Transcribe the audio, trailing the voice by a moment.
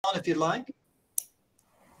on if you'd like.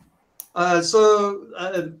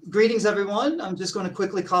 Greetings, everyone. I'm just going to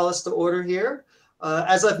quickly call us to order here.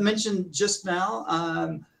 As I've mentioned just now,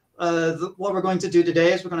 what we're going to do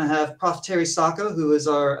today is we're going to have Prof. Terry Sacco, who is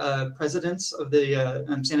our president of the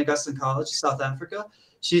St. Augustine College, South Africa.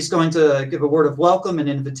 She's going to give a word of welcome and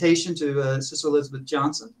invitation to Sister Elizabeth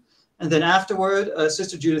Johnson. And then afterward,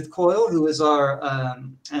 Sister Judith Coyle, who is our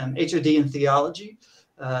HOD in theology.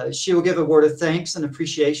 She will give a word of thanks and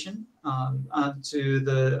appreciation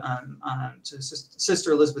to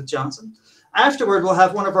Sister Elizabeth Johnson. Afterward, we'll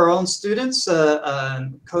have one of our own students,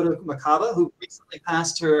 Koda Makaba, who recently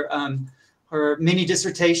passed her her mini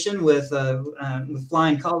dissertation with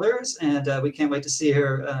flying colors, and we can't wait to see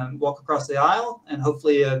her walk across the aisle and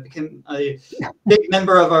hopefully become a big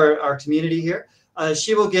member of our community here.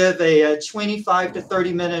 She will give a 25 to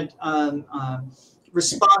 30 minute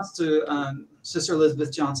response to Sister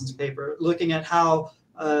Elizabeth Johnson's paper, looking at how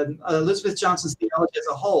Elizabeth Johnson's theology as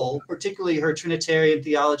a whole, particularly her Trinitarian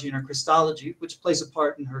theology and her Christology, which plays a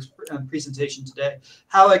part in her presentation today,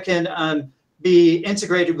 how it can be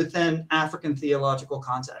integrated within African theological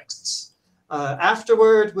contexts.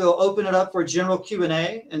 Afterward, we'll open it up for general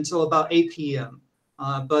Q&A until about 8 p.m.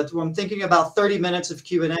 But I'm thinking about 30 minutes of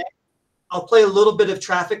Q&A. I'll play a little bit of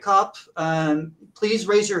traffic cop. Please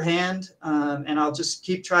raise your hand, and I'll just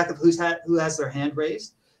keep track of who has their hand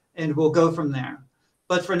raised, and we'll go from there.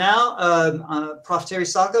 But for now, Prof. Terry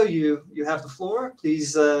Sacco, you have the floor.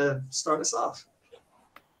 Please start us off.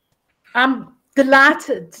 I'm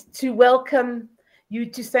delighted to welcome you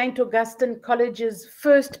to St. Augustine College's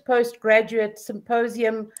first postgraduate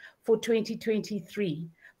symposium for 2023,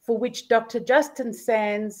 for which Dr. Justin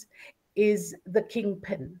Sands is the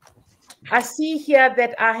kingpin. I see here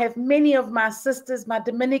that I have many of my sisters, my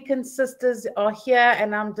Dominican sisters are here,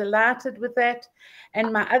 and I'm delighted with that.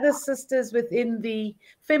 And my other sisters within the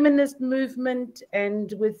feminist movement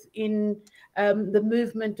and within the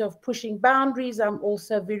movement of pushing boundaries, I'm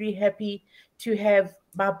also very happy to have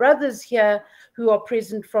my brothers here who are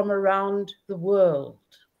present from around the world.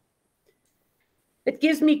 It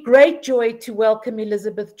gives me great joy to welcome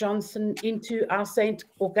Elizabeth Johnson into our St.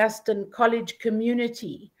 Augustine College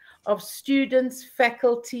community of students,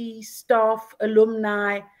 faculty, staff,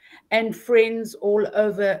 alumni, and friends all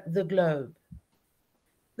over the globe.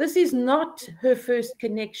 This is not her first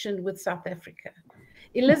connection with South Africa.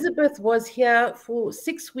 Elizabeth was here for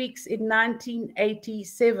 6 weeks in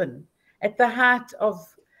 1987, at the height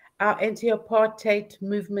of our anti-apartheid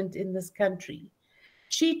movement in this country.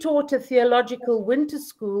 She taught a theological winter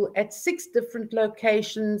school at 6 different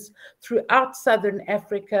locations throughout Southern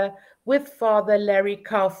Africa with Father Larry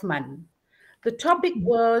Kaufman. The topic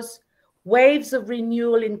was Waves of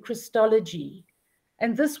Renewal in Christology,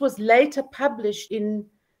 and this was later published in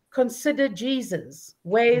Consider Jesus,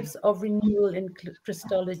 Waves of Renewal in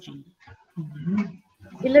Christology.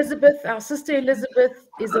 Elizabeth, our sister Elizabeth,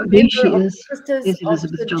 is a member of the Sisters of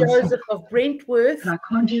St. Joseph of Brentworth,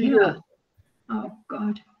 New York. Oh,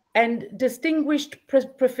 God. And distinguished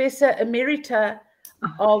Professor Emerita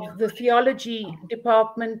of the Theology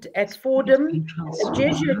Department at Fordham, a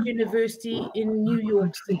Jesuit university in New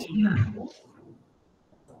York City.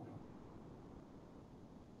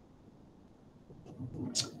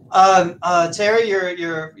 Terry,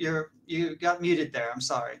 you got muted there. I'm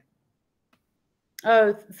sorry.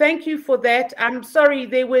 Oh, thank you for that. I'm sorry.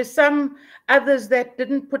 There were some others that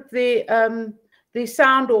didn't put their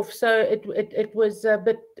sound off, so it was a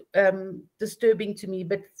bit disturbing to me.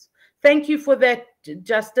 But thank you for that,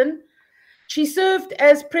 Justin. She served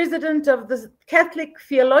as president of the Catholic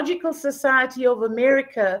Theological Society of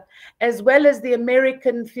America, as well as the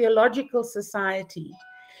American Theological Society.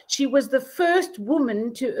 She was the first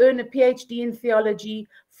woman to earn a PhD in theology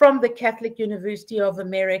from the Catholic University of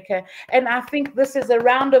America. And I think this is a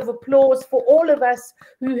round of applause for all of us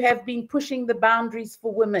who have been pushing the boundaries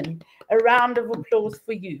for women. A round of applause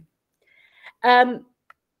for you.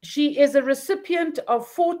 She is a recipient of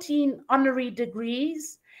 14 honorary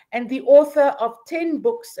degrees and the author of 10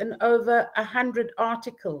 books and over 100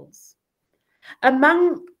 articles.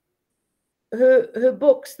 Among her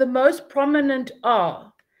books, the most prominent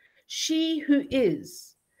are She Who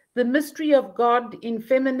Is, The Mystery of God in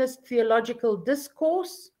Feminist Theological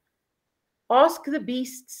Discourse, Ask the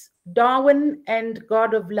Beasts, Darwin and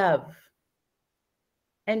God of Love,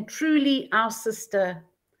 and Truly Our Sister,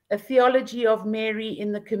 A Theology of Mary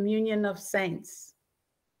in the Communion of Saints.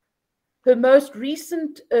 Her most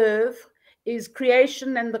recent oeuvre is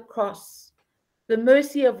Creation and the Cross, The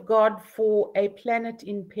Mercy of God for a Planet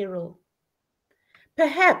in Peril.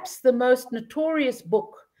 Perhaps the most notorious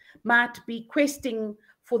book might be Questing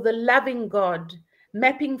for the Loving God,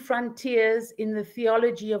 Mapping Frontiers in the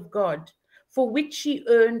Theology of God, for which she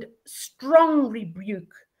earned strong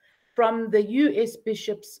rebuke from the US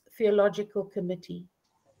Bishops' Theological Committee.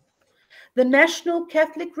 The National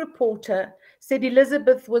Catholic Reporter said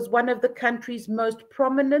Elizabeth was one of the country's most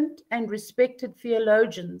prominent and respected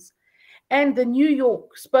theologians, and the New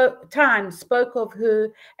York Times spoke of her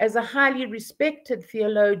as a highly respected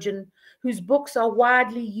theologian whose books are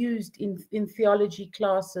widely used in theology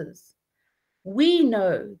classes. We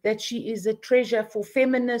know that she is a treasure for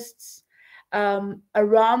feminists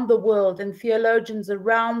around the world and theologians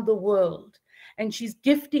around the world, and she's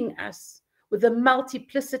gifting us with a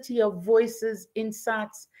multiplicity of voices,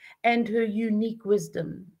 insights, and her unique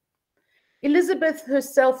wisdom. Elizabeth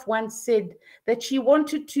herself once said that she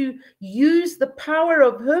wanted to use the power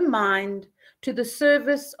of her mind to the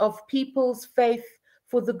service of people's faith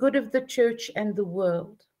for the good of the church and the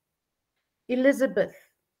world. Elizabeth,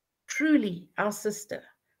 truly our sister,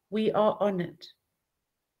 we are honored.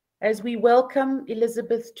 As we welcome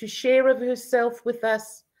Elizabeth to share of herself with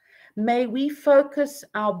us, may we focus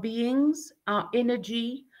our beings, our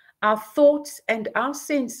energy, our thoughts, and our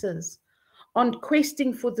senses on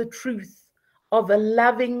questing for the truth of a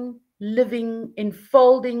loving, living,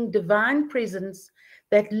 enfolding divine presence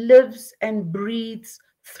that lives and breathes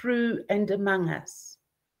through and among us.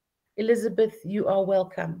 Elizabeth, you are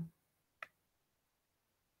welcome.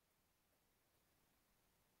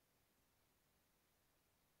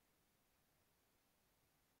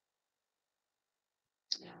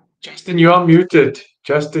 Justin, you're muted.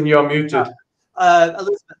 Justin, you're muted.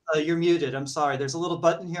 Elizabeth, you're muted. I'm sorry. There's a little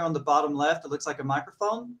button here on the bottom left. It looks like a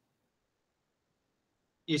microphone.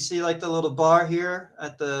 You see like the little bar here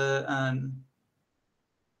at the,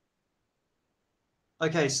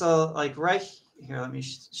 okay, so like right here, let me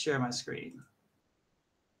share my screen.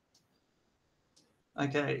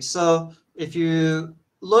 Okay, so if you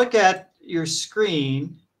look at your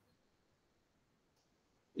screen,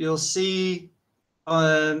 you'll see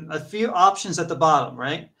a few options at the bottom,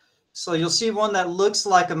 right? So you'll see one that looks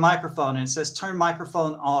like a microphone and it says turn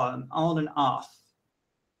microphone on and off.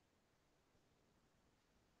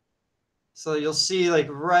 So you'll see like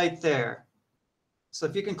right there. So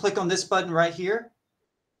if you can click on this button right here.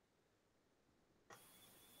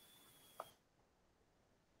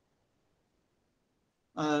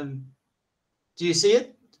 Do you see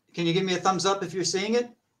it? Can you give me a thumbs up if you're seeing it?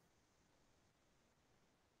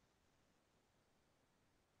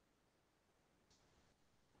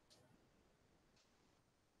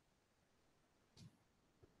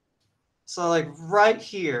 So like right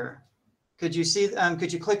here, could you see,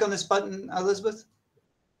 could you click on this button, Elizabeth?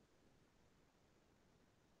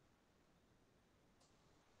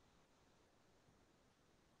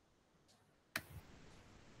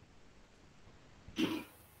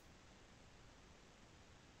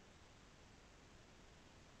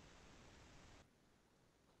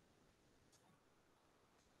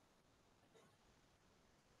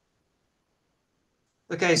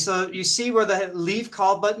 Okay, so you see where the leave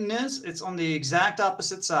call button is? It's on the exact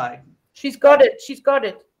opposite side. She's got it. She's got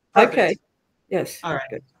it. Perfect. Okay. Yes. All right.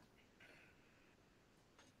 Good.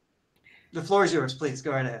 The floor is yours, please.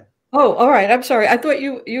 Go right ahead. Oh, all right. I'm sorry. I thought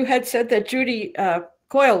you had said that Judy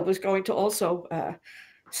Coyle was going to also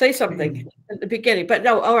say something at the beginning, but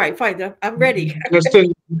no. All right, fine. I'm ready.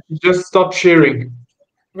 Justin, just stop sharing.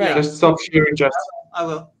 Right. Just stop sharing, Justin. I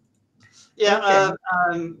will. Yeah,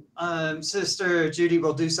 Okay. Sister Judy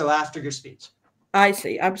will do so after your speech. I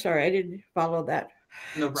see. I'm sorry. I didn't follow that.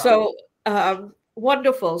 No problem. So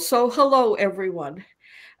wonderful. So hello, everyone.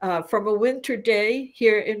 From a winter day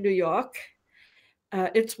here in New York,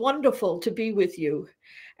 it's wonderful to be with you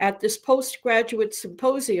at this postgraduate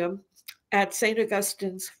symposium at St.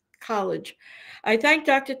 Augustine's College. I thank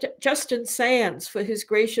Dr. Justin Sands for his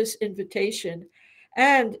gracious invitation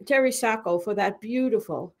and Terry Sacco for that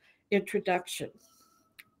beautiful introduction.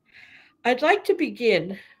 I'd like to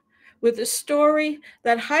begin with a story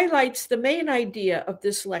that highlights the main idea of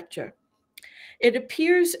this lecture. It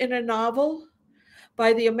appears in a novel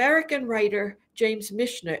by the American writer James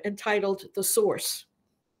Michener entitled The Source.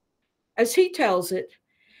 As he tells it,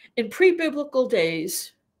 in pre-biblical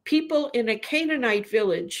days, people in a Canaanite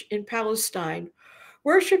village in Palestine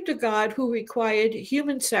worshipped a god who required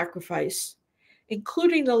human sacrifice,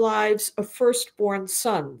 including the lives of firstborn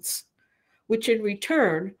sons, which in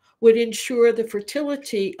return would ensure the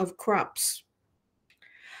fertility of crops.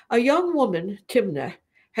 A young woman, Timnah,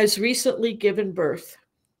 has recently given birth.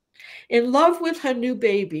 In love with her new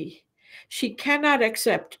baby, she cannot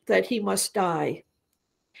accept that he must die.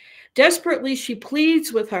 Desperately, she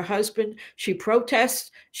pleads with her husband, she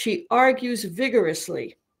protests, she argues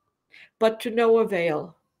vigorously. but to no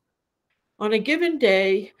avail. On a given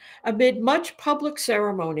day, amid much public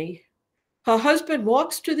ceremony, her husband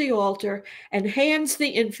walks to the altar and hands the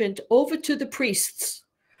infant over to the priests,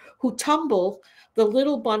 who tumble the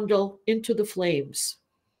little bundle into the flames.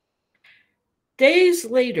 Days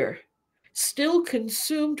later, still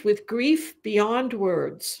consumed with grief beyond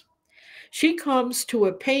words, she comes to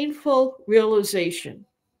a painful realization.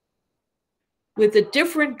 With a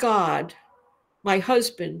different God, my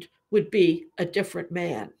husband would be a different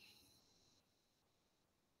man.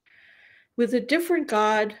 With a different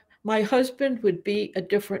God, my husband would be a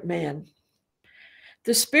different man.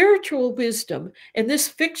 The spiritual wisdom in this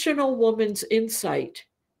fictional woman's insight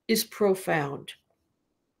is profound.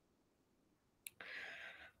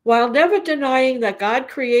 While never denying that God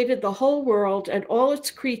created the whole world and all its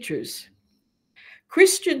creatures,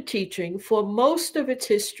 Christian teaching for most of its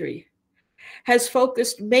history has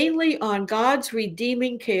focused mainly on God's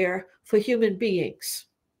redeeming care for human beings.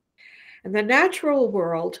 And the natural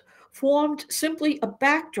world formed simply a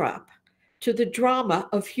backdrop to the drama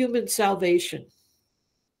of human salvation.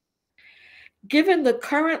 Given the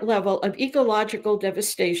current level of ecological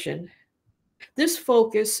devastation, this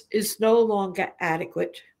focus is no longer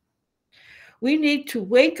adequate. We need to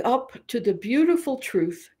wake up to the beautiful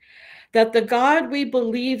truth that the God we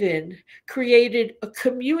believe in created a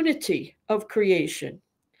community of creation,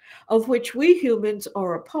 of which we humans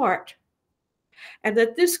are a part, and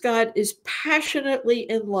that this God is passionately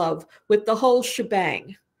in love with the whole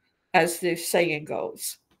shebang, as the saying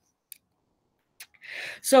goes.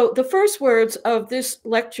 So the first words of this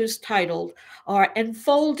lecture's title are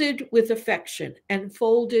enfolded with affection,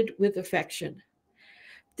 enfolded with affection.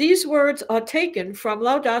 These words are taken from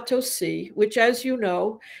Laudato Si, which, as you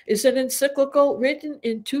know, is an encyclical written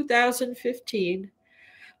in 2015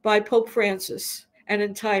 by Pope Francis and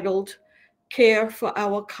entitled Care for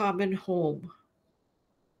Our Common Home.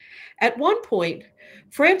 At one point,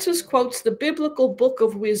 Francis quotes the biblical book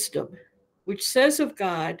of wisdom, which says of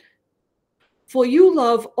God, "For you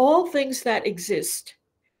love all things that exist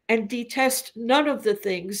and detest none of the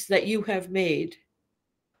things that you have made.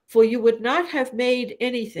 For you would not have made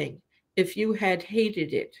anything if you had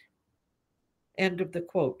hated it." End of the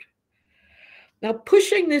quote. Now,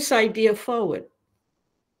 pushing this idea forward,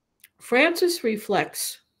 Francis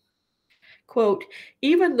reflects, quote,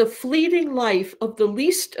 "Even the fleeting life of the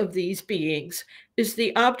least of these beings is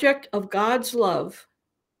the object of God's love,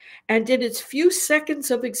 and in its few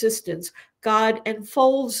seconds of existence, God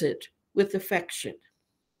enfolds it with affection."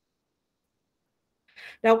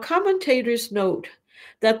 Now, commentators note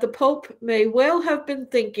that the Pope may well have been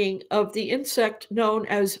thinking of the insect known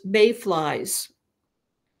as mayflies.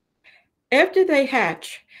 After they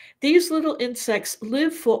hatch, these little insects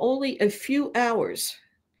live for only a few hours,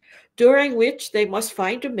 during which they must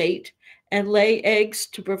find a mate and lay eggs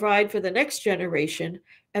to provide for the next generation,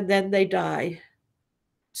 and then they die.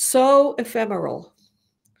 So ephemeral,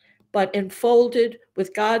 but enfolded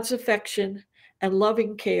with God's affection and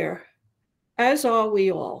loving care, as are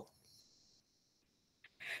we all.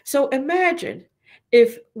 So imagine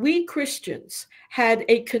if we Christians had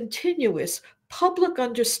a continuous public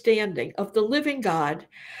understanding of the living God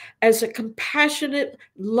as a compassionate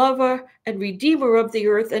lover and redeemer of the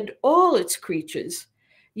earth and all its creatures,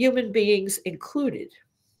 human beings included.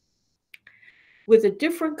 With a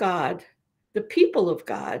different God, the people of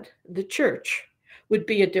God, the church, would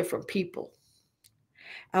be a different people.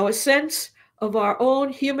 Our sense of our own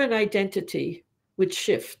human identity would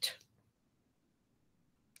shift.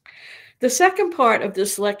 The second part of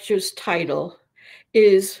this lecture's title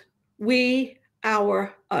is We,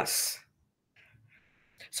 Our, Us.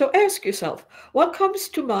 So ask yourself, what comes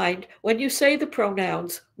to mind when you say the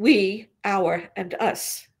pronouns we, our, and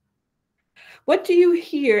us? What do you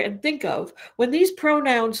hear and think of when these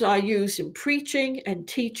pronouns are used in preaching and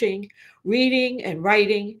teaching, reading and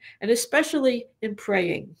writing, and especially in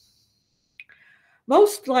praying?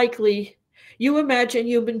 Most likely, you imagine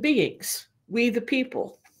human beings, we the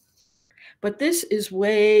people. But this is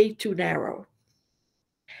way too narrow.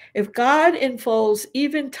 If God enfolds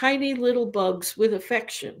even tiny little bugs with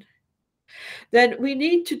affection, then we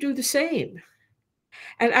need to do the same.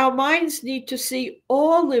 And our minds need to see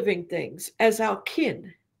all living things as our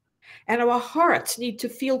kin, and our hearts need to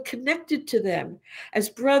feel connected to them as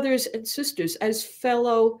brothers and sisters, as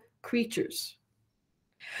fellow creatures.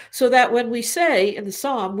 So that when we say in the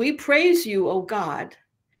psalm, "We praise you, O God,"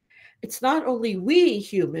 it's not only we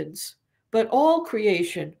humans, but all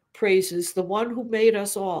creation praises the one who made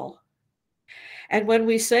us all. And when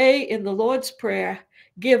we say in the Lord's Prayer,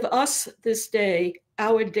 "Give us this day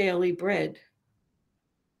our daily bread,"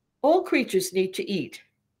 all creatures need to eat,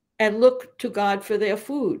 and look to God for their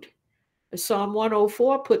food. As Psalm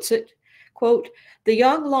 104 puts it, quote, the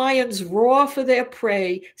young lions roar for their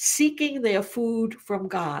prey, seeking their food from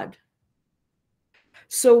God.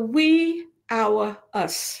 So we, our,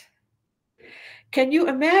 us. Can you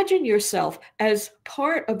imagine yourself as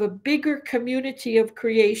part of a bigger community of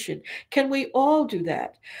creation? Can we all do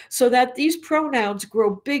that so that these pronouns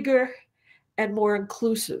grow bigger and more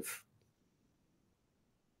inclusive?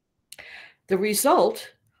 The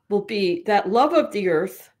result will be that love of the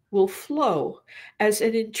earth will flow as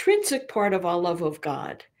an intrinsic part of our love of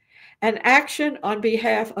God. And action on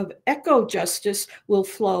behalf of eco-justice will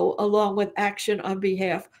flow along with action on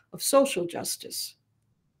behalf of social justice.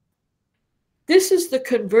 This is the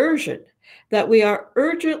conversion that we are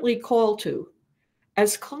urgently called to,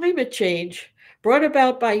 as climate change brought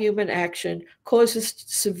about by human action causes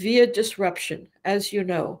severe disruption, as you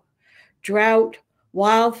know. Drought,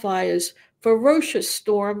 wildfires, ferocious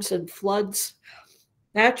storms and floods,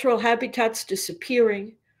 natural habitats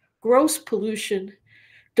disappearing, gross pollution,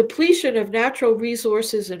 depletion of natural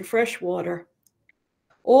resources and fresh water,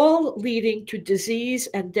 all leading to disease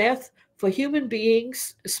and death for human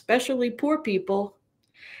beings, especially poor people,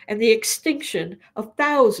 and the extinction of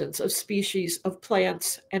thousands of species of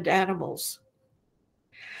plants and animals.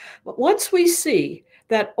 But once we see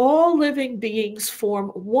that all living beings form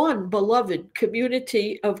one beloved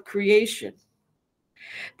community of creation,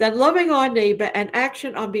 then loving our neighbor and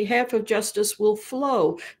action on behalf of justice will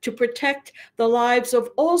flow to protect the lives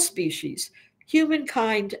of all species,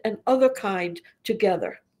 humankind and other kind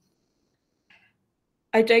together.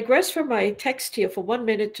 I digress from my text here for 1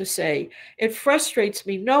 minute to say, it frustrates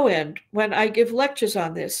me no end when I give lectures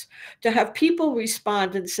on this to have people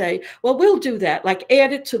respond and say, well, we'll do that, like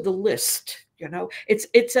add it to the list. You know,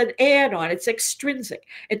 it's an add-on, it's extrinsic.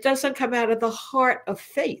 It doesn't come out of the heart of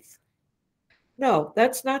faith. No,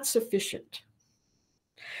 that's not sufficient.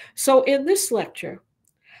 So in this lecture,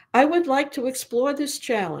 I would like to explore this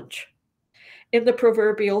challenge in the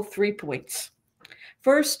proverbial 3 points.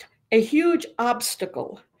 First, a huge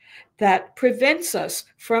obstacle that prevents us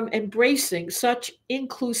from embracing such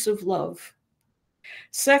inclusive love.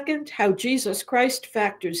 Second, how Jesus Christ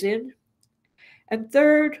factors in. And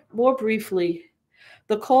third, more briefly,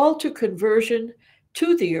 the call to conversion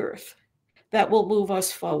to the earth that will move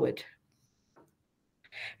us forward.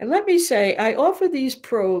 And let me say, I offer these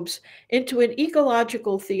probes into an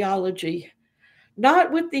ecological theology,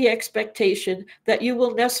 not with the expectation that you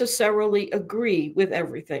will necessarily agree with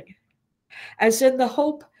everything, as in the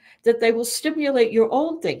hope that they will stimulate your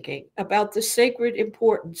own thinking about the sacred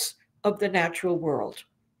importance of the natural world.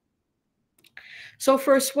 So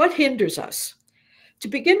first, what hinders us? To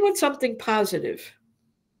begin with something positive,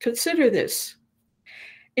 consider this.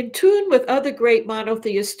 In tune with other great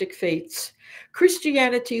monotheistic faiths,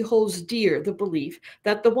 Christianity holds dear the belief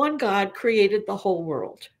that the one God created the whole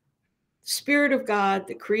world. The Spirit of God,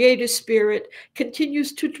 the Creator Spirit,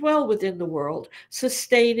 continues to dwell within the world,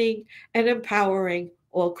 sustaining and empowering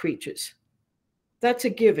all creatures. That's a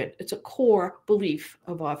given. It's a core belief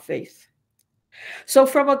of our faith. So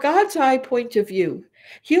from a God's eye point of view,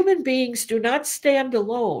 human beings do not stand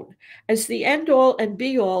alone as the end-all and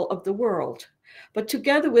be-all of the world, but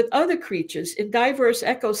together with other creatures in diverse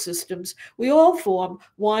ecosystems, we all form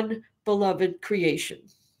one beloved creation.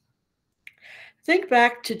 Think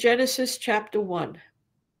back to Genesis chapter 1.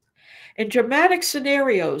 In dramatic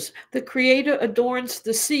scenarios, the Creator adorns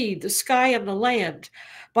the sea, the sky, and the land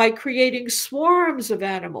by creating swarms of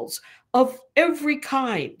animals of every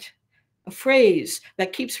kind, a phrase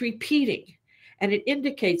that keeps repeating, and it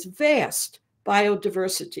indicates vast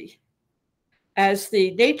biodiversity. As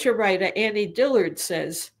the nature writer Annie Dillard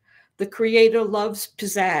says, the Creator loves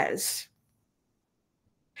pizzazz.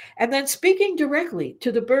 And then speaking directly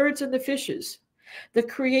to the birds and the fishes, the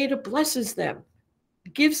Creator blesses them,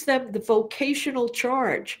 gives them the vocational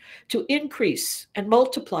charge to increase and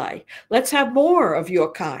multiply. Let's have more of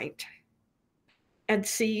your kind, and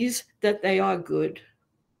sees that they are good.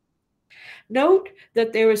 Note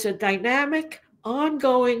that there is a dynamic,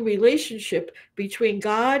 ongoing relationship between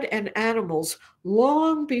God and animals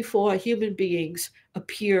long before human beings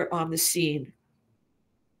appear on the scene.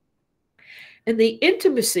 And the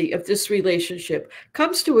intimacy of this relationship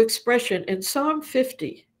comes to expression in Psalm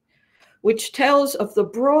 50, which tells of the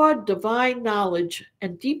broad divine knowledge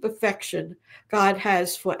and deep affection God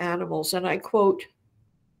has for animals. And I quote,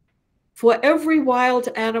 "For every wild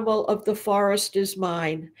animal of the forest is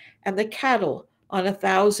mine, and the cattle on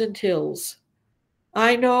 1,000 hills.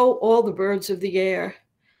 I know all the birds of the air,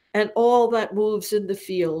 and all that moves in the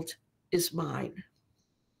field is mine."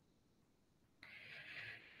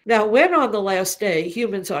 Now, when on the last day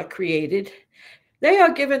humans are created, they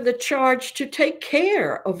are given the charge to take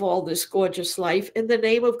care of all this gorgeous life in the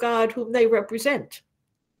name of God whom they represent.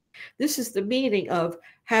 This is the meaning of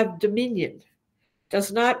have dominion.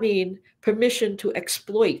 Does not mean permission to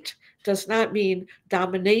exploit, does not mean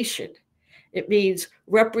domination. It means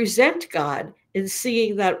represent God in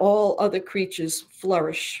seeing that all other creatures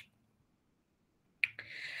flourish.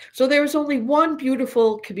 So there is only one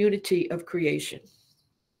beautiful community of creation.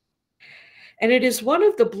 And it is one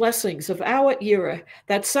of the blessings of our era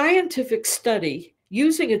that scientific study,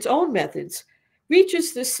 using its own methods,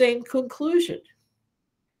 reaches the same conclusion.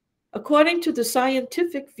 According to the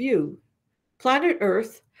scientific view, planet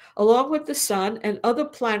Earth, along with the sun and other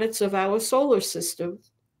planets of our solar system,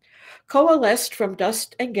 coalesced from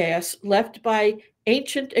dust and gas left by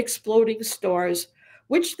ancient exploding stars,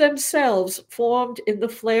 which themselves formed in the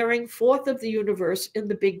flaring forth of the universe in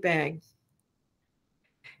the Big Bang.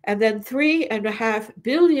 And then 3.5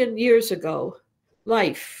 billion years ago,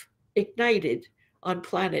 life ignited on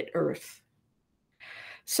planet Earth.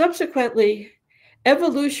 Subsequently,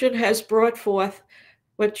 evolution has brought forth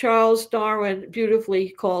what Charles Darwin beautifully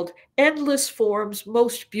called endless forms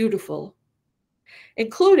most beautiful,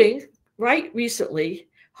 including, right recently,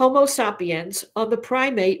 Homo sapiens on the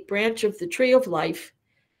primate branch of the tree of life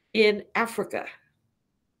in Africa.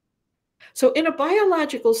 So in a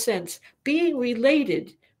biological sense, being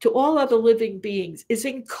related to all other living beings is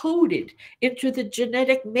encoded into the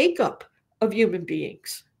genetic makeup of human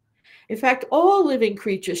beings. In fact, all living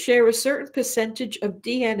creatures share a certain percentage of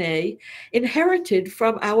DNA inherited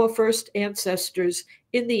from our first ancestors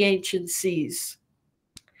in the ancient seas.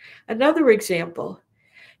 Another example,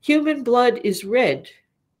 human blood is red,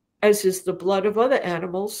 as is the blood of other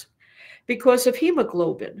animals, because of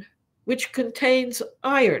hemoglobin, which contains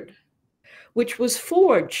iron, which was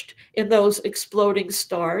forged in those exploding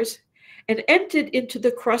stars and entered into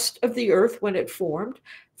the crust of the earth when it formed,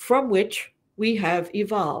 from which we have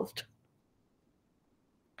evolved.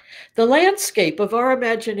 The landscape of our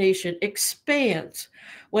imagination expands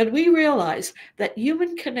when we realize that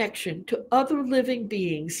human connection to other living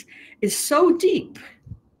beings is so deep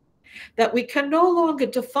that we can no longer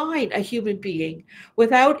define a human being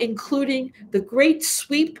without including the great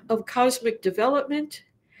sweep of cosmic development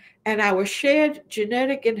and our shared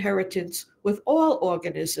genetic inheritance with all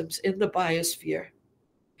organisms in the biosphere.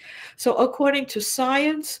 So according to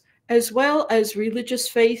science, as well as religious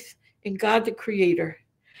faith in God the Creator,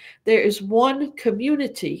 there is one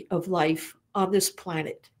community of life on this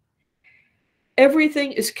planet.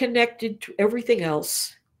 Everything is connected to everything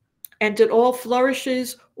else, and it all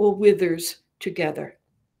flourishes or withers together.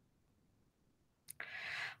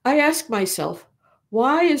 I ask myself,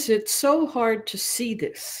 why is it so hard to see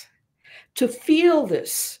this, to feel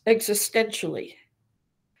this existentially?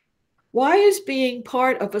 Why is being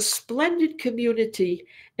part of a splendid community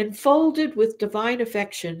enfolded with divine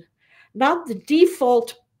affection not the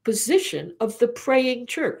default position of the praying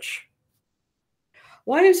church?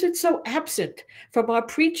 Why is it so absent from our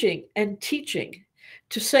preaching and teaching,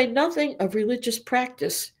 to say nothing of religious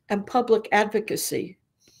practice and public advocacy?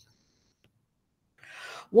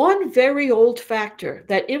 One very old factor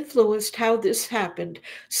that influenced how this happened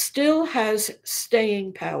still has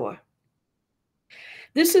staying power.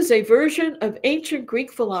 This is a version of ancient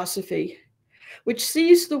Greek philosophy which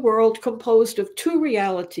sees the world composed of two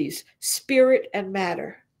realities, spirit and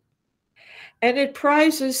matter. And it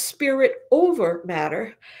prizes spirit over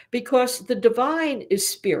matter because the divine is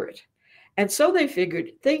spirit. And so they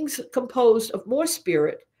figured things composed of more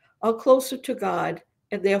spirit are closer to God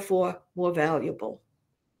and therefore more valuable.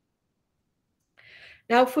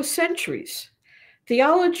 Now, for centuries,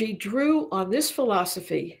 theology drew on this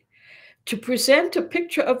philosophy to present a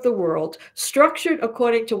picture of the world structured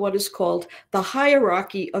according to what is called the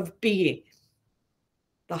hierarchy of being.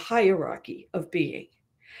 The hierarchy of being.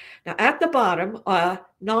 Now, at the bottom are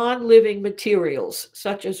non-living materials,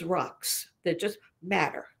 such as rocks. They're just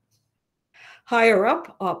matter. Higher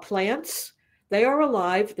up are plants. They are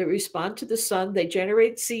alive. They respond to the sun. They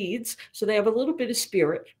generate seeds, so they have a little bit of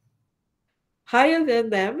spirit. Higher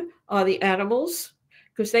than them are the animals,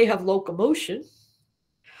 because they have locomotion.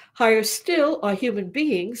 Higher still are human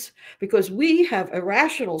beings, because we have a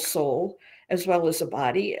rational soul, as well as a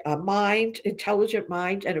body, a mind, intelligent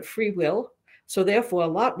mind, and a free will. So therefore, a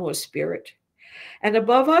lot more spirit. And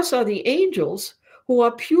above us are the angels, who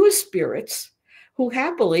are pure spirits, who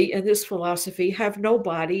happily, in this philosophy, have no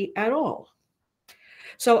body at all.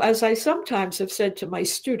 So as I sometimes have said to my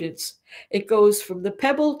students, it goes from the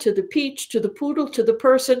pebble to the peach, to the poodle, to the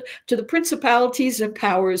person, to the principalities and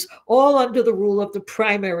powers, all under the rule of the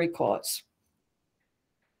primary cause.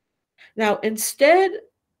 Now, instead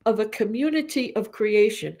of a community of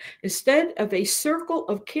creation, instead of a circle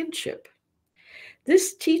of kinship,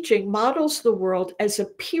 this teaching models the world as a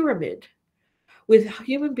pyramid with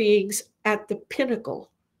human beings at the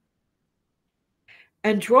pinnacle.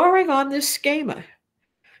 And drawing on this schema,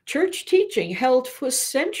 church teaching held for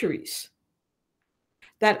centuries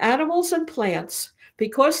that animals and plants,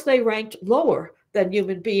 because they ranked lower than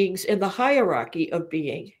human beings in the hierarchy of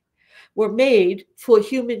being, were made for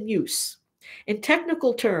human use. In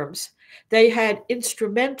technical terms, they had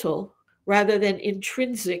instrumental rather than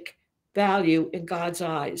intrinsic value in God's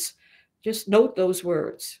eyes. Just note those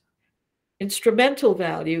words. Instrumental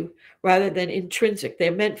value rather than intrinsic.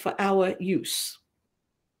 They're meant for our use.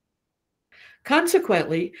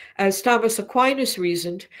 Consequently, as Thomas Aquinas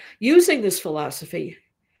reasoned, using this philosophy,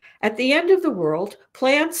 at the end of the world,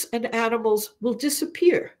 plants and animals will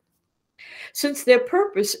disappear. Since their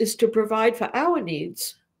purpose is to provide for our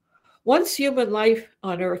needs, once human life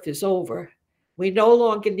on Earth is over, we no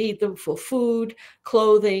longer need them for food,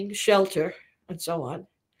 clothing, shelter, and so on.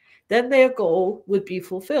 Then their goal would be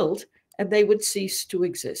fulfilled and they would cease to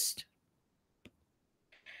exist.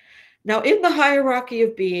 Now, in the hierarchy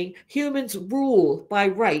of being, humans rule by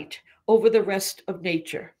right over the rest of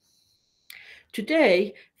nature.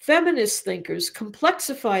 Today, feminist thinkers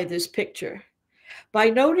complexify this picture by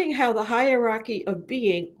noting how the hierarchy of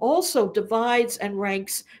being also divides and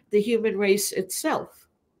ranks the human race itself,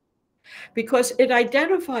 because it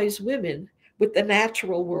identifies women with the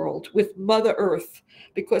natural world, with Mother Earth,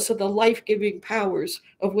 because of the life-giving powers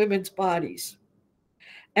of women's bodies.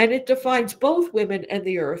 And it defines both women and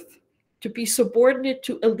the earth to be subordinate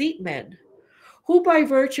to elite men, who by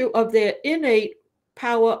virtue of their innate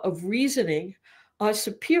power of reasoning are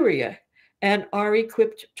superior and are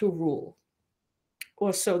equipped to rule.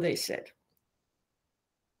 Or so they said.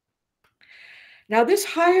 Now, this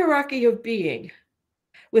hierarchy of being,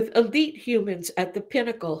 with elite humans at the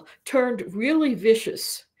pinnacle, turned really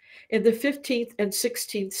vicious in the 15th and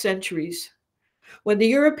 16th centuries, when the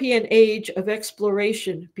European age of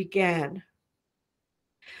exploration began.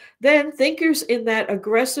 Then thinkers in that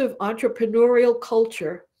aggressive entrepreneurial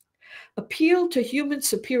culture appealed to human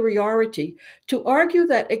superiority to argue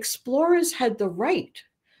that explorers had the right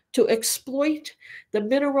to exploit the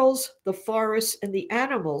minerals, the forests, and the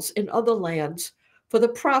animals in other lands for the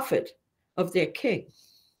profit of their king.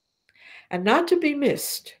 And not to be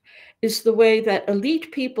missed is the way that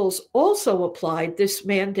elite peoples also applied this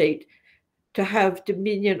mandate to have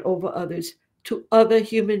dominion over others to other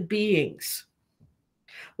human beings.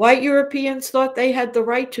 White Europeans thought they had the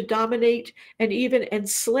right to dominate and even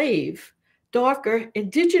enslave darker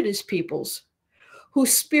indigenous peoples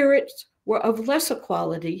whose spirits were of lesser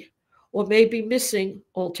quality or maybe missing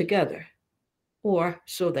altogether, or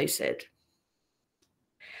so they said.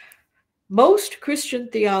 Most Christian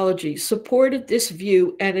theology supported this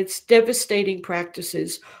view and its devastating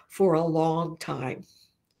practices for a long time.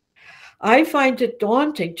 I find it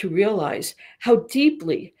daunting to realize how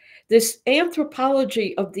deeply this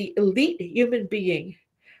anthropology of the elite human being,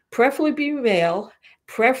 preferably male,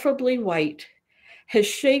 preferably white, has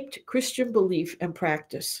shaped Christian belief and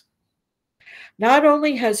practice. Not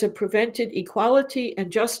only has it prevented equality and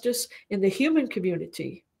justice in the human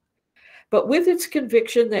community, but with its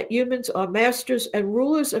conviction that humans are masters and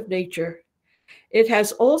rulers of nature, it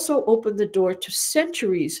has also opened the door to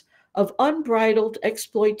centuries of unbridled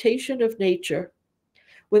exploitation of nature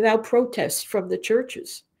without protest from the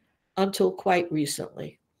churches until quite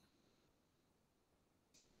recently.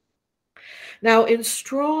 Now, in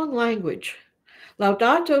strong language,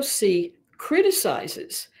 Laudato Si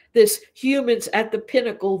criticizes this humans at the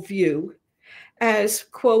pinnacle view as,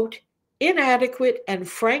 quote, inadequate and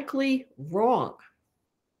frankly wrong.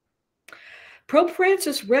 Pope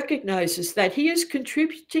Francis recognizes that he is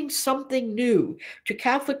contributing something new to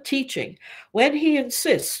Catholic teaching when he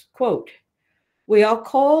insists, quote, we are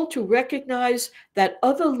called to recognize that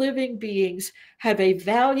other living beings have a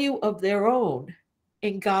value of their own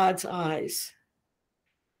in God's eyes.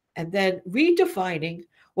 And then redefining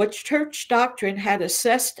what church doctrine had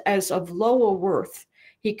assessed as of lower worth,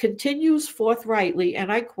 he continues forthrightly,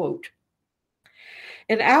 and I quote,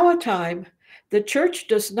 in our time, the church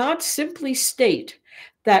does not simply state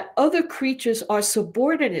that other creatures are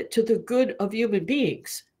subordinate to the good of human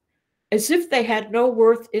beings, as if they had no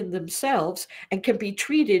worth in themselves and can be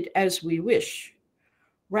treated as we wish.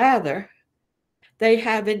 Rather, they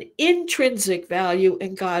have an intrinsic value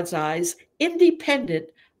in God's eyes, independent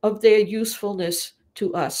of their usefulness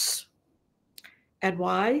to us. And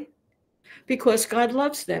why? Because God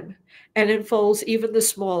loves them and enfolds even the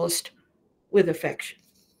smallest with affection.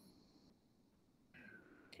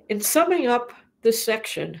 In summing up this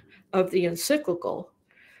section of the encyclical,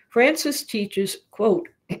 Francis teaches, quote,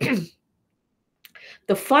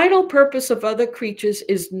 "The final purpose of other creatures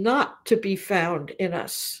is not to be found in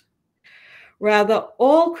us. Rather,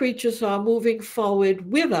 all creatures are moving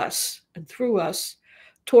forward with us and through us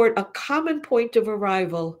toward a common point of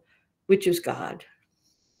arrival, which is God."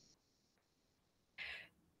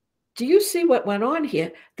 Do you see what went on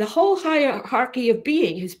here? The whole hierarchy of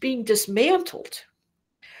being is being dismantled.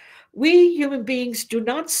 We human beings do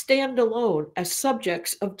not stand alone as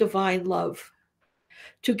subjects of divine love.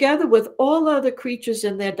 Together with all other creatures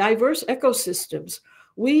in their diverse ecosystems,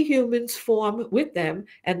 we humans form with them,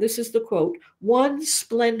 and this is the quote, "one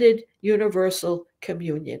splendid universal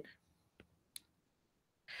communion."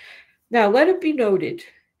 Now, let it be noted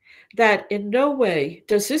that in no way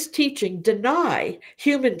does this teaching deny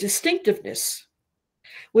human distinctiveness,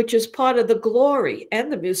 which is part of the glory and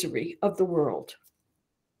the misery of the world.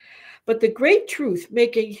 But the great truth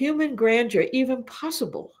making human grandeur even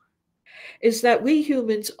possible is that we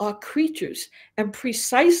humans are creatures, and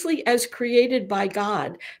precisely as created by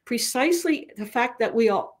God, precisely the fact that we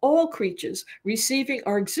are all creatures receiving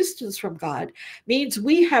our existence from God means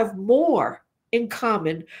we have more in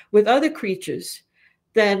common with other creatures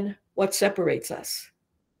than what separates us.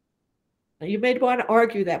 Now, you may want to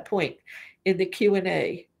argue that point in the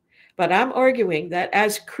Q&A, but I'm arguing that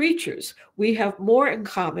as creatures, we have more in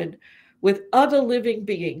common with other living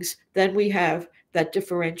beings than we have that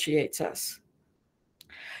differentiates us.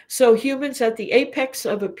 So humans at the apex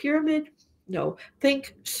of a pyramid? No.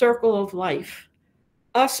 Think circle of life.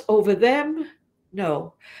 Us over them?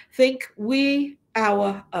 No. Think we,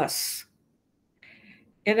 our, us.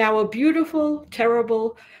 In our beautiful,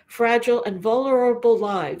 terrible, fragile, and vulnerable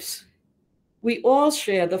lives, we all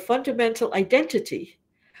share the fundamental identity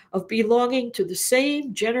of belonging to the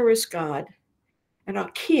same generous God and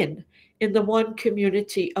are kin in the one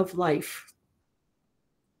community of life.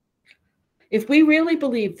 If we really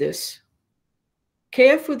believe this,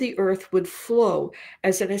 care for the earth would flow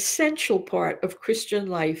as an essential part of Christian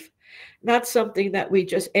life, not something that we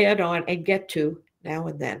just add on and get to now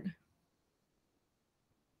and then.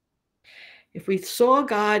 If we saw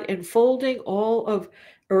God enfolding all of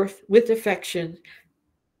earth with affection,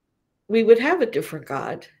 we would have a different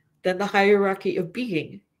God than the hierarchy of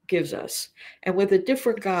being gives us. And with a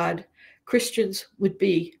different God, Christians would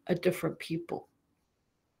be a different people.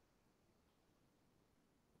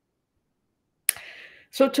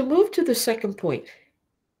 So to move to the second point,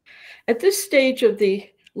 at this stage of the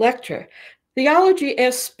lecture, theology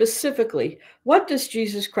asks specifically, what does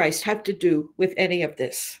Jesus Christ have to do with any of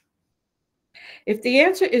this? If the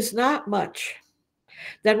answer is not much,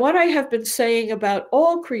 then what I have been saying about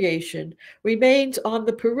all creation remains on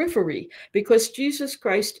the periphery because Jesus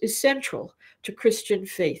Christ is central to Christian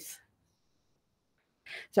faith.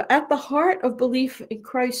 So at the heart of belief in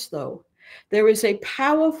Christ, though, there is a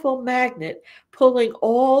powerful magnet pulling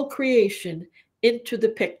all creation into the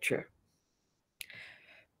picture.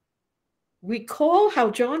 Recall how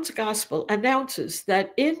John's Gospel announces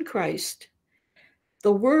that in Christ,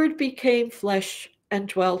 the Word became flesh and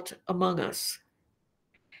dwelt among us.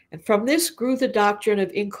 And from this grew the doctrine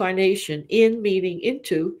of incarnation, in meaning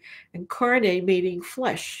into, and carne meaning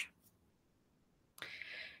flesh.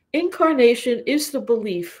 Incarnation is the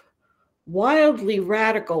belief, wildly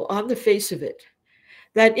radical on the face of it,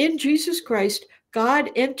 that in Jesus Christ, God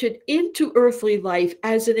entered into earthly life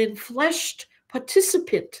as an enfleshed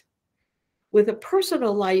participant with a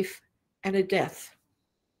personal life and a death.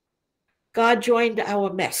 God joined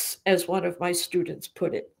our mess, as one of my students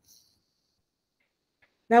put it.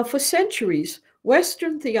 Now, for centuries,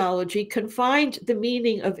 Western theology confined the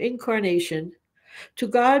meaning of incarnation to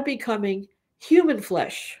God becoming human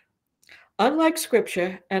flesh, unlike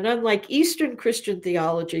Scripture and unlike Eastern Christian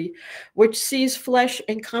theology, which sees flesh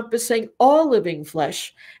encompassing all living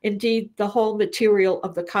flesh, indeed the whole material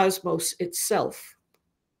of the cosmos itself.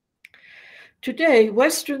 Today,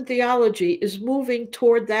 Western theology is moving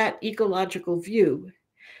toward that ecological view,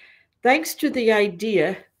 thanks to the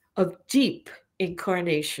idea of deep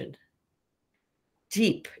incarnation.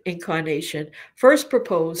 Deep incarnation, first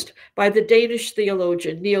proposed by the Danish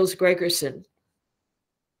theologian Niels Gregersen.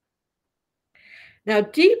 Now,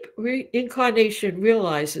 deep incarnation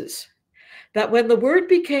realizes that when the Word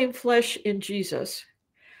became flesh in Jesus,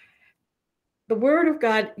 the Word of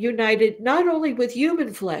God united not only with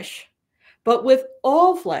human flesh, but with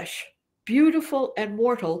all flesh, beautiful and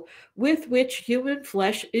mortal, with which human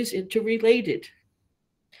flesh is interrelated.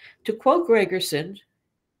 To quote Gregersen,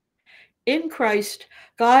 in Christ,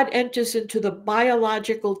 God enters into the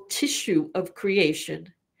biological tissue of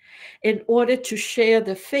creation in order to share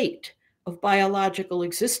the fate of biological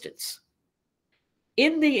existence.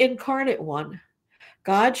 In the incarnate one,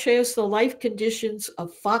 God shares the life conditions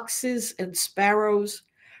of foxes and sparrows,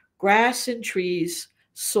 grass and trees,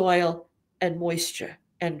 soil and moisture,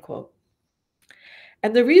 end quote.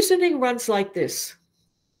 And the reasoning runs like this.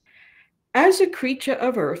 As a creature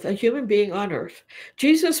of earth, a human being on earth,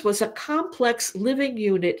 Jesus was a complex living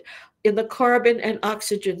unit in the carbon and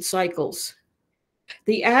oxygen cycles.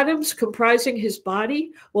 The atoms comprising his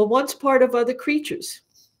body were once part of other creatures.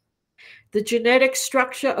 The genetic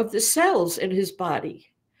structure of the cells in his body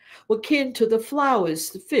were kin to the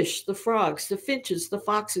flowers, the fish, the frogs, the finches, the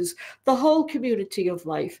foxes, the whole community of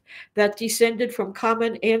life that descended from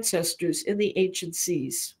common ancestors in the ancient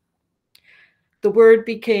seas. The word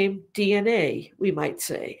became DNA, we might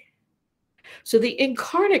say. So the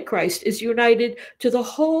incarnate Christ is united to the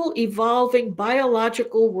whole evolving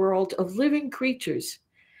biological world of living creatures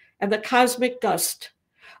and the cosmic dust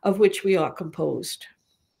of which we are composed.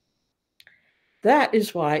 That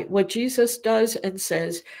is why what Jesus does and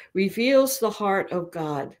says reveals the heart of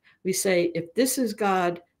God. We say, if this is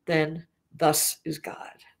God, then thus is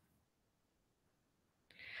God.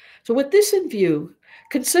 So with this in view,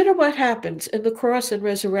 consider what happens in the cross and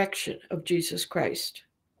resurrection of Jesus Christ.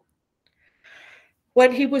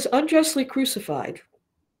 When he was unjustly crucified,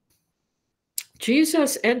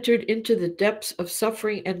 Jesus entered into the depths of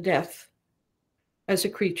suffering and death as a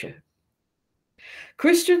creature.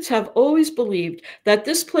 Christians have always believed that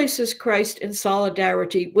this places Christ in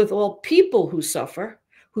solidarity with all people who suffer,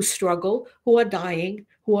 who struggle, who are dying,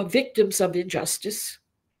 who are victims of injustice.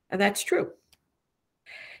 And that's true.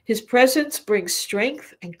 His presence brings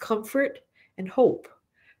strength and comfort and hope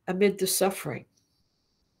amid the suffering.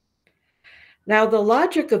 Now, the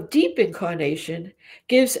logic of deep incarnation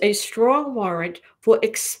gives a strong warrant for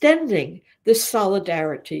extending this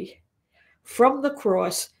solidarity from the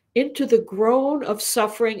cross into the groan of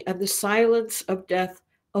suffering and the silence of death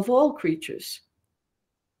of all creatures.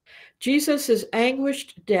 Jesus'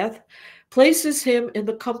 anguished death places him in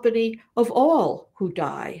the company of all who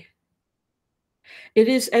die. It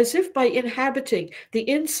is as if by inhabiting the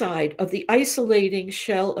inside of the isolating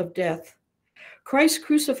shell of death, Christ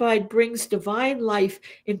crucified brings divine life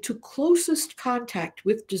into closest contact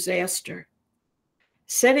with disaster,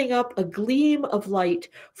 setting up a gleam of light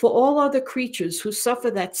for all other creatures who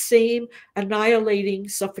suffer that same annihilating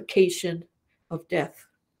suffocation of death.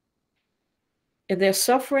 In their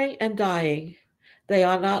suffering and dying, they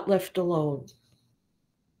are not left alone.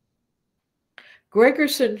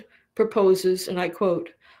 Gregerson proposes, and I quote,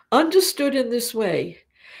 understood in this way,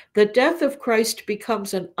 the death of Christ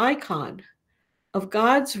becomes an icon of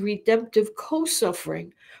God's redemptive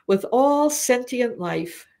co-suffering with all sentient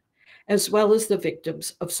life, as well as the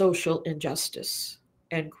victims of social injustice,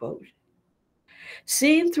 end quote.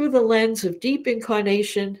 Seen through the lens of deep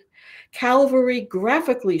incarnation, Calvary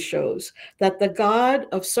graphically shows that the God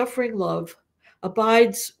of suffering love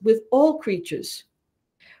abides with all creatures,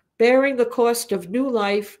 bearing the cost of new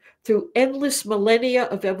life through endless millennia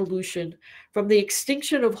of evolution, from the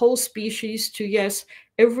extinction of whole species to, yes,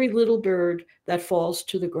 every little bird that falls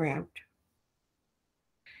to the ground.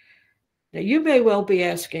 Now, you may well be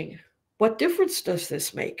asking, what difference does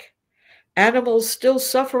this make? Animals still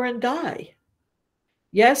suffer and die.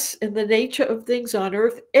 Yes, in the nature of things on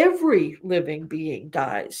earth, every living being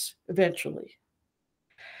dies eventually.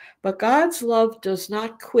 But God's love does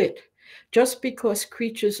not quit just because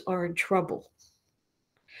creatures are in trouble.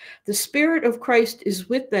 The Spirit of Christ is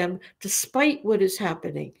with them despite what is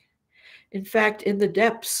happening. In fact, in the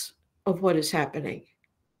depths of what is happening,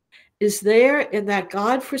 is there in that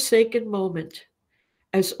God-forsaken moment,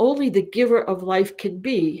 as only the giver of life can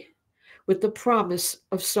be, with the promise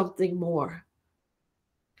of something more.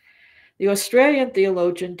 The Australian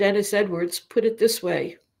theologian Dennis Edwards put it this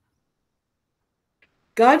way: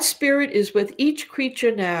 God's Spirit is with each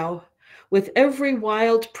creature now, with every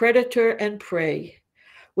wild predator and prey,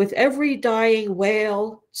 with every dying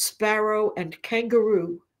whale, sparrow, and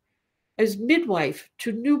kangaroo, as midwife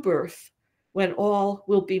to new birth, when all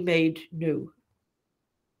will be made new.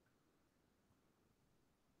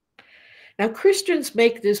 Now, Christians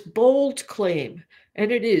make this bold claim,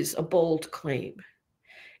 and it is a bold claim,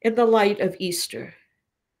 in the light of Easter.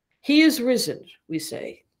 He is risen, we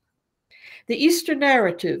say. The Easter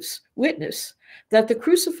narratives witness that the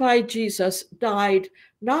crucified Jesus died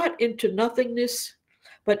not into nothingness,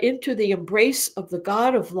 but into the embrace of the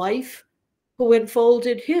God of life, who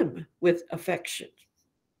enfolded him with affection.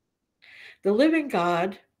 The living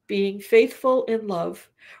God, being faithful in love,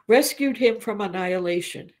 rescued him from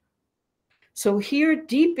annihilation. So here,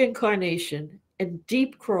 deep incarnation and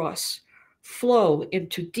deep cross flow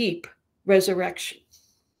into deep resurrection.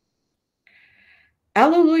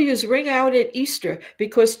 Alleluias ring out at Easter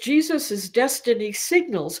because Jesus' destiny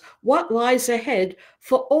signals what lies ahead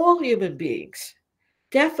for all human beings.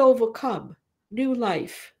 Death overcome, new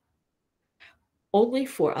life. Only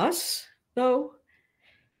for us, though?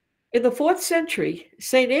 In the 4th century,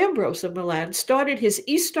 St. Ambrose of Milan started his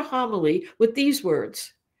Easter homily with these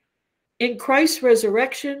words: "In Christ's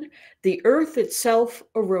resurrection, the earth itself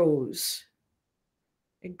arose."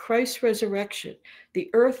 In Christ's resurrection, the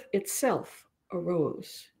earth itself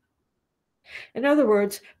arose. In other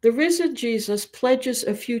words, the risen Jesus pledges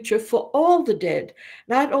a future for all the dead,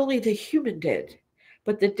 not only the human dead,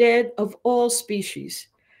 but the dead of all species,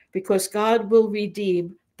 because God will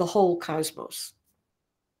redeem the whole cosmos.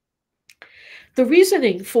 The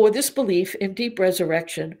reasoning for this belief in deep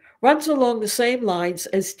resurrection runs along the same lines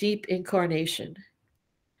as deep incarnation.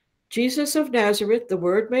 Jesus of Nazareth, the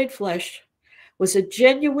Word made flesh, was a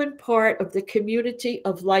genuine part of the community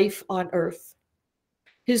of life on earth.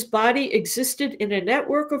 His body existed in a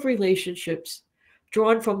network of relationships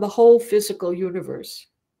drawn from the whole physical universe.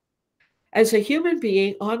 As a human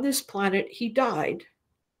being on this planet, he died,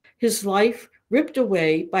 his life ripped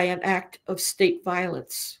away by an act of state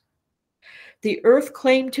violence. The earth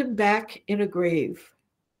claimed him back in a grave.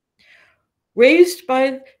 Raised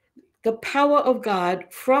by the power of God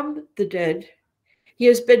from the dead, he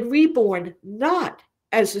has been reborn not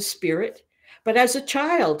as a spirit, but as a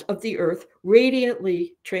child of the earth,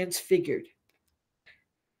 radiantly transfigured.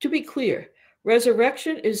 To be clear,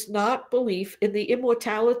 resurrection is not belief in the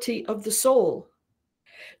immortality of the soul.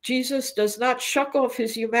 Jesus does not shuck off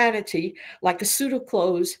his humanity like a suit of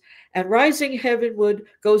clothes and rising heavenward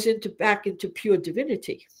goes back into pure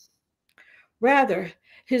divinity. Rather,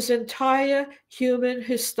 his entire human,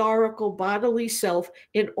 historical, bodily self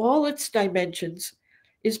in all its dimensions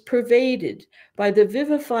is pervaded by the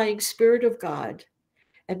vivifying Spirit of God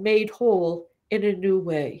and made whole in a new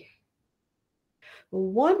way.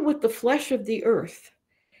 One with the flesh of the earth,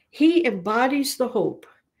 he embodies the hope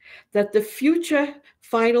that the future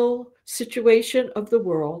final situation of the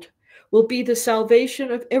world will be the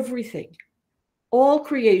salvation of everything, all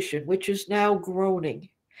creation which is now groaning,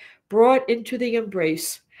 brought into the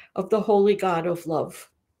embrace of the holy God of love.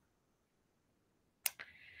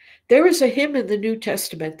 There is a hymn in the New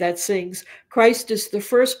Testament that sings, "Christ is the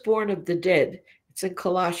firstborn of the dead." It's in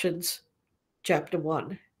Colossians chapter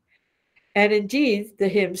 1. And indeed, the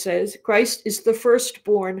hymn says, "Christ is the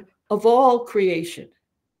firstborn of all creation."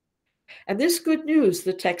 And this good news,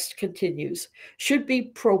 the text continues, should be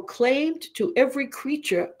proclaimed to every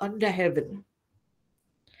creature under heaven.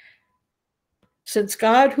 Since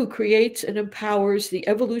God, who creates and empowers the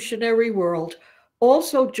evolutionary world,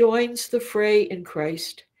 also joins the fray in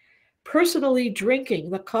Christ, personally drinking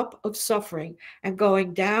the cup of suffering and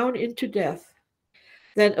going down into death,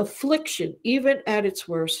 then affliction, even at its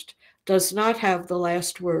worst, does not have the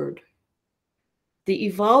last word. The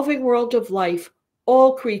evolving world of life,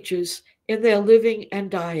 all creatures in their living and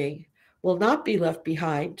dying, will not be left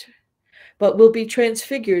behind, but will be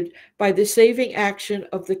transfigured by the saving action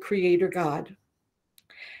of the Creator God.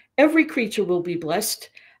 Every creature will be blessed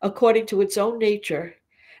according to its own nature,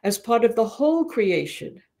 as part of the whole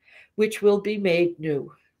creation, which will be made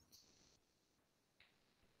new.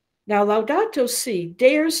 Now, Laudato Si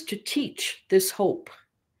dares to teach this hope.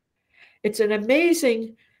 It's an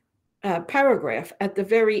amazing paragraph at the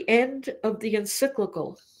very end of the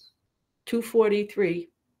encyclical, 243.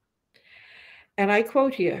 And I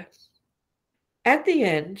quote here, "At the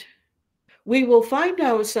end, we will find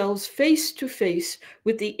ourselves face to face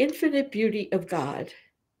with the infinite beauty of God."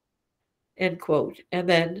 End quote. And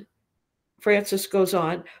then Francis goes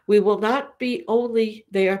on, "We will not be only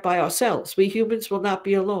there by ourselves. We humans will not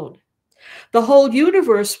be alone. The whole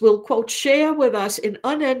universe will, quote, share with us in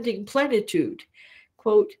unending plenitude.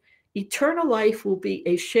 Quote, eternal life will be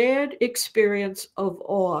a shared experience of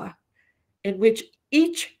awe in which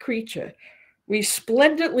each creature,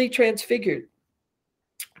 resplendently transfigured,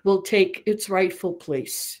 will take its rightful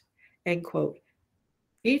place." End quote.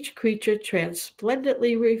 Each creature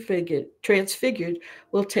transplendently transfigured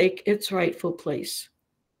will take its rightful place.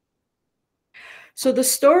 So the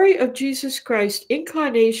story of Jesus Christ,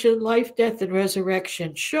 incarnation, life, death, and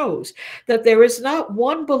resurrection shows that there is not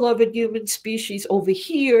one beloved human species over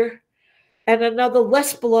here and another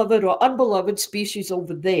less beloved or unbeloved species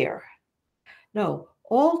over there. No,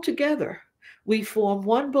 all together we form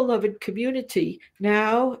one beloved community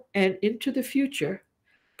now and into the future,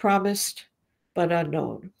 promised but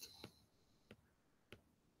unknown.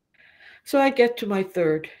 So I get to my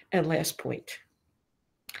third and last point.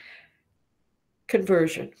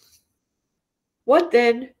 conversion. What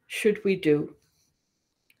then should we do?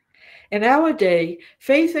 In our day,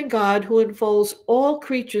 faith in God, who enfolds all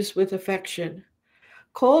creatures with affection,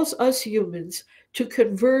 calls us humans to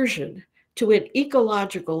conversion to an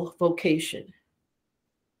ecological vocation.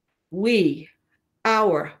 We,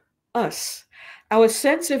 us, our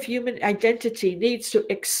sense of human identity needs to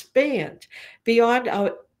expand beyond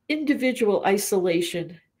our individual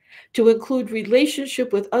isolation to include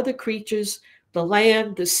relationship with other creatures, the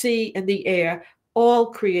land, the sea, and the air, all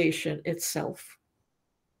creation itself.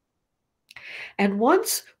 And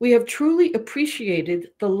once we have truly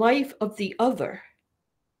appreciated the life of the other,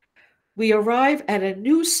 we arrive at a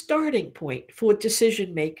new starting point for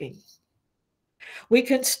decision making. We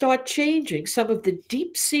can start changing some of the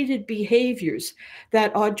deep-seated behaviors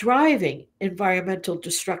that are driving environmental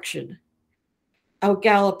destruction, our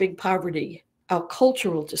galloping poverty, our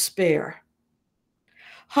cultural despair.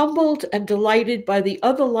 Humbled and delighted by the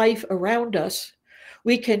other life around us,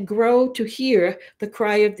 we can grow to hear the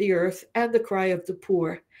cry of the earth and the cry of the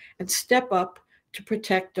poor and step up to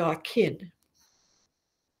protect our kin.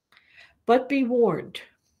 But be warned,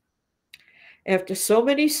 after so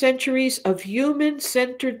many centuries of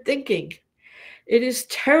human-centered thinking, it is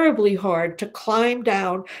terribly hard to climb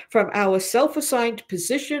down from our self-assigned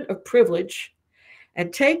position of privilege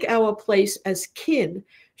and take our place as kin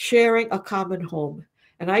sharing a common home.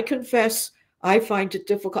 And I confess, I find it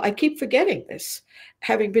difficult. I keep forgetting this.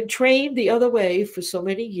 Having been trained the other way for so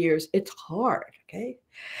many years, it's hard, okay?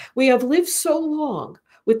 We have lived so long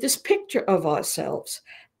with this picture of ourselves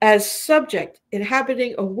as subject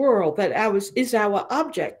inhabiting a world that is our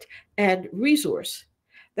object and resource,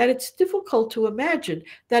 that it's difficult to imagine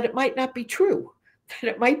that it might not be true, that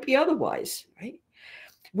it might be otherwise, right?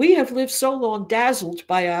 We have lived so long dazzled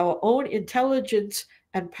by our own intelligence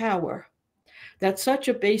and power that such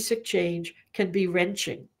a basic change can be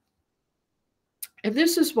wrenching. And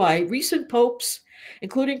this is why recent popes,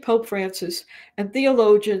 including Pope Francis, and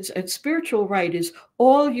theologians and spiritual writers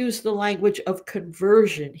all use the language of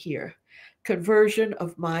conversion here, conversion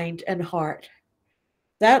of mind and heart.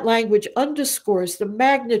 That language underscores the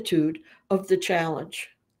magnitude of the challenge.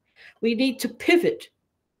 We need to pivot,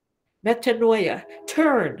 metanoia,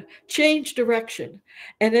 turn, change direction,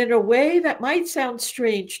 and in a way that might sound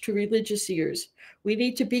strange to religious ears, we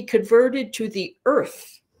need to be converted to the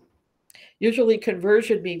earth. Usually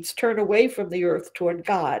conversion means turn away from the earth toward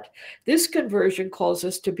God. This conversion calls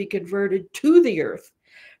us to be converted to the earth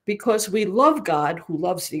because we love God who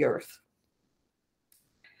loves the earth.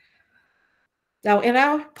 Now, in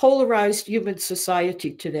our polarized human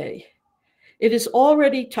society today, it is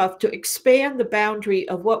already tough to expand the boundary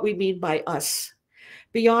of what we mean by us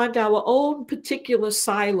beyond our own particular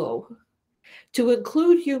silo to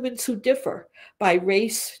include humans who differ by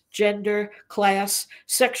race, gender, class,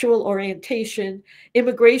 sexual orientation,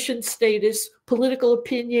 immigration status, political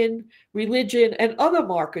opinion, religion, and other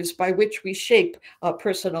markers by which we shape our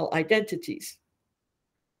personal identities.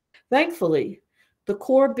 Thankfully, the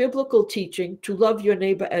core biblical teaching to love your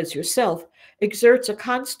neighbor as yourself exerts a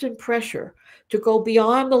constant pressure to go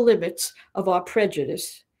beyond the limits of our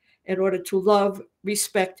prejudice in order to love,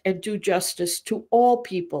 respect, and do justice to all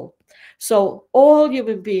people. So all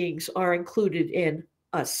human beings are included in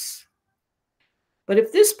us. But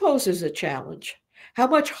if this poses a challenge, how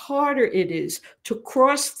much harder it is to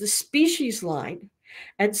cross the species line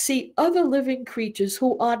and see other living creatures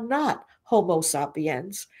who are not Homo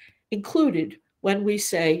sapiens included when we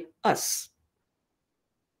say us.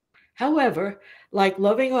 However, like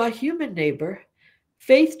loving our human neighbor,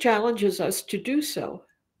 faith challenges us to do so.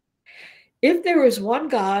 If there is one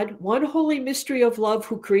God, one holy mystery of love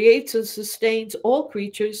who creates and sustains all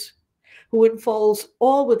creatures, who enfolds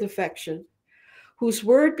all with affection, whose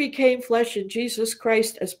word became flesh in Jesus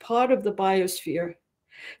Christ as part of the biosphere,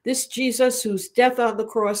 this Jesus whose death on the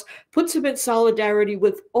cross puts him in solidarity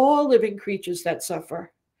with all living creatures that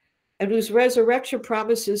suffer, and whose resurrection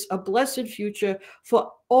promises a blessed future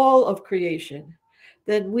for all of creation,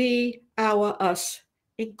 then we, us,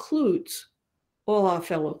 includes all our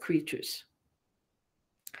fellow creatures.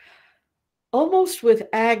 Almost with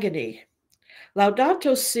agony,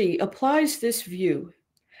 Laudato Si applies this view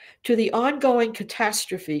to the ongoing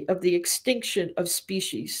catastrophe of the extinction of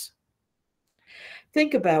species.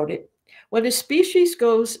 Think about it. When a species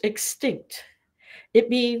goes extinct, it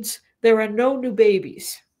means there are no new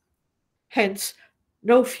babies, hence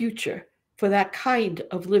no future for that kind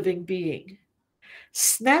of living being.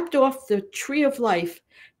 Snapped off the tree of life,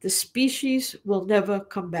 the species will never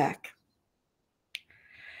come back.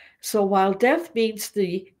 So while death means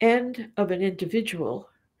the end of an individual,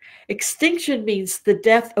 Extinction means the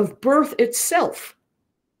death of birth itself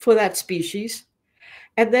for that species.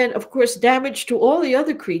 And then, of course, damage to all the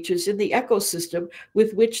other creatures in the ecosystem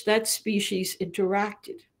with which that species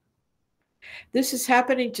interacted. This is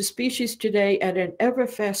happening to species today at an ever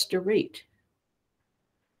faster rate.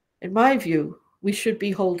 In my view, we should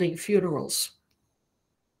be holding funerals.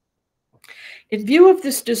 In view of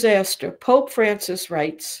this disaster, Pope Francis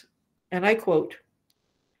writes, and I quote,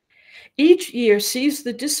 "Each year sees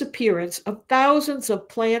the disappearance of thousands of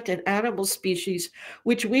plant and animal species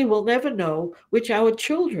which we will never know, which our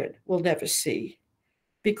children will never see,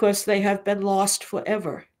 because they have been lost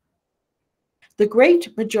forever. The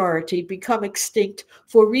great majority become extinct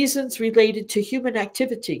for reasons related to human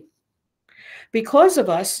activity. Because of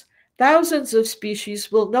us, thousands of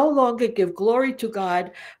species will no longer give glory to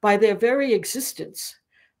God by their very existence,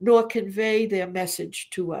 nor convey their message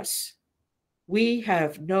to us. We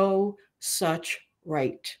have no such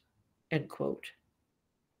right," end quote.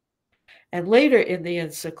 And later in the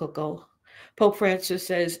encyclical, Pope Francis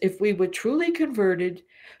says, if we were truly converted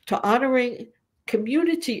to honoring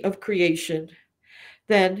community of creation,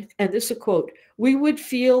 then, and this is a quote, "we would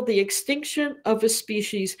feel the extinction of a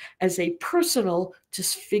species as a personal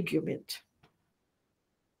disfigurement."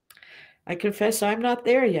 I confess I'm not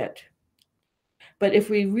there yet. But if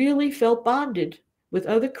we really felt bonded with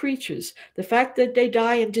other creatures, the fact that they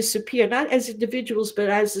die and disappear, not as individuals, but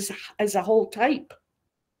as a whole type,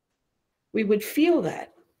 we would feel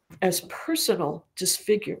that as personal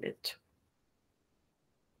disfigurement.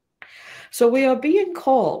 So we are being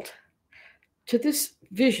called to this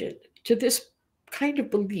vision, to this kind of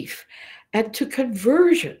belief, and to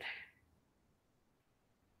conversion.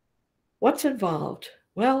 What's involved?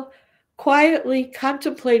 Well, quietly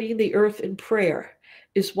contemplating the earth in prayer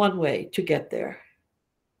is one way to get there.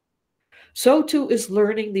 So too is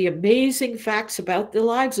learning the amazing facts about the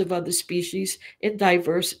lives of other species in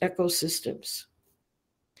diverse ecosystems.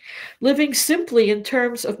 Living simply in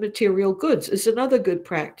terms of material goods is another good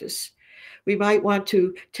practice. We might want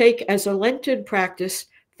to take as a Lenten practice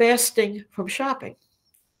fasting from shopping.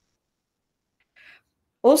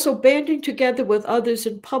 Also, banding together with others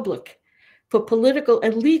in public for political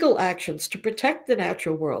and legal actions to protect the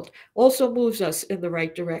natural world also moves us in the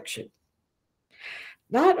right direction.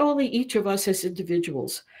 Not only each of us as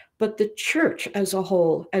individuals, but the church as a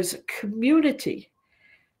whole, as a community,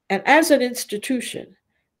 and as an institution,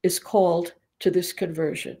 is called to this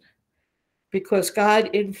conversion, because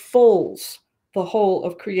God enfolds the whole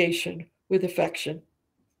of creation with affection.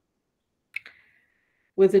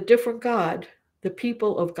 With a different God, the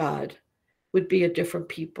people of God would be a different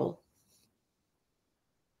people.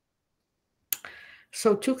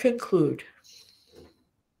 So to conclude,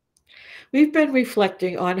 we've been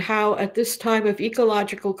reflecting on how at this time of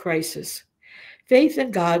ecological crisis, faith in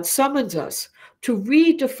God summons us to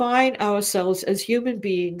redefine ourselves as human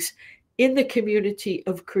beings in the community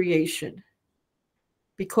of creation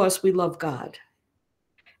because we love God.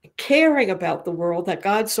 Caring about the world that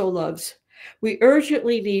God so loves, we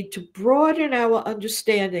urgently need to broaden our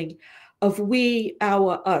understanding of we,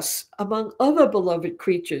 our, us, among other beloved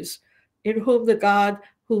creatures in whom the God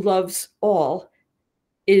who loves all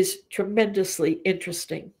is tremendously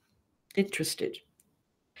interested.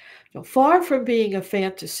 Now, far from being a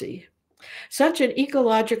fantasy, such an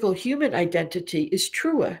ecological human identity is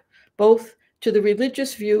truer both to the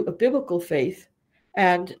religious view of biblical faith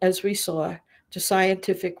and, as we saw, to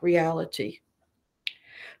scientific reality.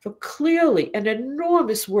 For clearly an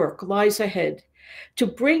enormous work lies ahead to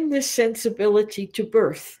bring this sensibility to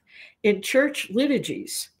birth in church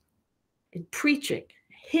liturgies, in preaching,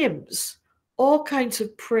 hymns, all kinds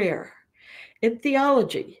of prayer, in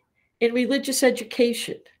theology, in religious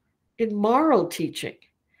education, in moral teaching,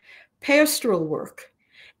 pastoral work,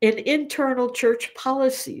 in internal church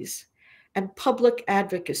policies, and public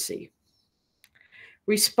advocacy.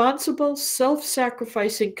 Responsible,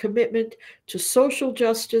 self-sacrificing commitment to social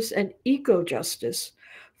justice and eco-justice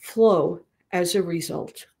flow as a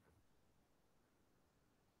result.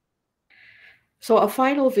 So a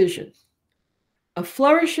final vision, a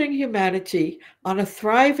flourishing humanity on a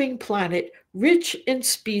thriving planet rich in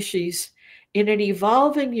species in an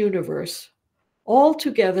evolving universe,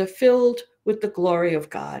 altogether filled with the glory of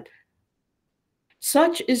God.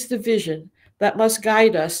 Such is the vision that must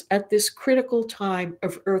guide us at this critical time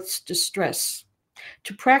of Earth's distress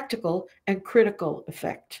to practical and critical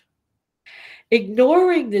effect.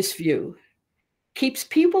 Ignoring this view keeps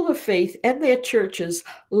people of faith and their churches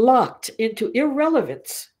locked into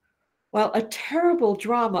irrelevance, while a terrible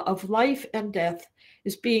drama of life and death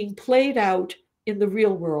is being played out in the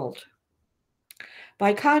real world.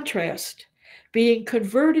 By contrast, being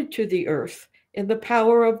converted to the earth in the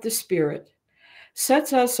power of the Spirit,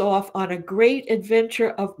 sets us off on a great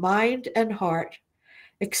adventure of mind and heart,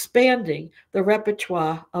 expanding the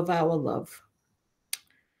repertoire of our love.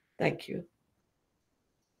 Thank you.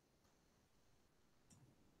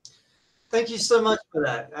 Thank you so much for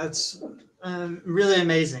that. That's really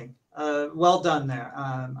amazing. Well done there.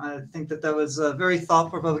 I think that that was very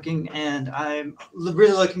thought-provoking, and I'm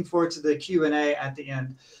really looking forward to the Q&A at the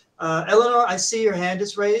end. Eleanor, I see your hand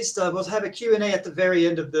is raised. We'll have a Q&A at the very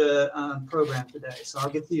end of the program today, so I'll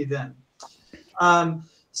get to you then.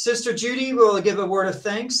 Sister Judy will give a word of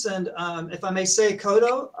thanks, and if I may say,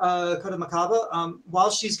 Kodo Makaba, while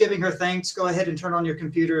she's giving her thanks, go ahead and turn on your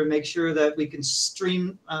computer and make sure that we can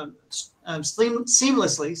seamlessly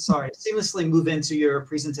move into your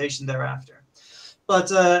presentation thereafter. But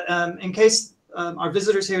in case our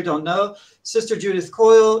visitors here don't know, Sister Judith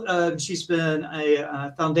Coyle, she's been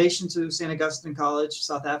a foundation to St. Augustine College,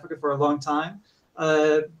 South Africa for a long time.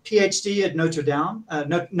 PhD at Notre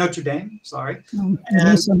Dame, sorry. Oh,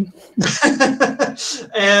 and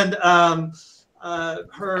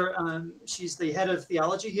she's the head of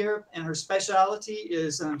theology here, and her specialty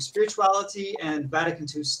is spirituality and Vatican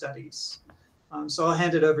II studies. So I'll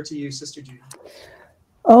hand it over to you, Sister Judy.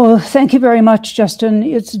 Oh, thank you very much, Justin.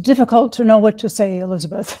 It's difficult to know what to say,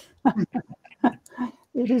 Elizabeth.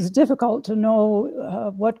 It is difficult to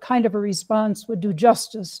know what kind of a response would do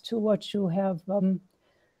justice to what you have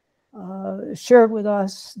shared with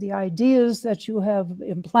us, the ideas that you have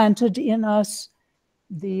implanted in us,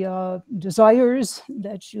 the desires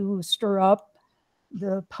that you stir up,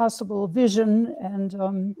 the possible vision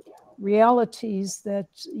and realities that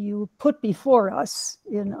you put before us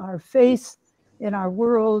in our faith, in our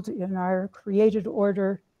world, in our created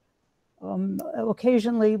order.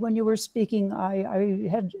 Occasionally, when you were speaking, I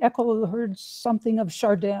had heard something of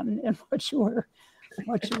Chardin in what you were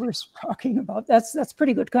talking about. That's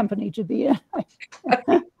pretty good company to be in.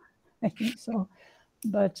 I think so.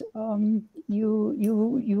 But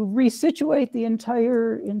you resituate the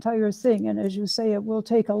entire thing, and as you say, it will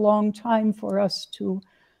take a long time for us to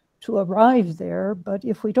arrive there. But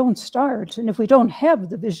if we don't start, and if we don't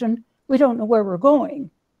have the vision, we don't know where we're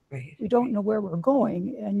going. Right. We don't know where we're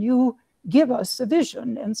going, and you give us a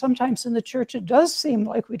vision. And sometimes in the church, it does seem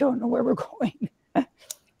like we don't know where we're going,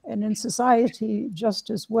 and in society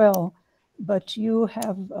just as well. But you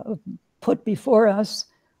have put before us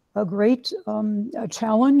a great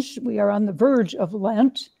challenge. We are on the verge of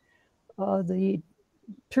Lent, the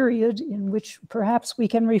period in which perhaps we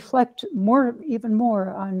can reflect even more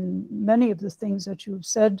on many of the things that you've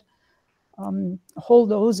said. Hold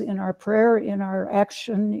those in our prayer, in our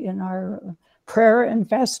action, in our prayer and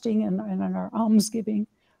fasting, and in our almsgiving,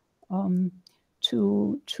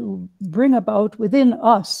 to bring about within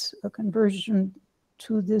us a conversion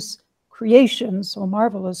to this creation so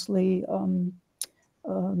marvelously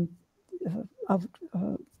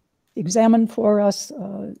examine for us.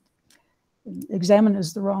 Examine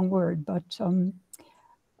is the wrong word, but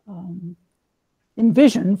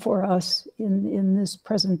envision for us in this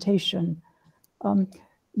presentation.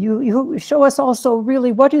 You show us also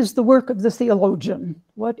really what is the work of the theologian.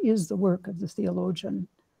 What is the work of the theologian?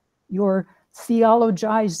 Your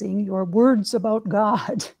theologizing, your words about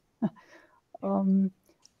God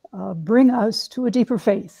bring us to a deeper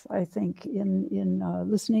faith, I think, in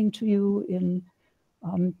listening to you, in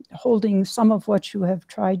holding some of what you have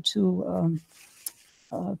tried to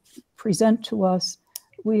present to us.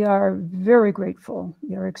 We are very grateful.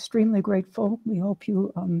 We are extremely grateful. We hope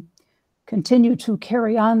you continue to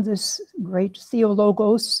carry on this great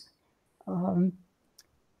theologos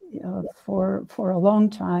for a long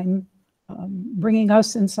time, bringing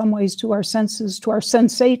us in some ways to our senses, to our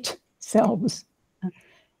sensate selves,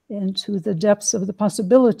 and to the depths of the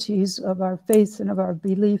possibilities of our faith and of our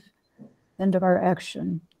belief and of our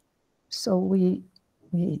action. So we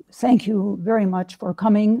thank you very much for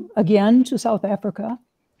coming again to South Africa.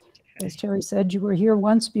 As Terry said, you were here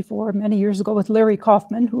once before, many years ago, with Larry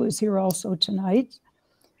Kaufman, who is here also tonight.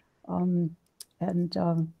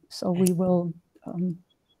 So we will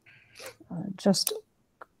just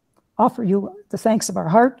offer you the thanks of our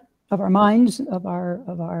heart, of our minds, of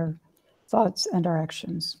our thoughts and our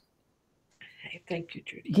actions. Thank you,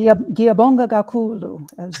 Judy. Giabonga Gakulu,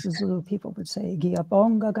 as the Zulu people would say,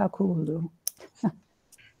 Giabonga Gakulu.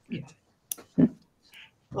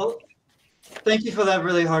 Well, thank you for that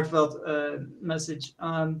really heartfelt message.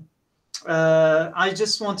 I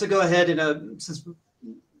just want to go ahead and, since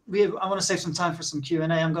I want to save some time for some Q&A,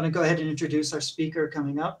 I'm going to go ahead and introduce our speaker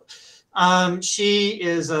coming up. She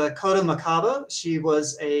is Kodo Makaba. She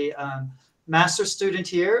was a master's student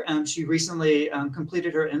here. She recently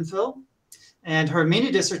completed her MPhil, and her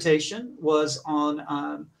mini dissertation was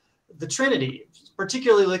on the Trinity,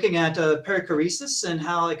 particularly looking at perichoresis and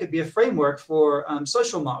how it could be a framework for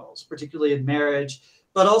social models, particularly in marriage,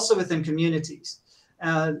 but also within communities.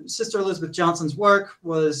 Sister Elizabeth Johnson's work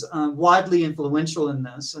was widely influential in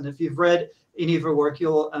this, and if you've read any of her work,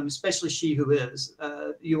 you'll, especially She Who Is,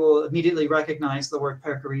 you will immediately recognize the word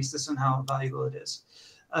perichoresis and how valuable it is.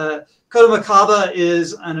 Koto Makaba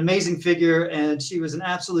is an amazing figure, and she was an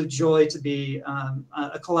absolute joy to be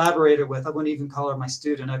a collaborator with. I wouldn't even call her my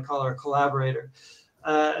student, I'd call her a collaborator.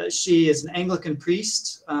 She is an Anglican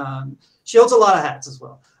priest. She holds a lot of hats as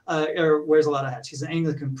well, or wears a lot of hats. She's an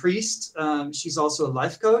Anglican priest. She's also a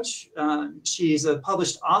life coach. She's a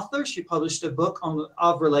published author. She published a book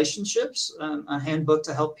of relationships, a handbook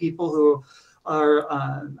to help people who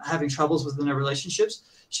are having troubles within their relationships.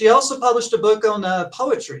 She also published a book on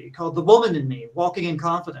poetry called The Woman in Me, Walking in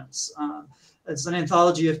Confidence. It's an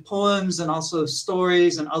anthology of poems and also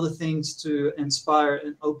stories and other things to inspire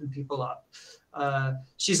and open people up.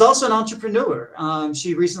 She's also an entrepreneur.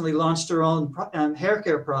 She recently launched her own hair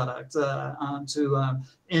care product to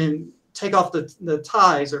take off the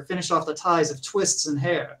ties or finish off the ties of twists in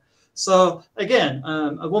hair. So again,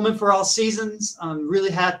 a woman for all seasons. I'm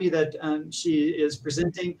really happy that she is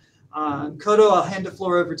presenting. Koto, I'll hand the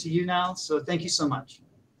floor over to you now. So thank you so much.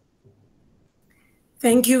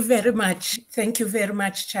 Thank you very much. Thank you very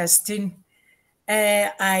much, Justin.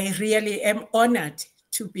 I really am honored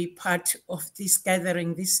to be part of this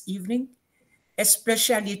gathering this evening,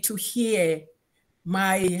 especially to hear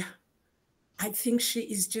I think she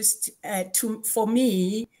is just, for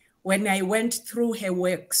me, when I went through her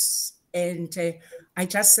works, and I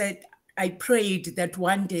just said, I prayed that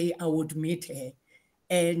one day I would meet her.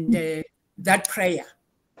 And that prayer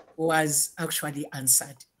was actually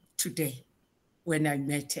answered today when I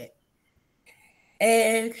met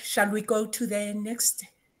her. Shall we go to the next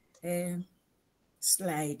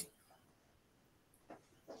slide?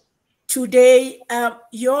 Today,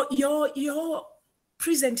 your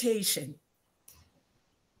presentation,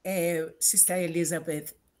 Sister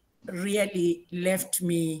Elizabeth, really left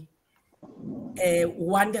me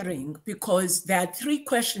wondering, because there are three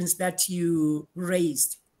questions that you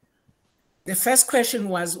raised. The first question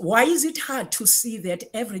was, why is it hard to see that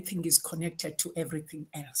everything is connected to everything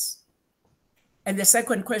else? And the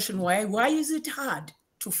second question, why is it hard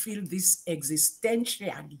to feel this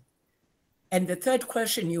existentially? And the third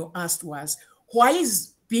question you asked was, why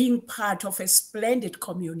is being part of a splendid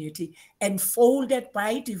community enfolded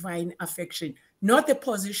by divine affection not the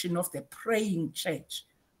position of the praying church,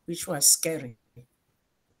 which was scary?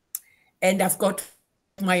 And I've got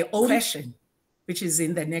my own question, which is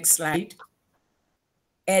in the next slide.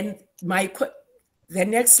 And the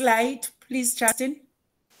next slide, please, Justin.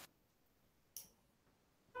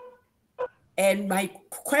 And my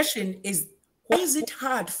question is, why is it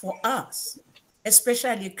hard for us,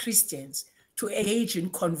 especially Christians, to engage in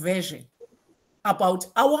conversion about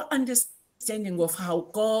our understanding of how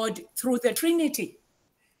God, through the Trinity,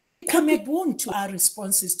 can be born to our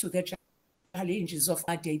responses to the challenges of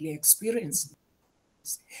our daily experience?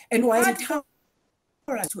 And why is it hard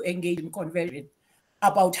for us to engage in conversion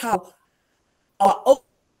about how our own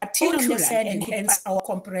understanding, hence our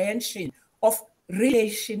comprehension of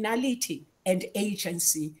relationality and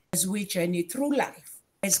agency as we journey through life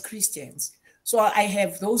as Christians? So I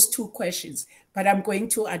have those two questions, but I'm going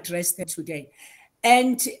to address them today.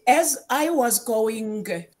 And as I was going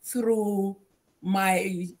through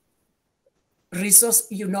my resource,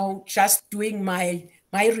 just doing my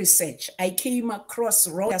research, I came across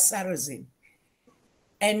Rhonda Sarrazin.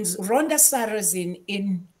 And Rhonda Sarrazin,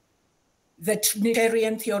 in the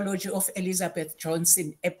Trinitarian Theology of Elizabeth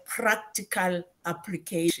Johnson, a practical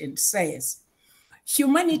application, says,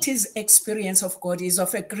 humanity's experience of God is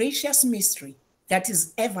of a gracious mystery that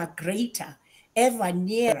is ever greater, ever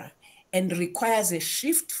nearer, and requires a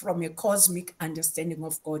shift from a cosmic understanding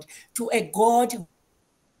of God to a God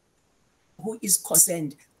who is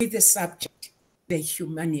concerned with the subject, the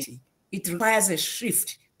humanity. It requires a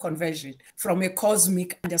shift, conversion, from a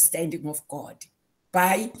cosmic understanding of God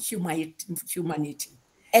by humanity.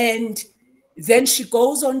 And then she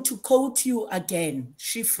goes on to quote you again,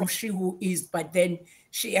 She Who Is, but then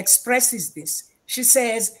she expresses this. She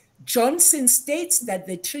says, Johnson states that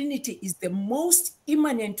the Trinity is the most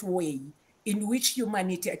immanent way in which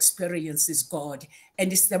humanity experiences God,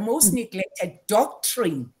 and it's the most neglected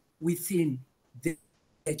doctrine within the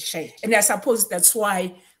church. And I suppose that's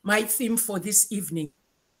why my theme for this evening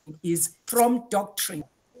is from doctrine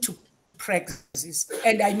to practice.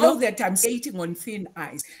 And I know that I'm skating on thin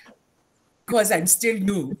ice, because I'm still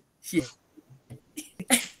new here.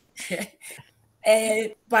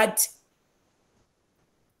 But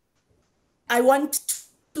I want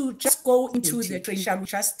to just go into the Trinity. Shall we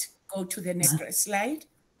just go to the next slide?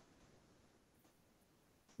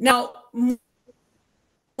 Now,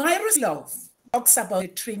 Miroslav talks about the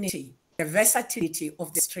Trinity, the versatility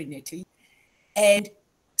of this Trinity, and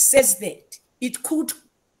says that it could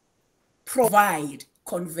provide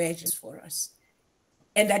convergence for us,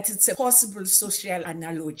 and that it's a possible social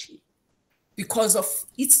analogy because of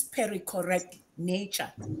its perichoretic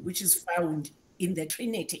nature, which is found in the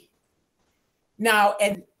Trinity. Now,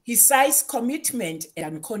 and he cites commitment and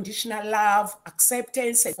unconditional love,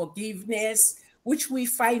 acceptance and forgiveness, which we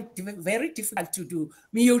find very difficult to do,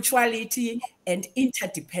 mutuality and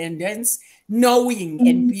interdependence, knowing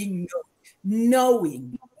and being known,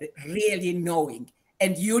 knowing, really knowing,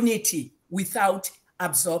 and unity without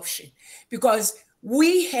absorption. Because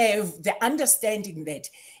we have the understanding that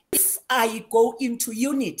if I go into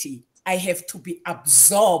unity, I have to be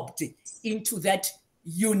absorbed into that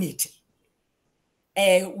unity.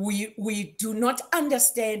 We do not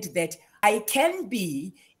understand that I can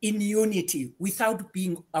be in unity without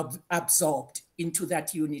being absorbed into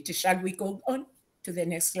that unity. Shall we go on to the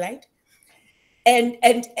next slide? And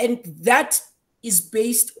that is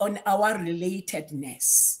based on our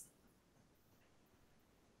relatedness.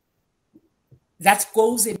 That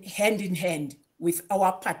goes hand in hand with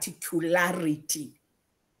our particularity.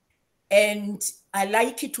 And I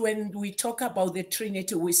like it when we talk about the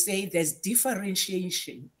Trinity, we say there's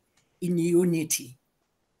differentiation in unity.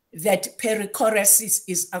 That perichoresis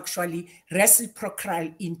is actually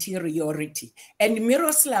reciprocal interiority. And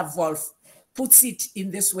Miroslav Volf puts it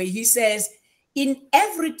in this way. He says, in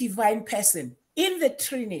every divine person, in the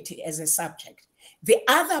Trinity as a subject, the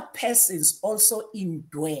other persons also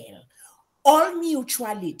indwell, all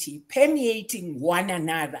mutuality permeating one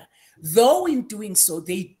another, though in doing so,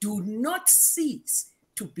 they do not cease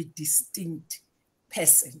to be distinct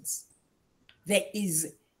persons. There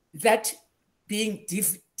is that being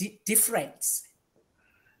difference.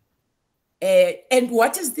 And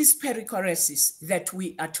what is this perichoresis that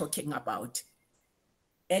we are talking about?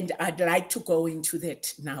 And I'd like to go into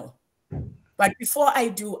that now. But before I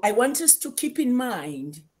do, I want us to keep in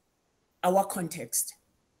mind our context.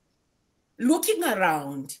 Looking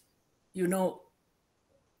around, you know,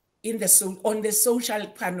 on the social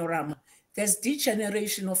panorama, there's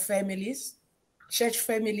degeneration of families, church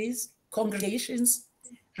families, congregations,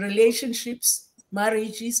 relationships,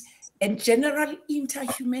 marriages, and general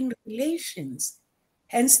interhuman relations.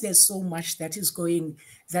 Hence, there's so much that is going,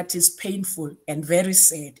 that is painful and very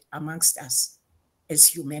sad amongst us as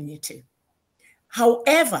humanity.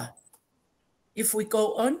 However, if we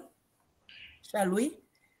go on, shall we?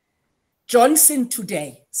 Johnson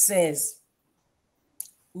today says,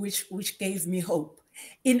 which gave me hope,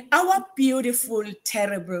 in our beautiful,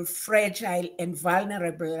 terrible, fragile, and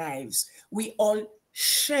vulnerable lives, we all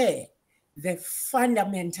share the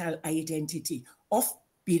fundamental identity of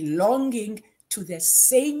belonging to the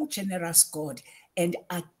same generous God and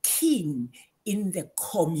are kin in the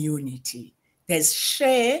community. There's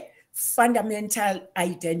shared fundamental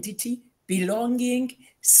identity, belonging,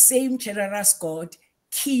 same generous God,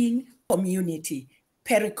 kin, community,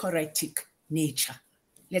 perichoretic nature.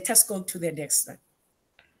 Let us go to the next slide.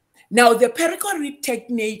 Now, the perichoretic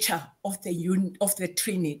nature of the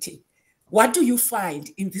Trinity, what do you find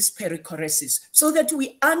in this perichoresis? So that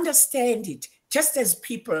we understand it just as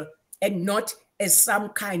people and not as some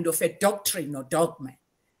kind of a doctrine or dogma.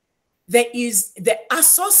 There is the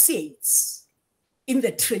associates in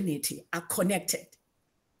the Trinity are connected.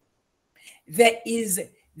 There is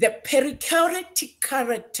the perichoretic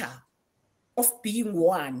character of being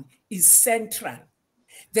one is central.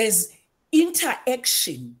 There's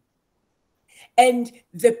interaction. And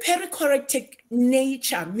the perichoretic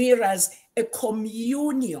nature mirrors a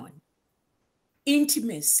communion,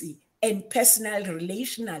 intimacy, and personal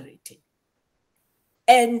relationality.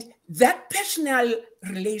 And that personal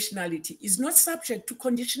relationality is not subject to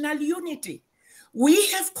conditional unity. We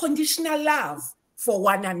have conditional love for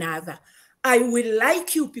one another. I will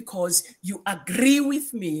like you because you agree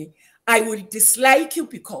with me. I will dislike you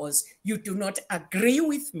because you do not agree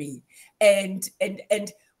with me. And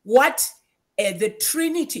what the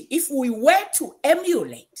Trinity, if we were to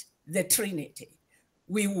emulate the Trinity,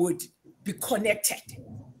 we would be connected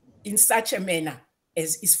in such a manner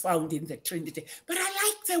as is found in the Trinity. But I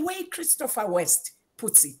like the way Christopher West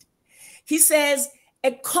puts it. He says,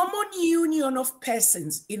 a common union of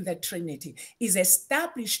persons in the Trinity is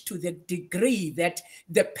established to the degree that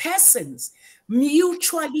the persons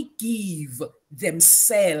mutually give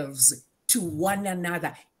themselves to one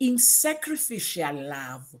another in sacrificial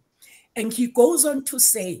love. And he goes on to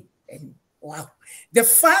say, and wow, the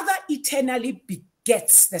Father eternally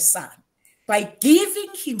begets the Son by giving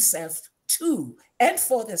himself to and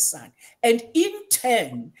for the Son. And in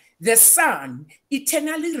turn, the Son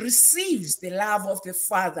eternally receives the love of the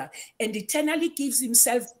Father and eternally gives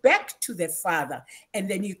himself back to the Father. And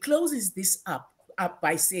then he closes this up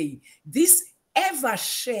by saying, this ever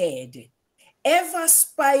shared, ever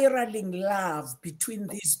spiraling love between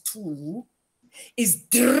these two is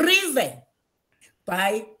driven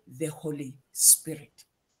by the Holy Spirit,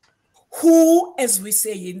 who, as we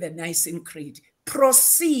say in the Nicene Creed,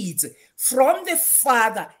 proceeds from the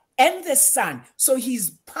Father and the Son. So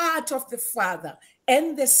he's part of the Father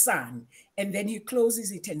and the Son. And then he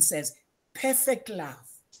closes it and says, perfect love,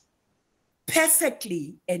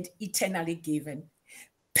 perfectly and eternally given,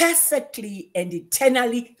 perfectly and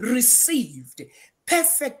eternally received,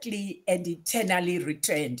 perfectly and eternally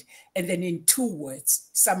returned. And then in 2 words,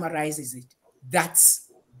 summarizes it.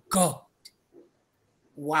 That's God.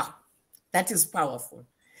 Wow, that is powerful.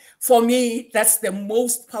 For me, that's the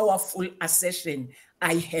most powerful assertion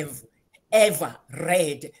I have ever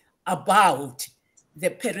read about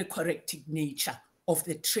the perichorectic nature of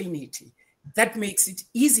the Trinity. That makes it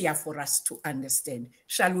easier for us to understand.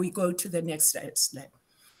 Shall we go to the next slide?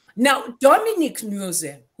 Now, Dominic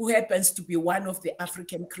Nuse, who happens to be one of the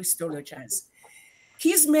African Christologists,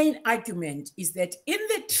 his main argument is that in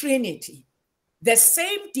the Trinity, the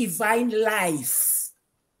same divine life,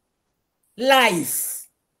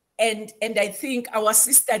 and I think our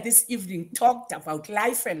sister this evening talked about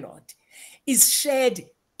life a lot, is shared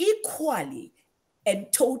equally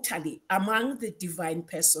and totally among the divine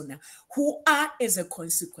persona, who are, as a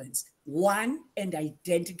consequence, one and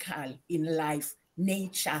identical in life,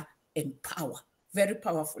 nature, and power. Very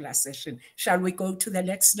powerful assertion. Shall we go to the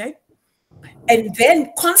next slide? And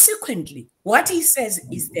then, consequently, what he says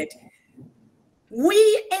is that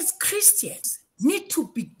we as Christians need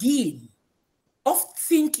to begin of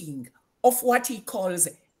thinking of what he calls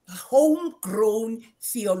homegrown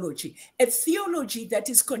theology, a theology that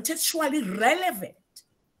is contextually relevant.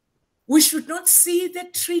 We should not see the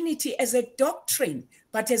Trinity as a doctrine,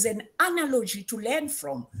 but as an analogy to learn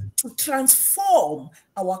from, to transform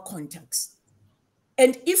our context.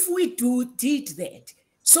 And if we did that,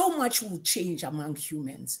 so much will change among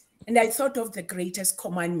humans. And I thought of the greatest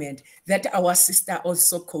commandment that our sister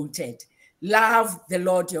also quoted. Love the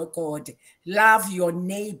Lord your God. Love your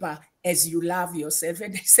neighbor as you love yourself.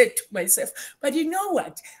 And I said to myself, but you know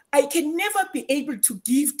what? I can never be able to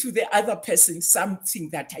give to the other person something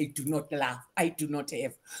that I do not love, I do not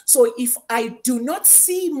have. So if I do not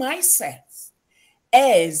see myself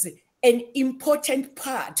as an important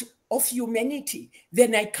part of humanity,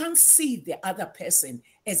 then I can't see the other person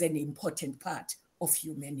as an important part of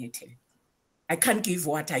humanity. I can't give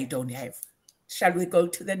what I don't have. Shall we go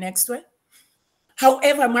to the next one?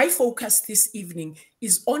 However, my focus this evening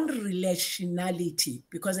is on relationality,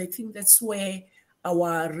 because I think that's where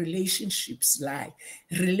our relationships lie.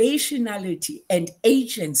 Relationality and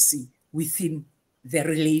agency within the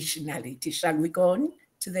relationality. Shall we go on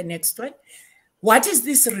to the next one? What is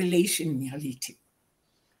this relationality?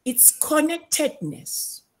 It's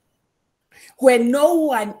connectedness, where no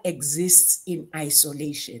one exists in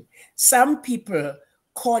isolation. Some people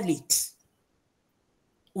call it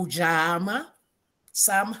ujama,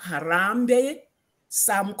 some harambe,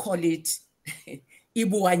 some call it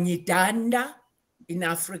ibuanyidanda in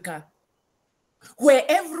Africa, where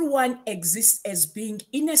everyone exists as being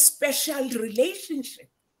in a special relationship,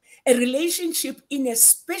 a relationship in a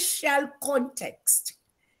special context,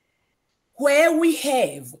 where we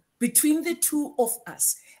have between the two of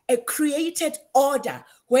us a created order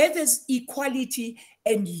where there's equality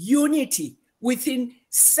and unity within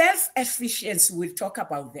self-efficiency. We'll talk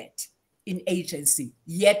about that in agency,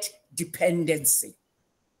 yet dependency.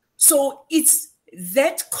 So it's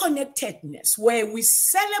that connectedness where we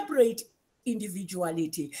celebrate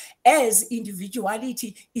individuality as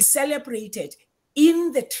individuality is celebrated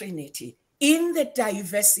in the Trinity, in the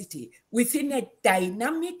diversity, within a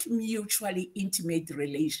dynamic, mutually intimate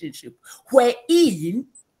relationship, wherein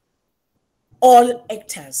all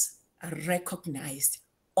actors are recognized,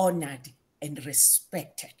 honored, and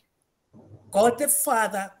respected. God the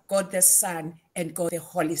Father, God the Son, and God the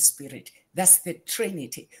Holy Spirit. That's the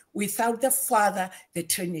Trinity. Without the Father, the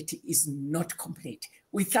Trinity is not complete.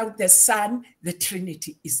 Without the Son, the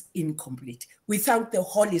Trinity is incomplete. Without the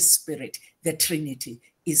Holy Spirit, the Trinity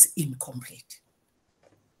is incomplete.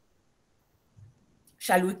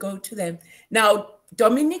 Shall we go to them? Now,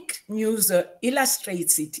 Dominic Muser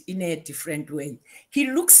illustrates it in a different way. He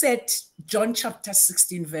looks at John chapter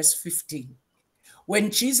 16, verse 15. When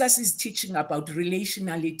Jesus is teaching about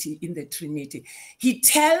relationality in the Trinity, he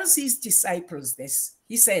tells his disciples this.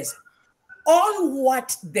 He says, all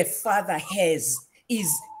what the Father has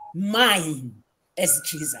is mine as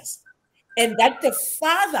Jesus. And that the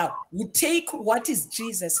Father would take what is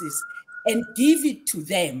Jesus's and give it to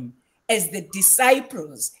them as the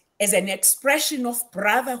disciples, as an expression of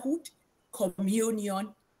brotherhood,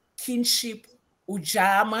 communion, kinship,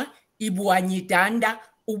 ujama, ibuanyidanda,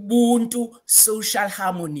 ubuntu, social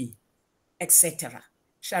harmony, etc.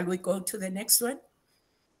 Shall we go to the next one?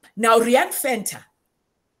 Now, Rian Fenter,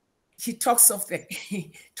 he talks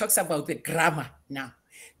about the grammar now.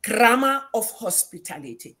 Grammar of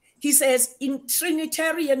hospitality. He says, in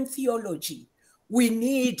Trinitarian theology, we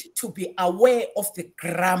need to be aware of the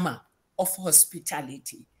grammar of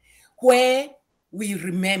hospitality, where we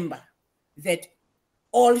remember that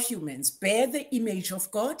all humans bear the image of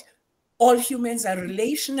God, all humans are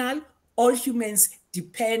relational, all humans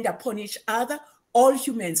depend upon each other, all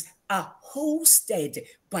humans are hosted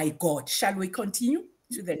by God. Shall we continue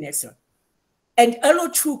to the next one? And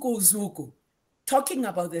Elochuku Zuku, talking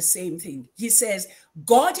about the same thing, he says,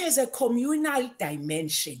 God has a communal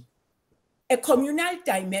dimension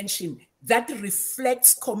that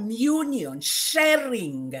reflects communion,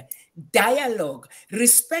 sharing, dialogue,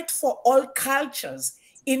 respect for all cultures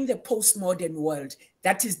in the postmodern world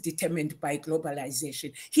that is determined by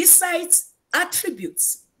globalization. He cites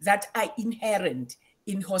attributes that are inherent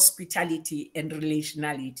in hospitality and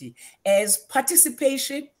relationality as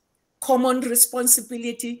participation, common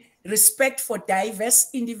responsibility, respect for diverse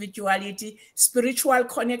individuality, spiritual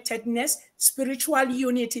connectedness, spiritual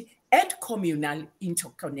unity, and communal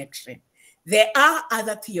interconnection. There are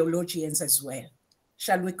other theologians as well.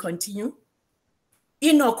 Shall we continue?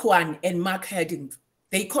 Enoch Wan and Mark Herding,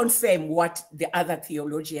 they confirm what the other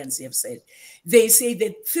theologians have said. They say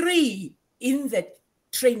that three in the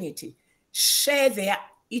Trinity share their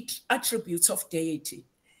attributes of deity,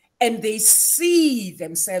 and they see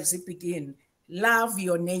themselves, it begin, love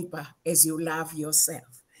your neighbor as you love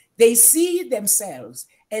yourself. They see themselves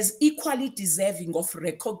as equally deserving of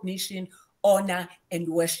recognition, honor, and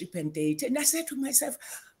worship and deity. And I said to myself,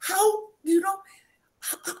 how,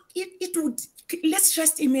 it would, let's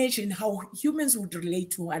just imagine how humans would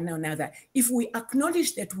relate to one another if we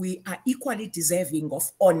acknowledge that we are equally deserving of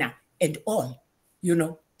honor and all,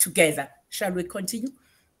 together. Shall we continue?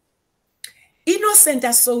 Innocent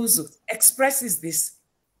Asozu expresses this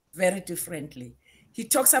very differently. He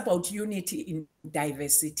talks about unity in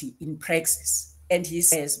diversity in praxis. And he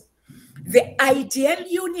says, the ideal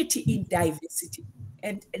unity in diversity,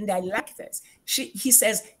 and I like this, he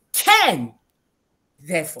says, can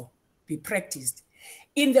therefore be practiced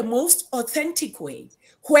in the most authentic way,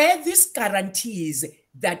 where this guarantees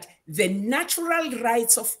that the natural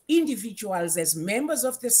rights of individuals as members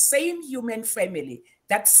of the same human family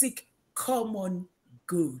that seek common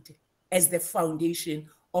good as the foundation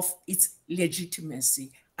of its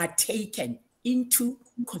legitimacy are taken into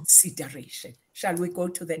consideration. Shall we go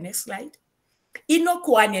to the next slide? Enoch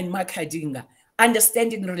Wan and Mark Herding,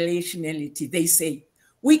 understanding relationality, they say,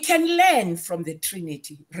 we can learn from the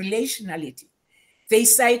Trinity, relationality. They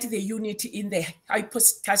cite the unity in the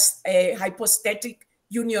hypostatic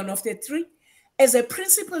union of the three as a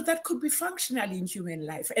principle that could be functional in human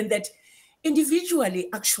life, and that individually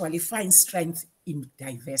actually find strength in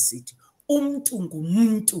diversity. Umtu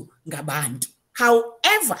ngumuntu ngabantu.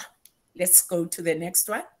 However, let's go to the next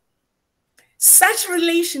one. Such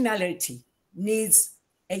relationality needs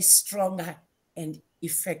a stronger and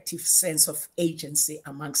effective sense of agency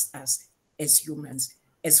amongst us as humans,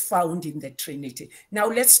 as found in the Trinity. Now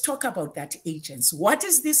let's talk about that agency. What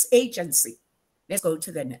is this agency? Let's go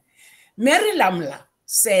to the next. Mary Lamla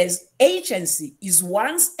says agency is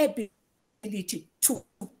one's ability to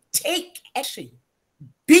take action,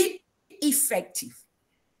 be effective,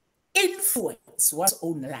 influence one's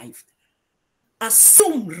own life,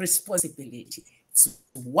 assume responsibility. It's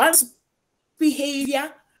one's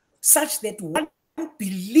behavior such that one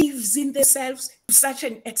believes in themselves to such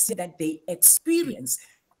an extent that they experience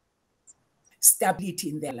stability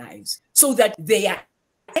in their lives, so that their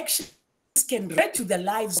actions can relate to the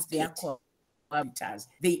lives of their co-habitants,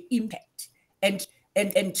 they impact.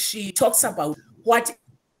 And she talks about what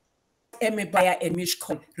Bayer and Mish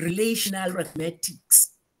call relational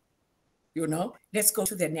mathematics. Let's go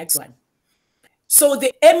to the next one. So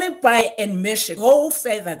the Bayer and Mish go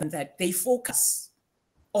further than that. They focus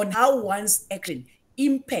on how one's action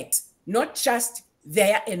impacts not just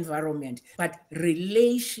their environment, but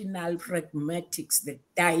relational pragmatics, the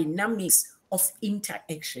dynamics of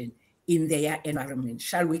interaction in their environment.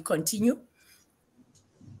 Shall we continue?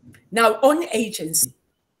 Now, on agency.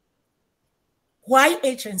 Why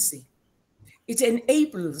agency? It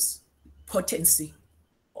enables potency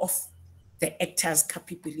of the actor's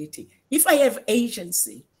capability. If I have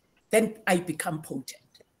agency, then I become potent.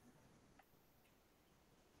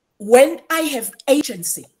 When I have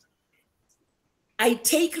agency, I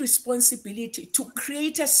take responsibility to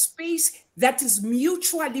create a space that is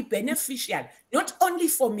mutually beneficial, not only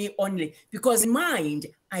for me only, because in mind,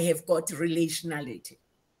 I have got relationality.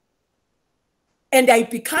 And I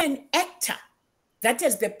become an actor that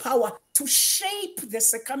has the power to shape the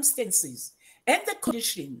circumstances and the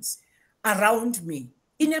conditions around me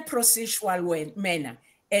in a processual manner.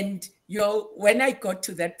 And when I got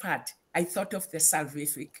to that part, I thought of the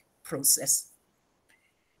salvific process.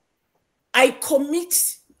 I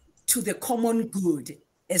commit to the common good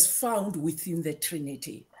as found within the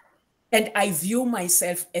Trinity. And I view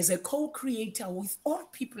myself as a co-creator with all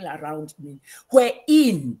people around me,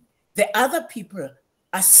 wherein the other people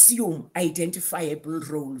assume identifiable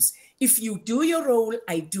roles. If you do your role,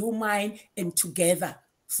 I do mine, and together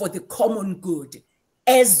for the common good,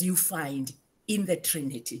 as you find in the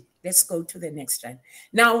Trinity. Let's go to the next one.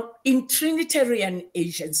 Now, in Trinitarian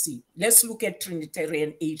agency, let's look at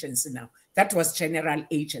Trinitarian agency now. That was general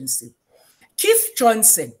agency. Keith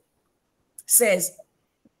Johnson says,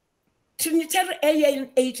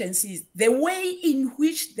 Trinitarian agency is the way in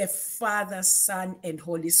which the Father, Son, and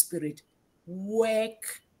Holy Spirit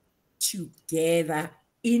work together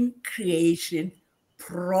in creation,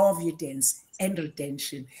 providence, and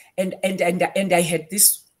redemption. And I had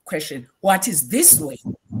this question, what is this way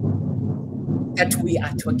that we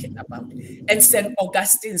are talking about? And St.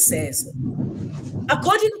 Augustine says,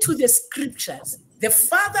 according to the scriptures, the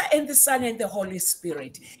Father and the Son and the Holy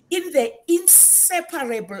Spirit, in their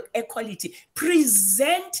inseparable equality,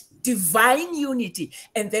 present divine unity,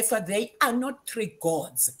 and therefore they are not three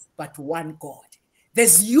gods, but one God.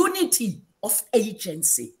 There's unity of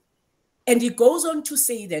agency. And he goes on to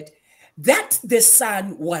say that the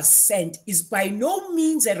Son was sent is by no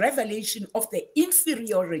means a revelation of the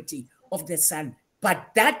inferiority of the Son,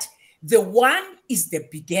 but that the one is the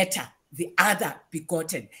begetter, the other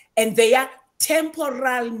begotten, and their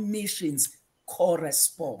temporal missions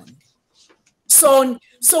correspond. So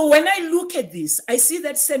when I look at this, I see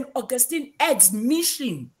that St. Augustine adds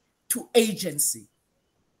mission to agency.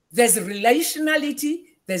 There's relationality,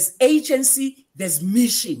 there's agency, there's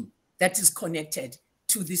mission that is connected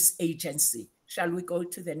to this agency. Shall we go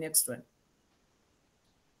to the next one?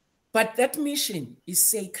 But that mission is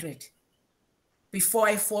sacred. Before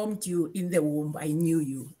I formed you in the womb, I knew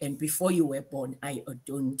you. And before you were born, I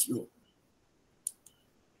ordained you.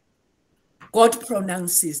 God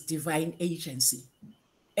pronounces divine agency.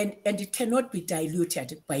 And it cannot be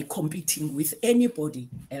diluted by competing with anybody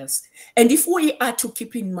else. And if we are to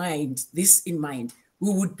keep this in mind,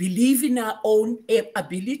 we would believe in our own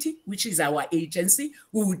ability, which is our agency.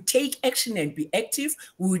 We would take action and be active.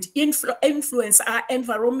 We would influence our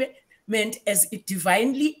environment as it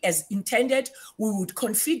divinely as intended. We would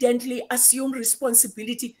confidently assume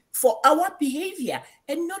responsibility for our behavior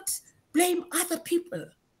and not blame other people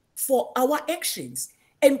for our actions,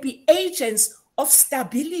 and be agents of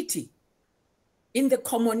stability in the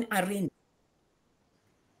common arena.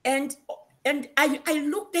 And I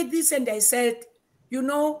looked at this and I said,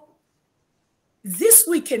 this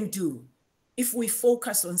we can do if we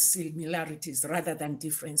focus on similarities rather than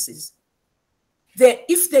differences.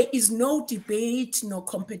 If there is no debate, no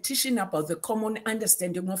competition about the common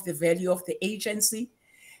understanding of the value of the agency,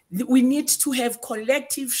 we need to have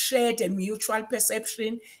collective, shared, and mutual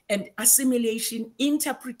perception and assimilation,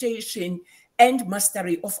 interpretation, and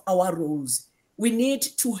mastery of our roles. We need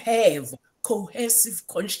to have cohesive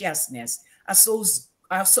consciousness.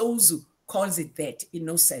 Asozu calls it that,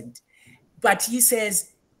 innocent. But he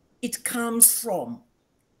says it comes from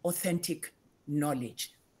authentic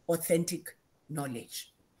knowledge.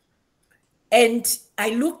 And I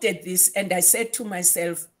looked at this and I said to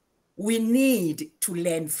myself, we need to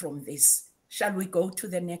learn from this. Shall we go to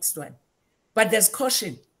the next one? But there's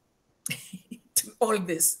caution to all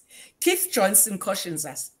this. Keith Johnson cautions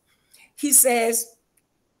us. He says,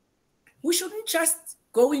 we shouldn't just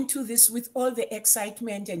go into this with all the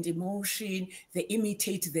excitement and emotion,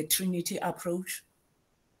 imitate the Trinity approach.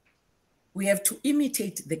 We have to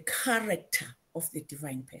imitate the character of the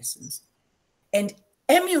divine persons and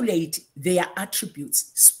emulate their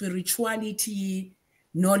attributes, spirituality,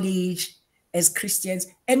 knowledge, as Christians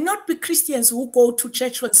and not be Christians who go to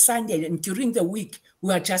church on Sunday and during the week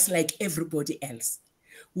we are just like everybody else.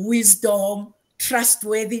 Wisdom,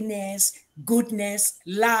 trustworthiness, goodness,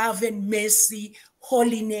 love and mercy,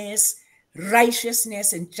 holiness,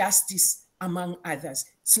 righteousness and justice, among others.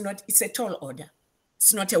 It's a tall order.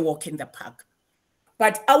 It's not a walk in the park.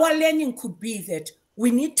 But our learning could be that we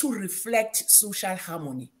need to reflect social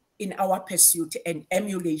harmony in our pursuit and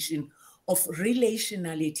emulation of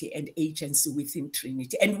relationality and agency within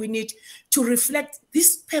Trinity. And we need to reflect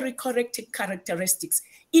these perichoretic characteristics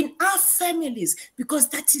in our families, because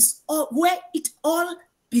that is where it all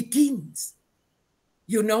begins.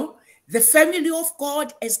 You know, the family of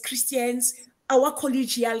God as Christians, our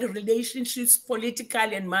collegial relationships, political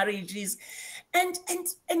and marriages. And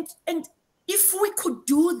if we could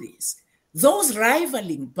do this, those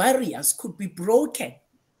rivaling barriers could be broken,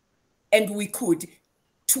 and we could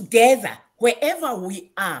together, wherever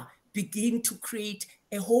we are, begin to create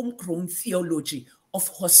a homegrown theology of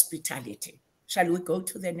hospitality. Shall we go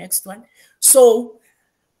to the next one? So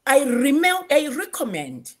I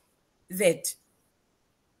recommend that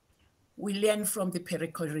we learn from the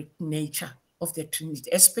perichoretic nature of the Trinity,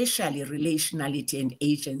 especially relationality and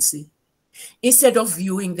agency, instead of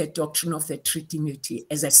viewing the doctrine of the Trinity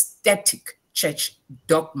as a static church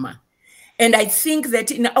dogma. And I think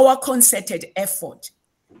that in our concerted effort,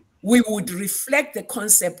 we would reflect the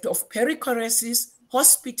concept of perichoresis,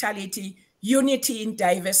 hospitality, unity in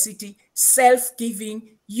diversity, self-giving,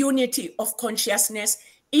 unity of consciousness,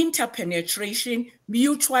 interpenetration,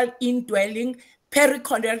 mutual indwelling,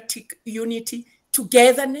 perichoretic unity,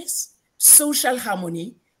 togetherness, social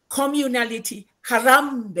harmony, communality,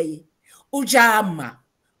 harambe, ujama,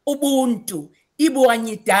 ubuntu,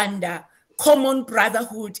 ibuanyidanda, common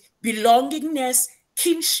brotherhood, belongingness,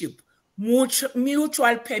 kinship,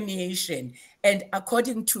 mutual permeation. And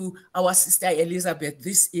according to our sister Elizabeth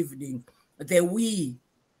this evening, the we,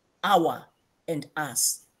 our, and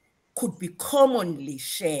us could be commonly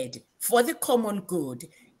shared for the common good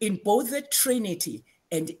in both the Trinity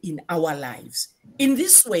and in our lives. In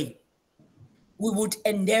this way, we would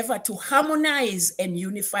endeavor to harmonize and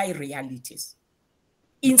unify realities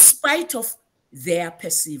in spite of their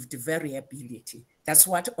perceived variability. That's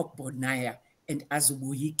what Okbonaya and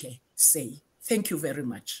Azubuike say. Thank you very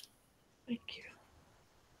much. Thank you.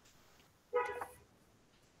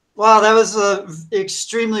 Wow, that was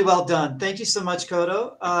extremely well done. Thank you so much,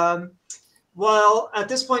 Kodo. Well, at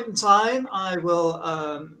this point in time, I will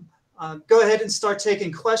go ahead and start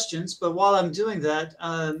taking questions. But while I'm doing that,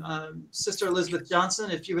 Sister Elizabeth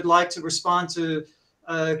Johnson, if you would like to respond to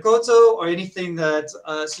Koto or anything that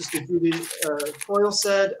Sister Judy Coyle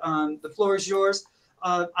said, the floor is yours.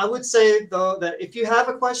 I would say, though, that if you have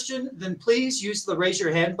a question, then please use the raise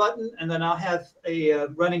your hand button, and then I'll have a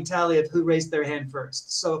running tally of who raised their hand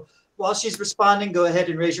first. So while she's responding, go ahead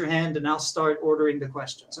and raise your hand, and I'll start ordering the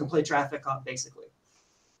questions and play traffic cop, basically.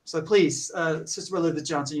 So please, Sister Elizabeth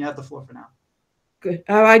Johnson, you have the floor for now. Good.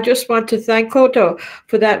 I just want to thank Koto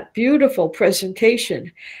for that beautiful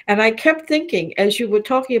presentation. And I kept thinking, as you were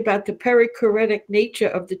talking about the perichoretic nature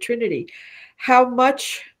of the Trinity, how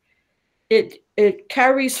much it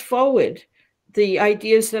carries forward the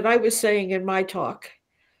ideas that I was saying in my talk.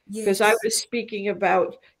 Because I was speaking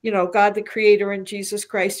about, you know, God the Creator and Jesus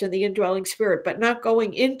Christ and the indwelling Spirit, but not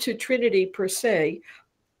going into Trinity per se.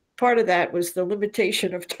 Part of that was the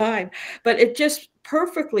limitation of time, but it just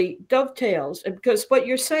perfectly dovetails, and because what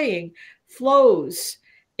you're saying flows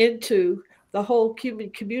into the whole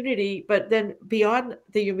human community, but then beyond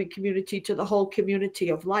the human community to the whole community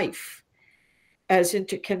of life as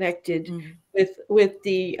interconnected with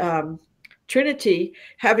the Trinity,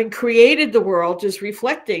 having created the world, is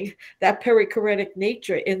reflecting that perichoretic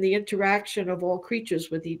nature in the interaction of all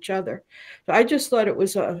creatures with each other. So I just thought it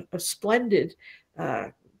was a splendid,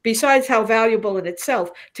 besides how valuable in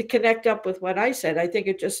itself, to connect up with what I said. I think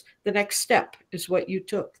it just, the next step is what you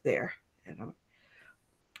took there. You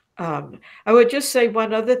know, I would just say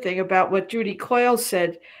one other thing about what Judy Coyle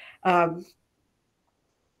said.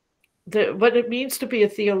 What it means to be a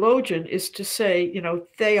theologian is to say, you know,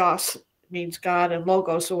 theos means God and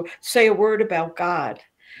logos, so say a word about God.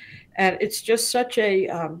 And it's just such a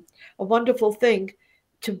wonderful thing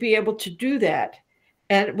to be able to do that.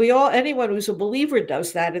 And anyone who's a believer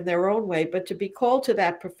does that in their own way, but to be called to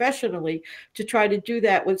that professionally, to try to do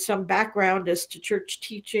that with some background as to church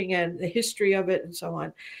teaching and the history of it and so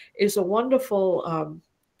on, is a wonderful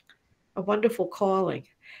calling.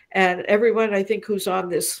 And everyone, I think, who's on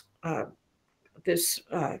this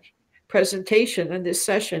presentation and this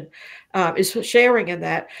session is sharing in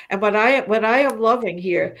that. And what I am loving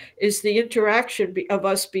here is the interaction of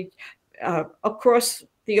us across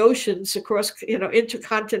the oceans, across,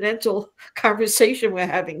 intercontinental conversation we're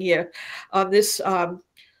having here on this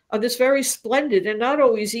very splendid and not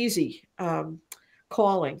always easy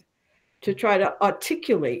calling to try to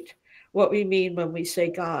articulate what we mean when we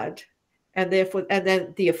say God, and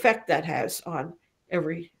then the effect that has on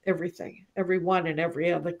everything, everyone and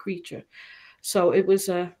every other creature. So it's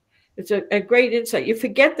a great insight. You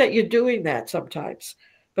forget that you're doing that sometimes,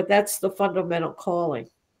 but that's the fundamental calling.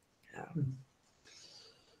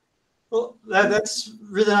 Well, that's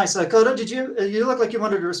really nice. Koda, did you look like you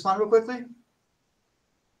wanted to respond real quickly?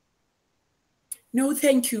 No,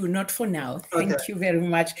 thank you. Not for now. Thank Okay. you very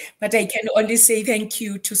much. But I can only say thank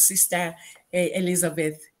you to Sister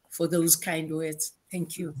Elizabeth for those kind words.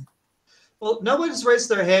 Thank you. Well, nobody's raised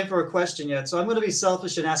their hand for a question yet, so I'm going to be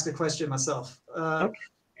selfish and ask a question myself. Okay.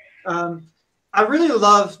 I really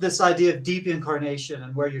love this idea of deep incarnation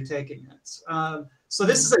and where you're taking it. So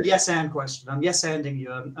this is a yes-and question. I'm yes-anding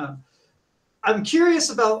you. I'm curious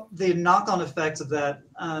about the knock-on effects of that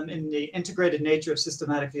in the integrated nature of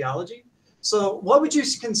systematic theology. So what would you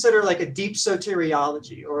consider like a deep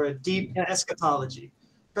soteriology or a deep eschatology?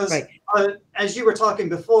 Because as you were talking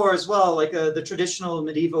before as well, like the traditional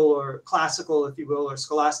medieval or classical, if you will, or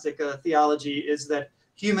scholastic theology is that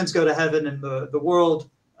humans go to heaven and the world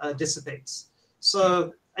dissipates.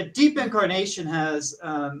 So a deep incarnation has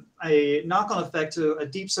a knock-on effect to a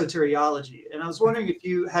deep soteriology. And I was wondering if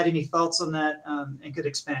you had any thoughts on that and could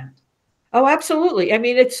expand. Oh, absolutely. I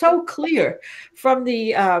mean, it's so clear from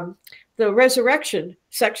the resurrection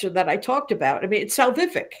section that I talked about. I mean, it's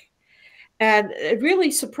salvific. And it really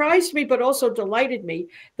surprised me, but also delighted me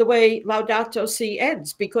the way Laudato Si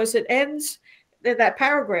ends, because it ends in that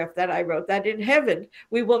paragraph that I wrote, that in heaven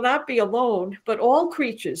we will not be alone, but all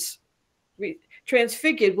creatures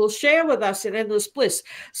transfigured will share with us in endless bliss.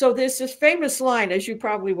 So there's this famous line, as you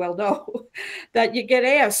probably well know, that you get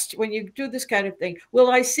asked when you do this kind of thing, will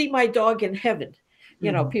I see my dog in heaven?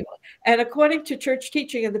 People. And according to church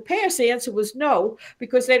teaching in the past, the answer was no,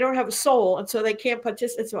 because they don't have a soul, and so they can't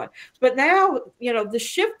participate and so on. But now, the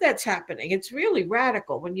shift that's happening, it's really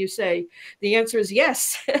radical when you say the answer is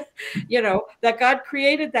yes, that God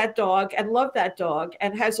created that dog and loved that dog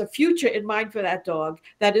and has a future in mind for that dog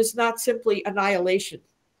that is not simply annihilation.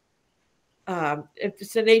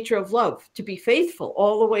 It's the nature of love, to be faithful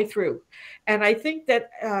all the way through. And I think that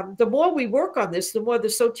the more we work on this, the more the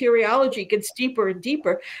soteriology gets deeper and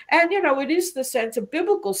deeper. And, it is the sense, a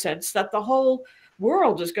biblical sense, that the whole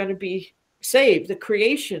world is going to be saved, the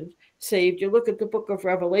creation saved. You look at the book of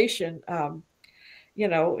Revelation,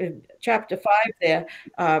 in chapter 5 there,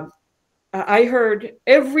 I heard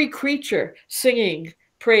every creature singing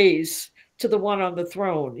praise to the one on the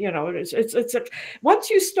throne. It's once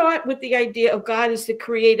you start with the idea of God as the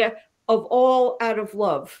creator of all out of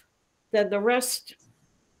love, then the rest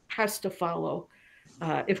has to follow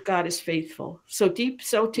if God is faithful. So deep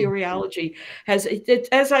soteriology has,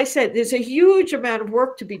 as I said, there's a huge amount of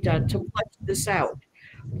work to be done to flesh this out.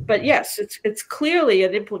 But yes, it's clearly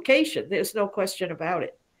an implication. There's no question about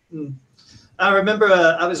it. I remember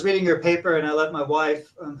I was reading your paper and I let my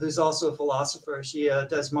wife, who's also a philosopher, she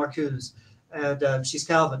does Marcuse, and she's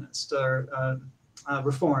Calvinist or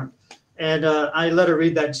Reformed. And I let her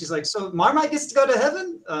read that, and she's like, so Marmite gets to go to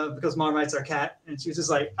heaven? Because Marmite's our cat. And she was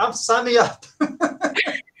just like, sign me up.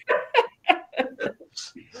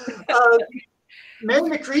 Mary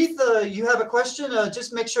McCreath, you have a question?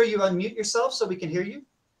 Just make sure you unmute yourself so we can hear you.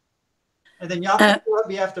 And then Jakob will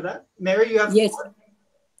be after that. Mary, you have yes.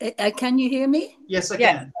 Can you hear me? Yes, I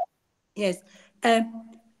can. Yes.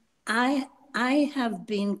 I have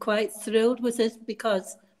been quite thrilled with this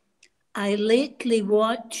because I lately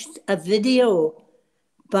watched a video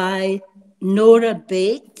by Nora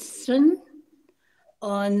Bateson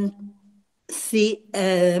on the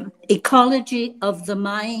ecology of the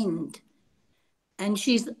mind. And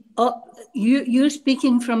she's you're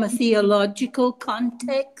speaking from a theological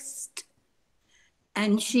context.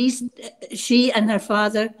 And she and her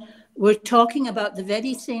father were talking about the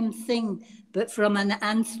very same thing, but from an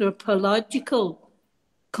anthropological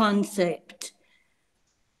concept.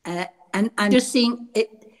 And I'm just saying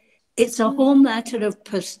it's a whole matter of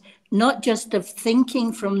not just of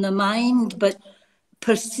thinking from the mind, but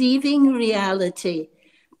perceiving reality,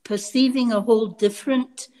 perceiving a whole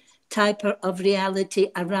different type of reality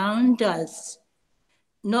around us,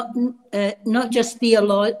 not just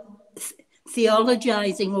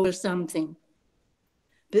theologizing over something,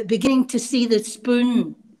 but beginning to see the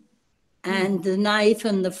spoon and the knife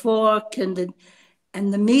and the fork and the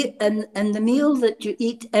meal that you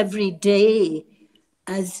eat every day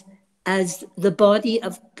as the body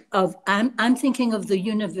of of, I'm thinking of the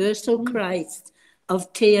universal Christ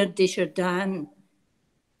of Teilhard de Chardin,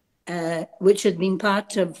 which had been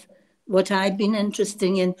part of what I've been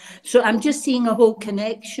interested in. So I'm just seeing a whole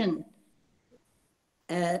connection,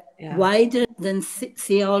 wider than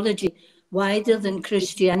theology, wider than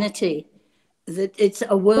Christianity, that it's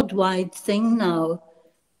a worldwide thing now,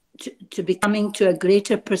 to be coming to a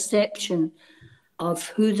greater perception of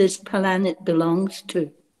who this planet belongs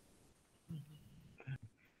to.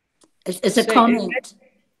 It's a comment.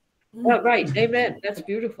 Oh, right. Amen. That's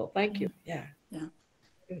beautiful. Thank you. Yeah.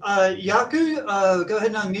 Yaku, go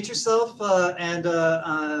ahead and unmute yourself, and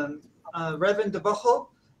Reverend DeBojo,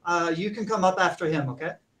 you can come up after him,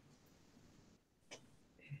 okay?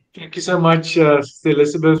 Thank you so much, Sister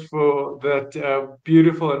Elizabeth, for that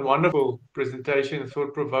beautiful and wonderful presentation,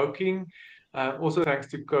 thought-provoking. Also, thanks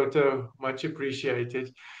to Koto, much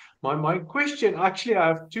appreciated. My question, actually, I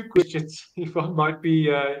have two questions, if I might be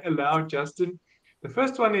allowed, Justin. The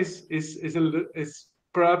first one is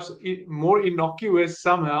perhaps more innocuous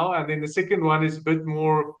somehow, and then the second one is a bit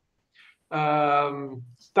more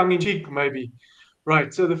tongue-in-cheek, maybe.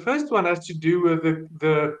 Right. So the first one has to do with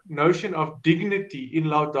the notion of dignity in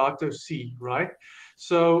Laudato Si, right?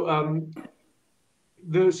 So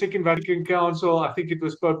the Second Vatican Council, I think it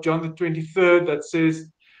was Pope John the 23rd, that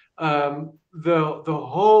says the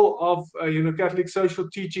whole of Catholic social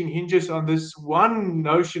teaching hinges on this one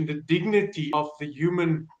notion, the dignity of the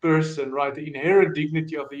human person, right? The inherent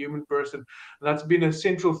dignity of the human person. And that's been a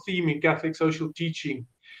central theme in Catholic social teaching.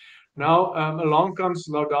 Now, along comes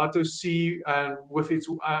Laudato Si, and with its,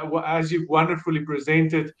 as you've wonderfully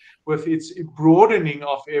presented, with its broadening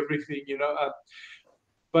of everything,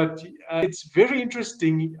 but it's very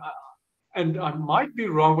interesting, and I might be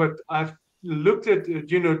wrong, but I've looked at,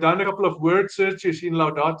 done a couple of word searches in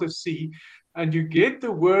Laudato Si, and you get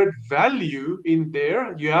the word value in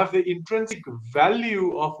there. You have the intrinsic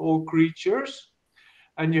value of all creatures,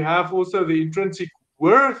 and you have also the intrinsic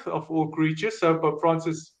worth of all creatures. So Pope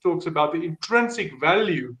Francis talks about the intrinsic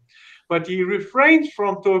value, but he refrains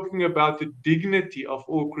from talking about the dignity of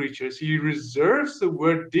all creatures. He reserves the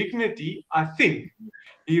word dignity, I think.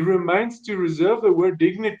 He remains to reserve the word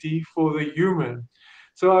dignity for the human.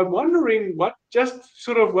 So I'm wondering, what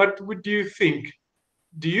would you think?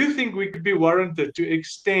 Do you think we could be warranted to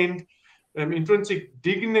extend intrinsic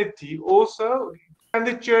dignity also? Can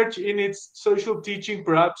the church in its social teaching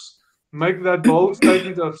perhaps make that bold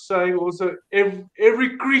statement of saying also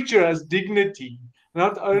every creature has dignity,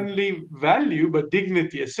 not only value, but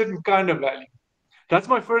dignity, a certain kind of value? That's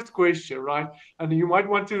my first question, right? And you might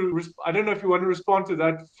want to, I don't know if you want to respond to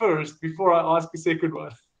that first before I ask the second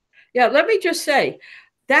one. Yeah, let me just say,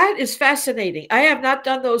 that is fascinating. I have not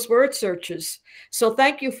done those word searches. So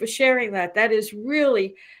thank you for sharing that. That is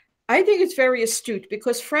really, I think it's very astute,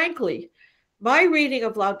 because frankly, my reading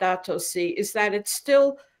of Laudato Si is that it's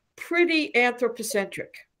still pretty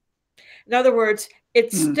anthropocentric. In other words,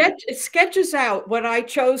 it sketches out what I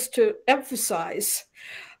chose to emphasize.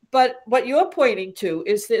 But what you're pointing to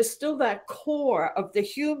is there's still that core of the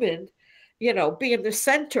human, being the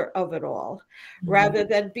center of it all, rather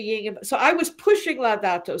than being. So I was pushing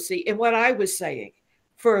Laudato Si in what I was saying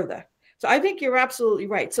further. So I think you're absolutely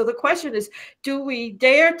right. So the question is, do we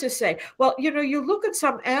dare to say, well, you look at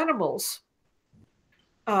some animals,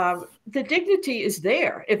 the dignity is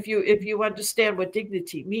there if you understand what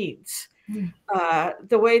dignity means.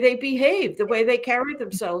 The way they behave, the way they carry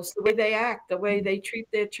themselves, the way they act, the way they treat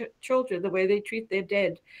their children, the way they treat their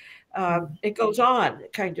dead. It goes on,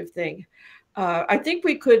 kind of thing. I think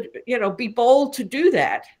we could, be bold to do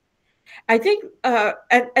that. I think,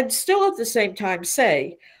 and still at the same time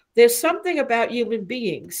say, there's something about human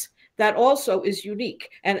beings that also is unique.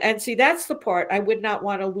 And see, that's the part I would not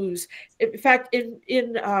want to lose. In fact,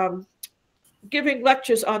 in giving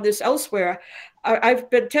lectures on this elsewhere, I've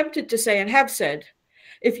been tempted to say, and have said,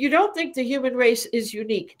 if you don't think the human race is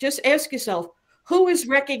unique, just ask yourself, who is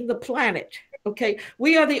wrecking the planet? Okay,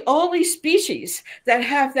 we are the only species that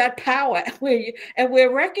have that power, and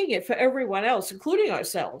we're wrecking it for everyone else, including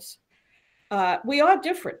ourselves. We are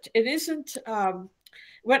different. It isn't.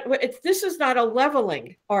 This is not a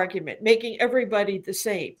leveling argument, making everybody the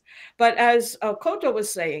same. But as Koto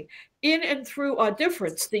was saying, in and through our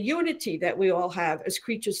difference, the unity that we all have as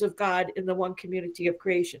creatures of God in the one community of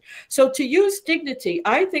creation. So to use dignity,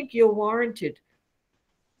 I think you're warranted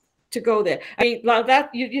to go there. I mean,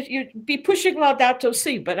 you'd be pushing Laudato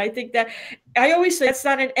Si, but I think that, I always say that's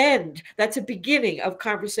not an end, that's a beginning of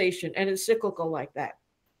conversation, and it's cyclical like that.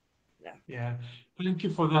 Yeah. Thank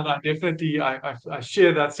you for that. I definitely, I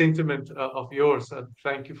share that sentiment of yours.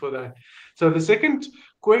 Thank you for that. So the second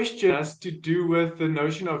question has to do with the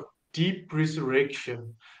notion of deep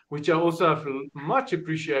resurrection, which I also have much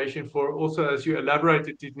appreciation for, also as you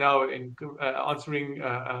elaborated it now in answering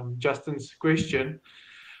Justin's question.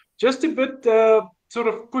 Just a bit sort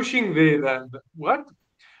of pushing there then.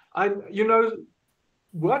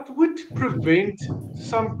 What would prevent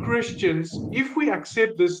some Christians, if we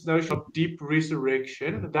accept this notion of deep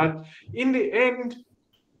resurrection, that in the end,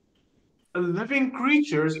 living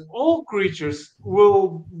creatures, all creatures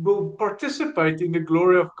will participate in the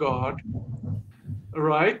glory of God,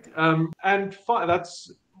 right? And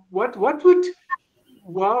that's what would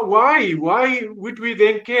why would we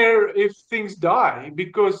then care if things die?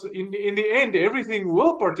 Because in the end, everything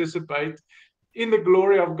will participate in the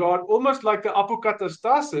glory of God, almost like the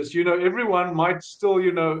apokatastasis. Everyone might still,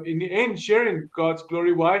 in the end, share in God's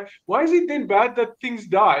glory. Why is it then bad that things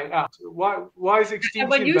die out? Why is extinction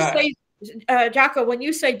when you bad? say, Jaco, when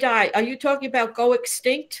you say die, are you talking about go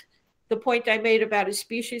extinct? The point I made about a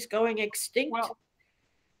species going extinct? Well,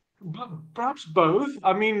 perhaps both.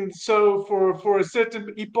 I mean, so for a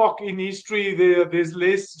certain epoch in history, there's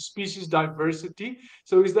less species diversity.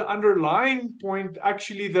 So is the underlying point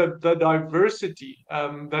actually the diversity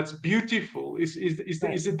that's beautiful? Is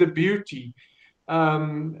it the beauty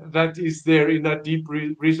that is there in that deep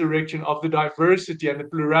resurrection of the diversity and the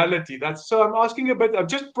plurality? So I'm asking a bit. I'm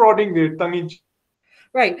just prodding there, tongue.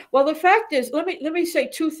 Right. Well, the fact is, let me say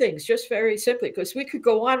two things, just very simply, because we could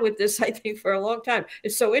go on with this, I think, for a long time.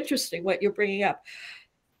 It's so interesting what you're bringing up.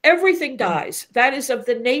 Everything dies. That is of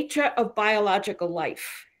the nature of biological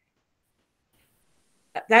life.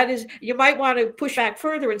 That is, you might want to push back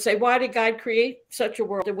further and say, why did God create such a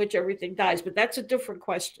world in which everything dies? But that's a different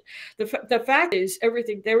question. The fact is,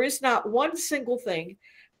 there is not one single thing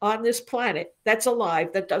on this planet that's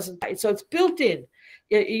alive that doesn't die. So it's built in.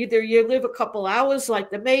 Either you live a couple hours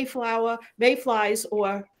like the mayflies,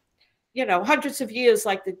 or, hundreds of years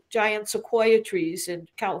like the giant sequoia trees in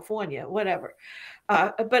California, whatever.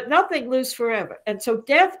 But nothing lives forever. And so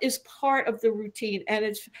death is part of the routine. And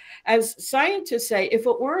it's, as scientists say, if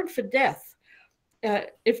it weren't for death,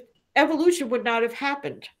 if evolution would not have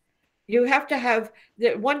happened. You have to have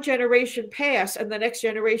the one generation pass and the next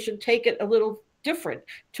generation take it a little different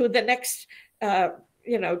to the next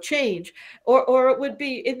change, or it would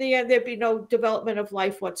be, in the end, there'd be no development of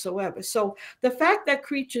life whatsoever. So the fact that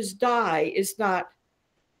creatures die is not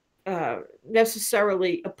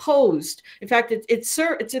necessarily opposed. In fact, it's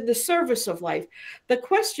in the service of life. The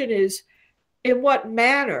question is in what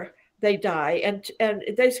manner they die, and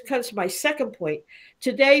this comes to my second point.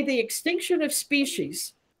 Today, the extinction of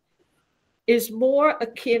species is more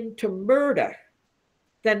akin to murder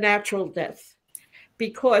than natural death,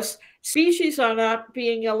 because species are not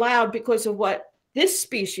being allowed, because of what this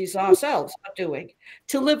species ourselves are doing,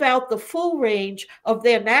 to live out the full range of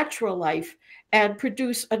their natural life and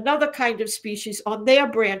produce another kind of species on their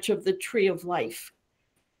branch of the tree of life.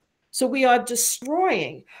 So we are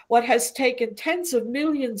destroying what has taken tens of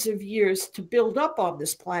millions of years to build up on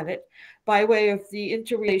this planet by way of the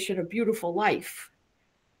interrelation of beautiful life.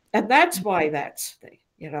 And that's why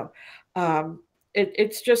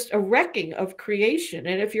it's just a wrecking of creation.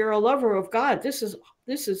 And if you're a lover of God, this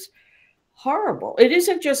is horrible. It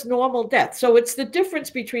isn't just normal death. So it's the difference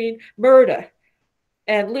between murder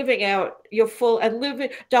and living out your full, and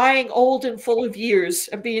dying old and full of years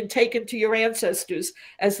and being taken to your ancestors,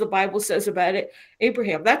 as the Bible says about it,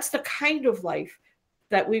 Abraham. That's the kind of life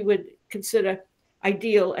that we would consider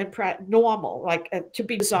ideal and normal, like to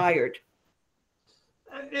be desired.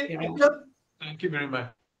 Thank you very much.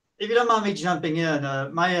 If you don't mind me jumping in,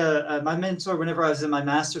 my mentor, whenever I was in my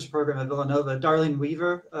master's program at Villanova, Darlene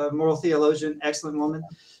Weaver, a moral theologian, excellent woman.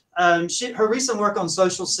 Her recent work on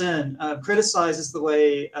social sin criticizes the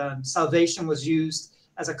way salvation was used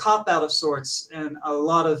as a cop-out of sorts in a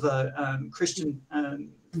lot of Christian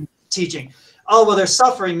teaching. Oh, well, they're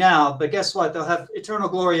suffering now, but guess what? They'll have eternal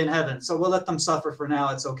glory in heaven, so we'll let them suffer for now.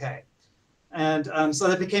 It's okay. And so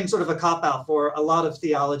that became sort of a cop-out for a lot of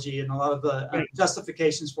theology and a lot of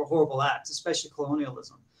justifications for horrible acts, especially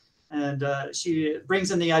colonialism. And she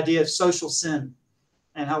brings in the idea of social sin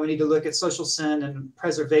and how we need to look at social sin and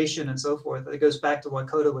preservation and so forth. It goes back to what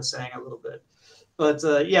Koda was saying a little bit. But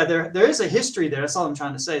yeah, there is a history there. That's all I'm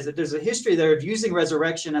trying to say, is that there's a history there of using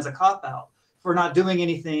resurrection as a cop-out for not doing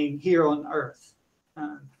anything here on earth.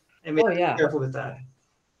 And we have to be careful with that.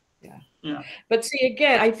 Yeah. But see,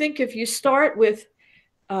 again, I think if you start with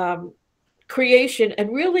creation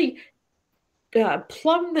and really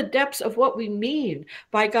plumb the depths of what we mean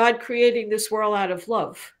by God creating this world out of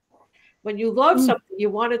love. When you love something,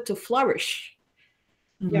 you want it to flourish.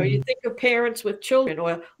 You know, you think of parents with children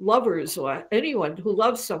or lovers or anyone who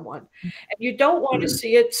loves someone, and you don't want to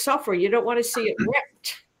see it suffer. You don't want to see it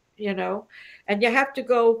wrecked, you know, and you have to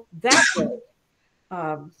go that way.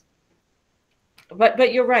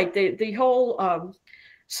 But you're right. The whole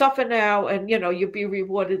suffer now and, you know, you'll be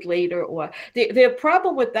rewarded later. Or the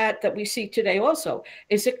problem with that we see today also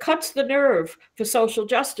is it cuts the nerve for social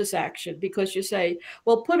justice action, because you say,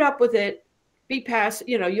 well, put up with it. Be passive,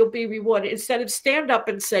 you know, you'll be rewarded, instead of stand up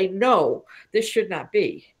and say, no, this should not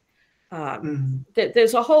be.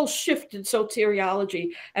 There's a whole shift in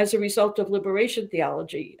soteriology as a result of liberation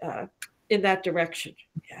theology in that direction.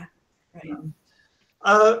 Yeah,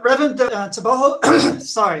 right. Reverend Taboho,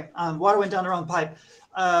 sorry, water went down the wrong pipe.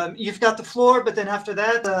 You've got the floor, but then after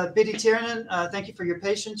that, Biddy Tiernan, thank you for your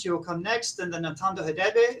patience. You will come next, and then Natambo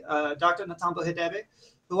Hidebe, Dr. Natambo Hidebe,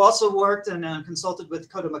 who also worked and consulted with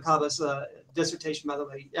Kodo Makaba's dissertation, by the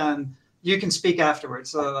way. You can speak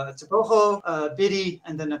afterwards. So Taboho, Biddy,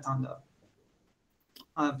 and then Natambo.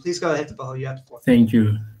 Please go ahead, Taboho. You have the floor. Thank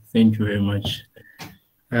you. Thank you very much.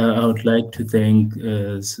 I would like to thank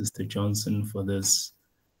Sister Johnson for this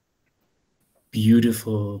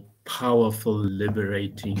beautiful, powerful,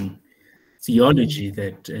 liberating theology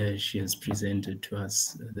that she has presented to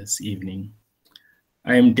us this evening.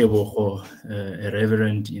 I am Tebogo, a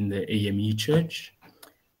reverend in the AME Church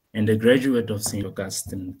and a graduate of St.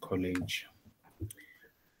 Augustine College.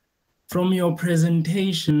 From your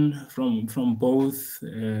presentation, from both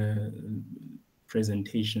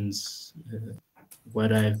presentations,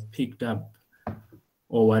 what I've picked up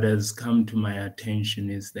or what has come to my attention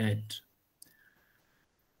is that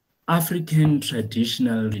African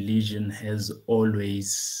traditional religion has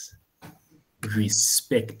always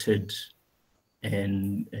respected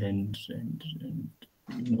and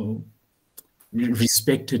you know,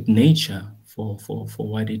 respected nature for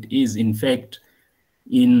what it is. In fact,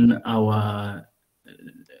 in our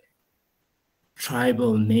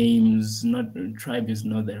tribal names, tribe is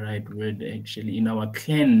not the right word actually, in our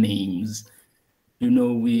clan names, you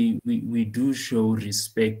know, we do show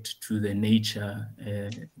respect to the nature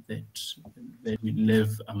that we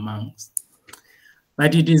live amongst.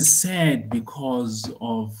 But it is sad, because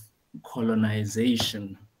of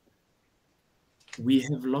colonization, we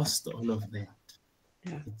have lost all of that.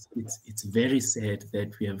 Yeah. It's very sad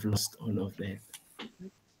that we have lost all of that.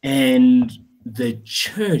 And the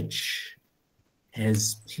church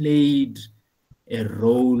has played a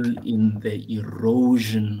role in the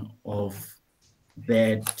erosion of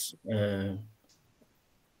that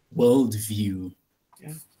worldview.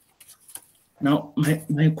 Yeah. Now,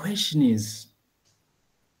 my question is,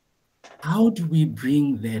 how do we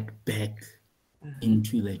bring that back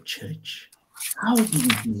into the church? How do we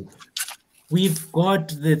do it? We've got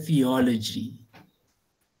the theology,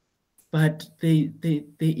 but there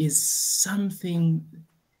is something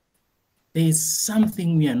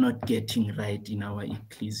we are not getting right in our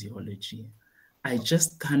ecclesiology. I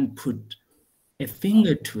just can't put a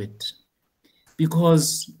finger to it,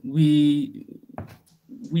 because we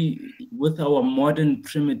with our modern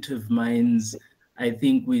primitive minds, I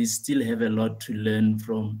think we still have a lot to learn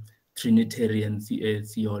from Trinitarian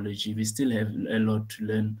theology. We still have a lot to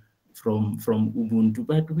learn from Ubuntu,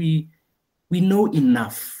 but we know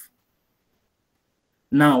enough.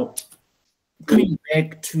 Now, coming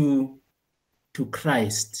back to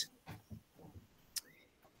Christ,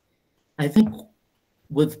 I think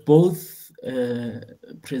with both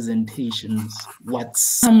presentations, what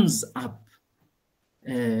sums up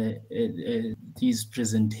these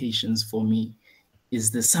presentations for me is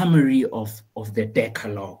the summary of the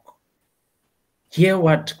Decalogue. Hear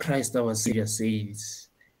what Christ our Savior says: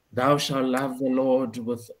 "Thou shalt love the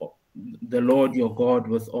Lord your God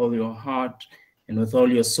with all your heart and with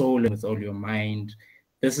all your soul and with all your mind.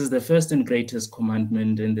 This is the first and greatest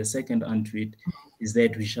commandment, and the second unto it is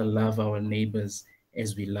that we shall love our neighbors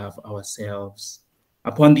as we love ourselves.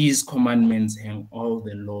 Upon these commandments hang all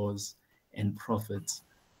the laws and prophets."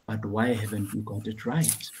 But why haven't we got it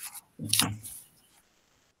right?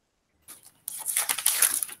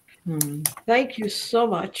 Thank you so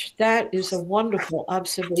much. That is a wonderful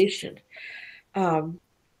observation.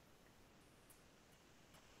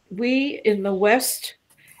 We in the West,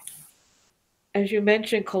 as you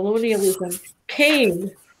mentioned, colonialism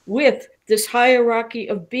came with this hierarchy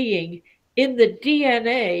of being in the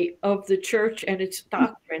DNA of the church and its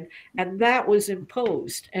doctrine, and that was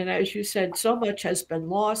imposed. And as you said, so much has been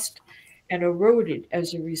lost and eroded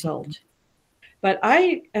as a result. But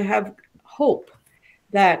I have hope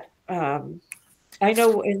that I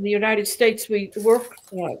know in the United States we work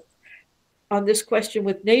on this question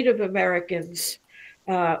with Native Americans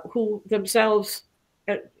who themselves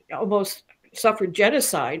almost suffered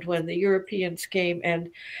genocide when the Europeans came,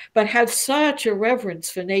 but had such a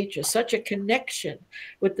reverence for nature, such a connection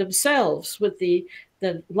with themselves, with the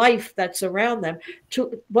life that's around them.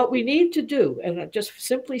 To what we need to do, and I just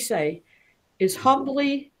simply say, is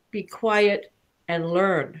humbly be quiet and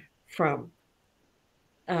learn from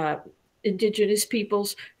indigenous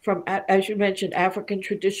peoples, from, as you mentioned, African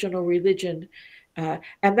traditional religion.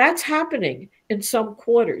 And that's happening in some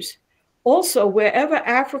quarters. Also, wherever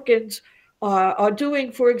Africans are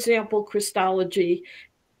doing, for example, Christology,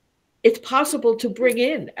 it's possible to bring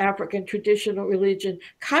in African traditional religion,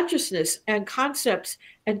 consciousness and concepts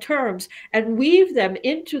and terms, and weave them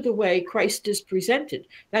into the way Christ is presented.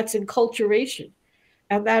 That's enculturation.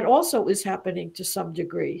 And that also is happening to some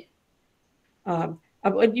degree.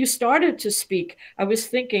 When you started to speak, I was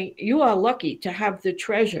thinking you are lucky to have the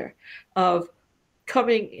treasure of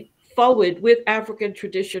coming forward with African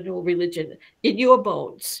traditional religion in your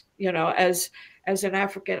bones. You know, as an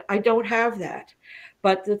African, I don't have that.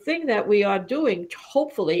 But the thing that we are doing,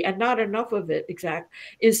 hopefully, and not enough of it,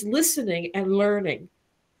 is listening and learning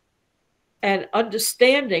and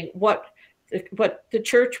understanding what the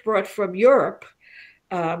church brought from Europe.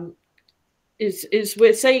 Is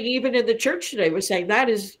we're saying, even in the church today, we're saying that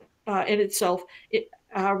is in itself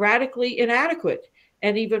radically inadequate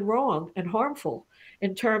and even wrong and harmful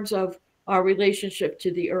in terms of our relationship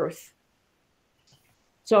to the earth.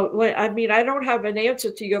 So, I mean, I don't have an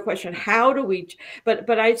answer to your question. How do we?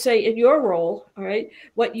 But I'd say in your role, all right,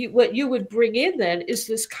 what you would bring in then is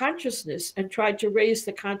this consciousness and try to raise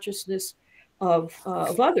the consciousness of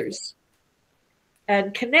others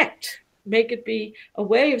and connect. Make it be a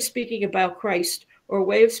way of speaking about Christ or a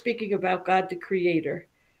way of speaking about God the Creator,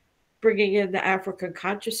 bringing in the African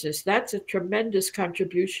consciousness. That's a tremendous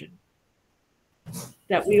contribution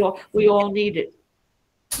that we all need it.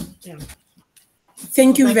 Yeah.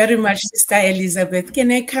 Thank you very much, Sister Elizabeth.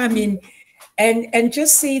 Can I come in and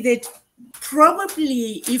just say that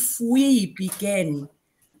probably if we begin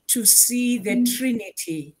to see the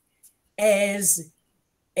Trinity as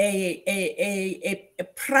a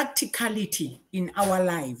practicality in our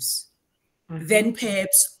lives, then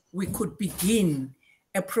perhaps we could begin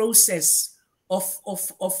a process of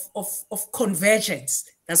convergence.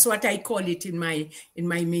 That's what I call it in my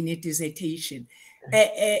mini dissertation.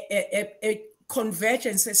 A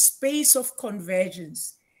convergence, a space of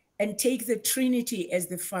convergence, and take the Trinity as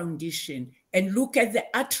the foundation and look at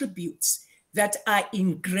the attributes that are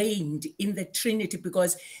ingrained in the Trinity.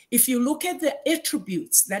 Because if you look at the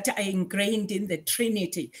attributes that are ingrained in the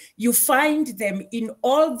Trinity, you find them in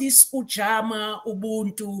all these Ujama,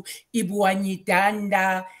 Ubuntu,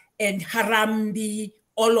 Ibuanidanda, and Harambi,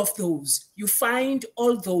 all of those. You find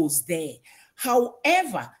all those there.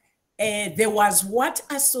 However, there was what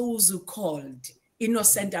Asozu called,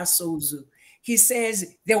 Innocent Asozu. He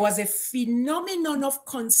says there was a phenomenon of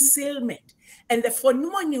concealment. And the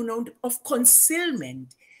phenomenon of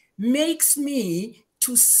concealment makes me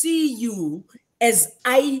to see you as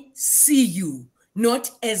I see you,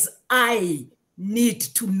 not as I need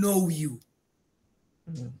to know you.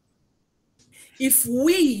 Mm-hmm. If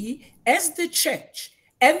we, as the church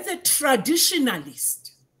and the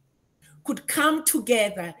traditionalist, could come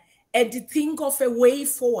together and think of a way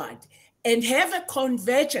forward and have a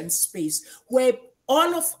convergence space where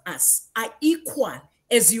all of us are equal,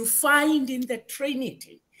 as you find in the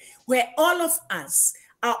Trinity, where all of us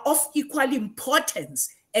are of equal importance,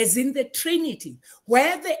 as in the Trinity,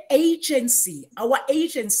 where the agency, our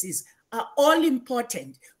agencies are all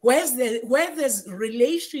important, where there's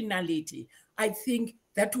relationality, I think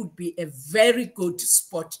that would be a very good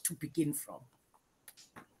spot to begin from.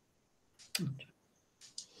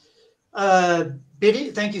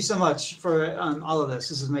 Biddy, thank you so much for all of this.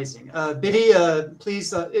 This is amazing. Biddy,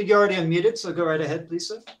 please, you're already unmuted, so go right ahead, please,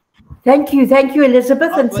 sir. Thank you,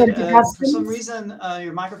 Elizabeth. And for some reason,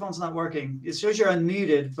 your microphone's not working. It shows you're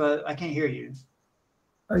unmuted, but I can't hear you.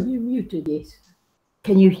 Are you muted? Yes.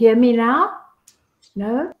 Can you hear me now?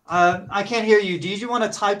 No? I can't hear you. Do you want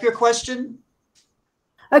to type your question?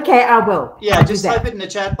 Okay, I will. Yeah, just type it in the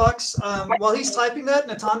chat box. While he's typing that,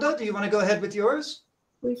 Natanda, do you want to go ahead with yours?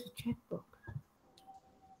 Where's the chat box?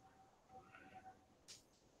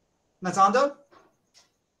 Natanda?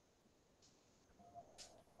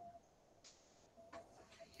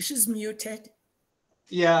 She's muted.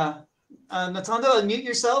 Yeah. Natanda, unmute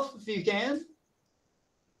yourself if you can.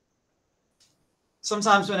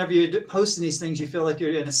 Sometimes whenever you're posting these things, you feel like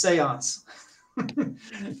you're in a seance.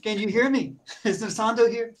 Can you hear me? Is Natanda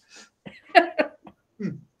here?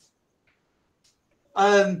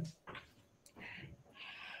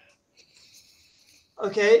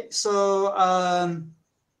 Okay, so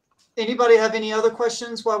anybody have any other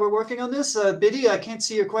questions while we're working on this? Biddy, I can't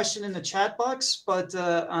see your question in the chat box, but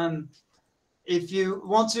if you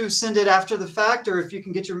want to send it after the fact, or if you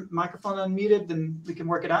can get your microphone unmuted, then we can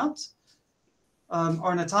work it out.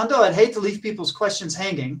 Or Natando, I'd hate to leave people's questions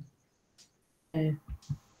hanging.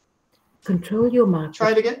 Control your microphone.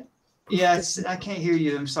 Try it again. Yes, I can't hear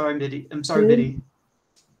you. I'm sorry, Biddy. I'm sorry, Biddy.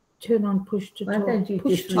 Turn on push to talk.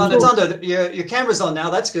 Push to talk. Natando, your camera's on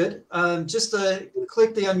now. That's good. Just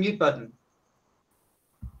click the unmute button.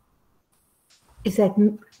 Is that,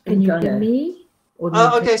 can you hear me?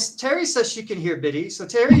 Okay, so Terry says she can hear Biddy. So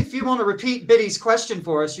Terry, if you want to repeat Biddy's question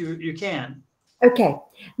for us, you can. Okay.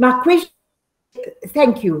 My question,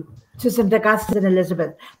 thank you to St. Augustine and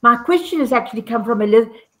Elizabeth. My question has actually come from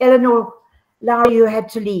Eleanor Lowry, who had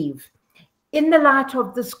to leave. In the light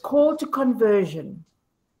of this call to conversion,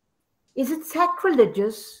 is it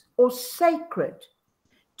sacrilegious or sacred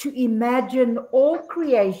to imagine all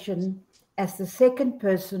creation as the second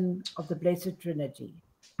person of the Blessed Trinity?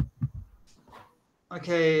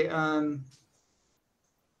 Okay,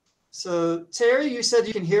 so Terry, you said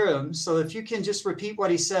you can hear him. So if you can just repeat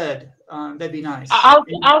what he said, that'd be nice. I'll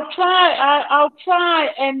try. I'll try.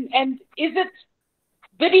 And is it,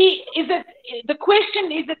 Biddy? Is it the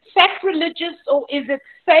question? Is it sacrilegious or is it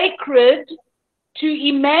sacred to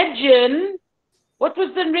imagine? What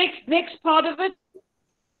was the next part of it?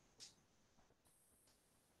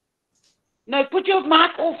 No, put your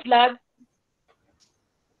mic off, love.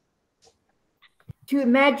 To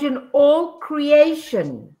imagine all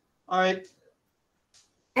creation, all right,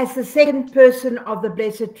 as the second person of the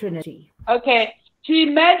Blessed Trinity. Okay, to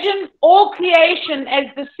imagine all creation as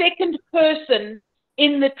the second person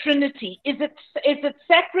in the Trinity. Is it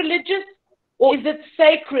sacrilegious or is it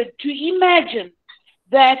sacred to imagine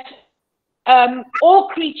that all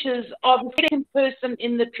creatures are the second person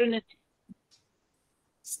in the Trinity?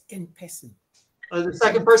 Second person. The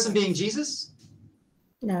second person being Jesus?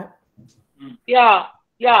 No. Yeah.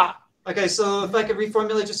 Okay, so if I could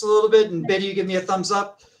reformulate just a little bit, and Betty, you give me a thumbs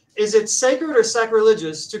up. Is it sacred or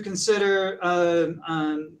sacrilegious to consider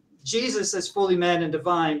Jesus as fully man and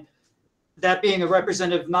divine, that being a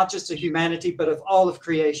representative not just of humanity, but of all of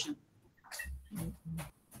creation?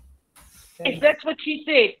 If that's what she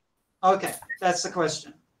said. Okay, that's the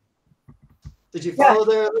question. Did you follow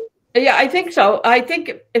there? Yeah, I think so. I think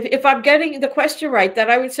if I'm getting the question right, then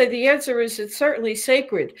I would say the answer is it's certainly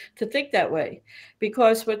sacred to think that way,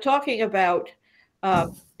 because we're talking about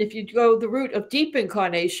if you go the route of deep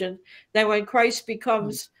incarnation, then when Christ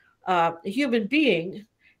becomes a human being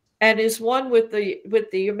and is one with the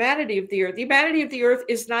humanity of the earth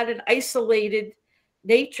is not an isolated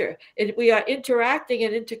nature. We are interacting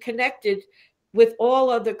and interconnected with all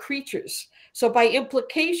other creatures. So by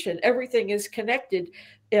implication, everything is connected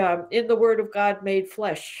in the Word of God made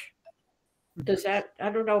flesh. Does that, I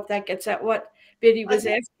don't know if that gets at what Biddy was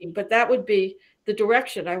asking, but that would be the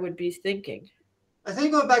direction I would be thinking. I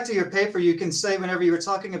think going back to your paper, you can say whenever you were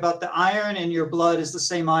talking about the iron in your blood is the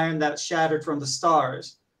same iron that shattered from the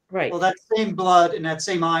stars. Right. Well, that same blood and that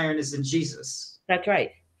same iron is in Jesus. That's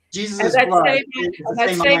right. Jesus' blood is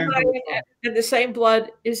the same iron. And the same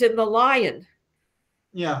blood is in the lion.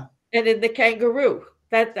 Yeah. And in the kangaroo.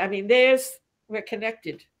 We're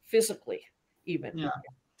connected physically, even. Yeah.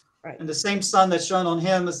 Right. And the same sun that's shown on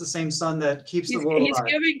him is the same sun that keeps the world alive.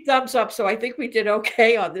 He's giving thumbs up, so I think we did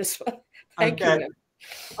okay on this one. Thank you.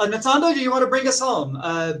 Natando, do you want to bring us home?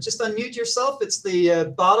 Just unmute yourself. It's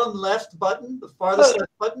the bottom left button, the farthest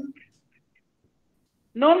left button.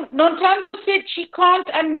 Natando said she can't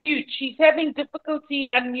unmute. She's having difficulty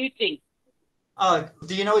unmuting.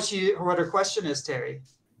 Do you know what her question is, Terry?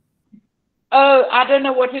 Oh, I don't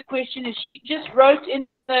know what her question is. She just wrote in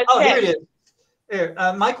the chat. Here it is. Here.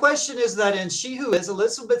 My question is that in She Who Is,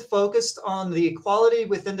 Elizabeth focused on the equality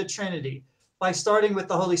within the Trinity by starting with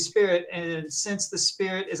the Holy Spirit, and since the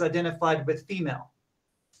Spirit is identified with female.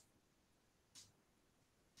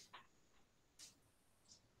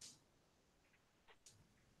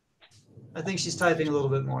 I think she's typing a little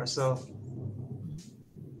bit more, so.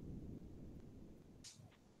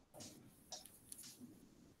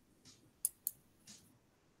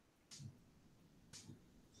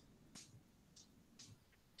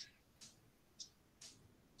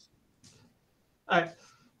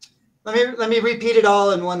 All right, let me repeat it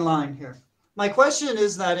all in one line here. My question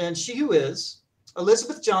is that in She Who Is,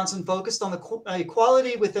 Elizabeth Johnson focused on the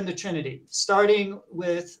equality within the Trinity, starting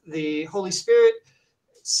with the Holy Spirit,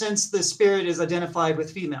 since the Spirit is identified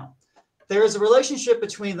with female. There is a relationship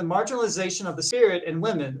between the marginalization of the Spirit and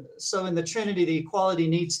women. So in the Trinity, the equality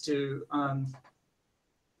needs to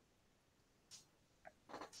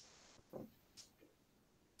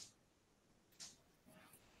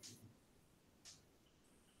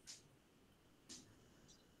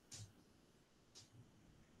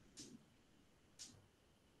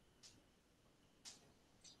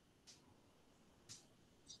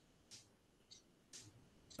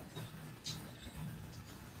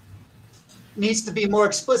needs to be more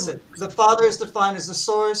explicit. The Father is defined as the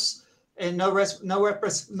source, and no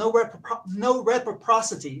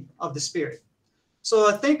reciprocity of the Spirit. So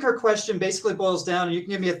I think her question basically boils down, and you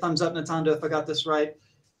can give me a thumbs up, Natanda, if I got this right.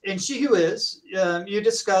 In She Who Is, you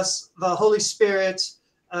discuss the Holy Spirit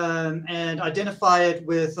and identify it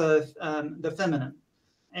with the feminine.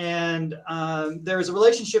 And there is a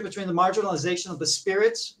relationship between the marginalization of the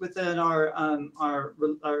spirits within our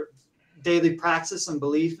daily praxis and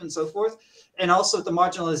belief and so forth, and also the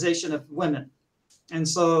marginalization of women. And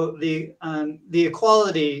so the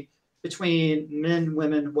equality between men,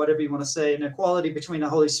 women, whatever you want to say, and equality between the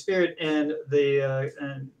Holy Spirit and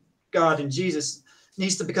and God and Jesus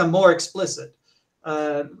needs to become more explicit.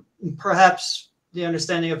 Perhaps the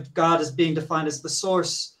understanding of God as being defined as the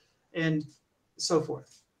source and so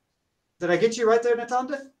forth. Did I get you right there,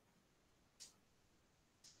 Natanda?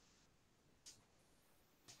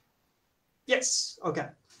 Yes. Okay.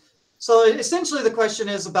 So essentially the question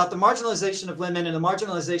is about the marginalization of women and the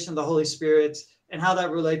marginalization of the Holy Spirit and how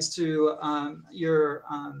that relates to your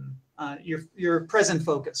present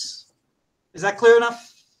focus. Is that clear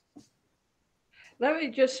enough? Let me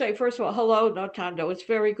just say, first of all, hello, Natando. It's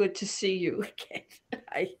very good to see you again.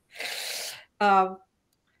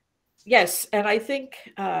 Yes, and I think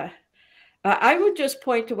I would just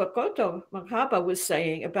point to what Koto Makaba was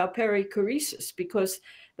saying about perichoresis, because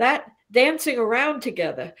that dancing around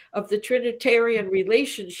together of the Trinitarian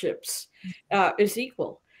relationships is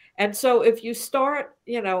equal. And so if you start,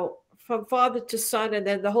 from Father to Son, and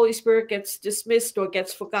then the Holy Spirit gets dismissed or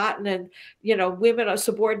gets forgotten, and, women are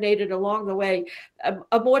subordinated along the way,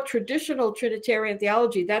 a more traditional Trinitarian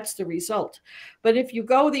theology, that's the result. But if you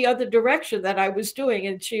go the other direction that I was doing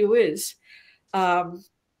in She Who Is, start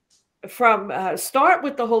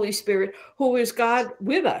with the Holy Spirit, who is God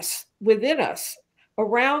with us, within us,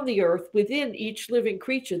 around the earth, within each living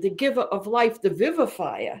creature, the giver of life, the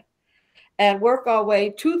vivifier, and work our way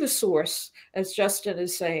to the source, as Justin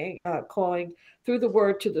is saying, calling through the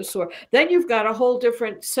word to the source. Then you've got a whole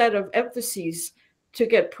different set of emphases to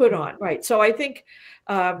get put on, right? So I think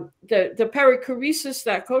the perichoresis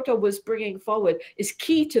that Koto was bringing forward is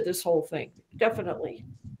key to this whole thing, definitely,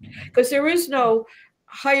 because there is no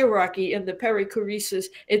hierarchy in the perichoresis.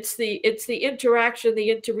 It's the interaction, the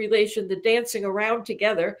interrelation, the dancing around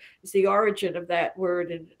together is the origin of that word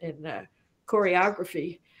in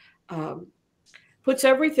choreography. Puts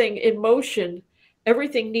everything in motion,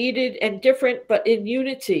 everything needed and different, but in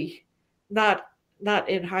unity, not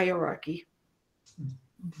in hierarchy.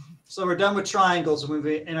 So we're done with triangles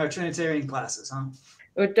in our Trinitarian classes, huh?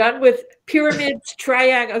 We're done with pyramids,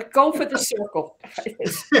 triangle. Go for the circle.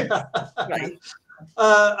 Right.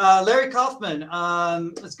 Larry Kaufman,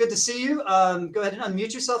 it's good to see you. Go ahead and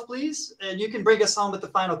unmute yourself, please, and you can bring us home with the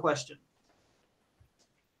final question.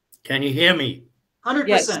 Can you hear me? 100%.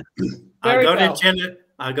 Yes. I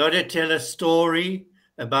got to tell a story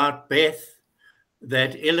about Beth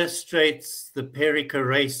that illustrates the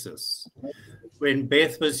perichoresis. When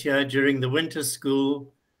Beth was here during the winter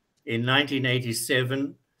school in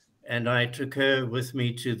 1987, and I took her with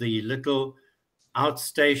me to the little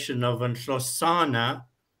outstation of Nhlosana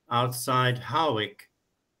outside Howick.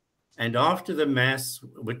 And after the Mass,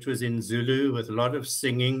 which was in Zulu with a lot of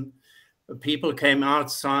singing, people came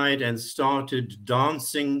outside and started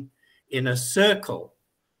dancing in a circle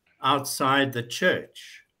outside the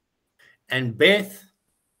church. And Beth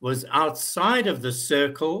was outside of the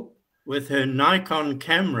circle with her Nikon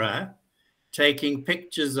camera, taking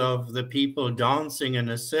pictures of the people dancing in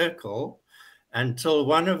a circle, until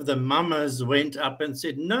one of the mamas went up and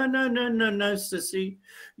said, no, sissy,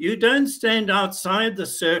 you don't stand outside the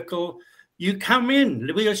circle. You come in,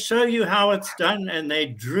 we'll show you how it's done. And they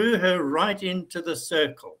drew her right into the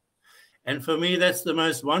circle. And for me, that's the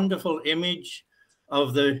most wonderful image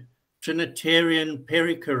of the Trinitarian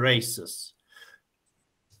perichoresis.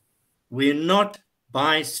 We're not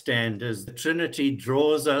bystanders. The Trinity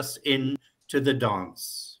draws us into the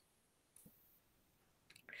dance.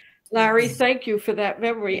 Larry, thank you for that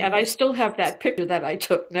memory. And I still have that picture that I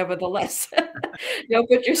took, nevertheless. No,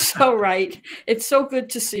 but you're so right. It's so good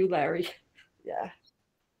to see you, Larry. Yeah.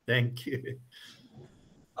 Thank you.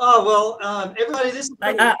 Oh, well, everybody, this is...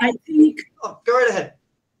 I think... Oh, go right ahead.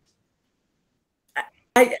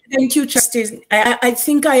 Thank you, Justice. I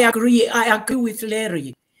think I agree. I agree with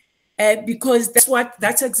Larry. Because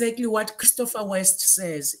that's exactly what Christopher West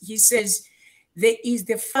says. He says, there is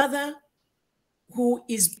the Father who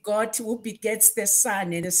is begotten, who begets the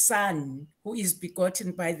Son, and the Son who is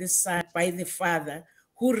begotten by the Son, by the Father,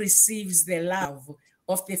 who receives the love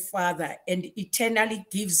of the Father and eternally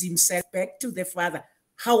gives himself back to the Father.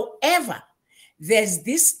 However, there's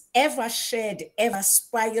this ever shared, ever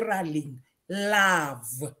spiraling love,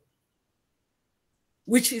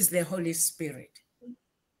 which is the Holy Spirit,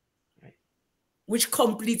 which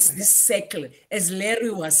completes this circle. As Larry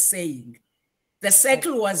was saying, the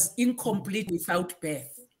circle was incomplete without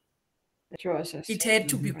birth. It had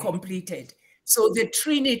to be completed. So the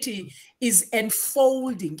Trinity is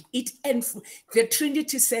enfolding. The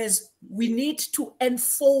Trinity says we need to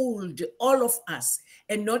enfold all of us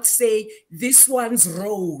and not say this one's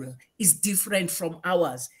role is different from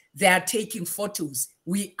ours. They are taking photos.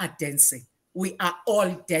 We are dancing. We are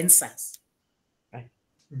all dancers.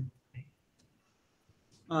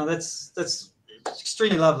 That's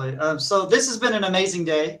extremely lovely. So this has been an amazing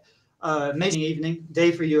day. Amazing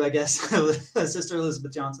day for you, I guess, Sister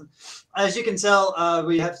Elizabeth Johnson. As you can tell,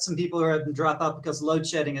 we have some people who have to drop out because load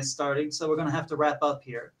shedding is starting, so we're going to have to wrap up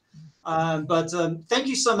here. But thank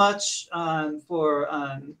you so much for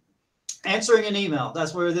answering an email.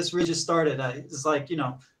 That's where this really just started. It's like,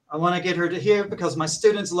 I want to get her to here because my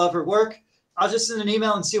students love her work. I'll just send an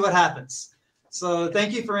email and see what happens. So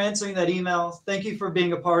thank you for answering that email. Thank you for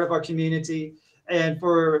being a part of our community, and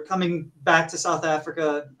for coming back to South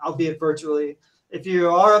Africa, albeit virtually. If you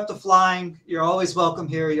are up to flying, you're always welcome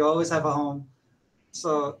here. You always have a home.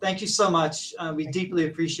 So thank you so much. We deeply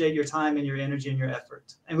appreciate your time and your energy and your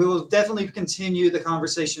effort. And we will definitely continue the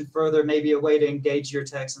conversation further, maybe a way to engage your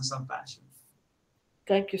text in some fashion.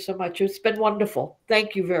 Thank you so much. It's been wonderful.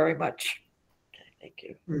 Thank you very much. Thank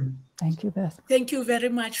you. Thank you, Beth. Thank you very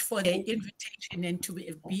much for the invitation and to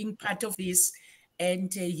being part of this.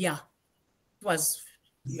 And yeah. It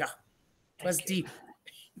was deep.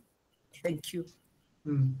 Thank you.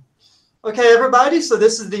 Okay, everybody. So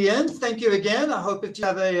this is the end. Thank you again. I hope that you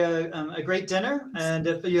have a great dinner, and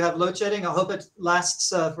if you have load shedding, I hope it lasts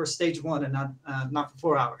for stage 1 and not for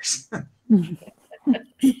 4 hours.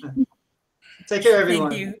 Take care,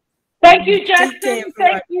 everyone. Thank you. Thank you, Justin.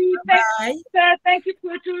 Thank you. Bye. Thank you,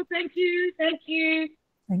 Kutu. Thank you. Thank you.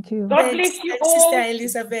 Thank you. God bless you all. Sister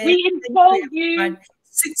Elizabeth. We enfold you.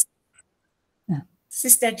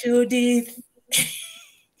 Sister Judith.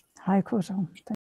 Hi, Kutu.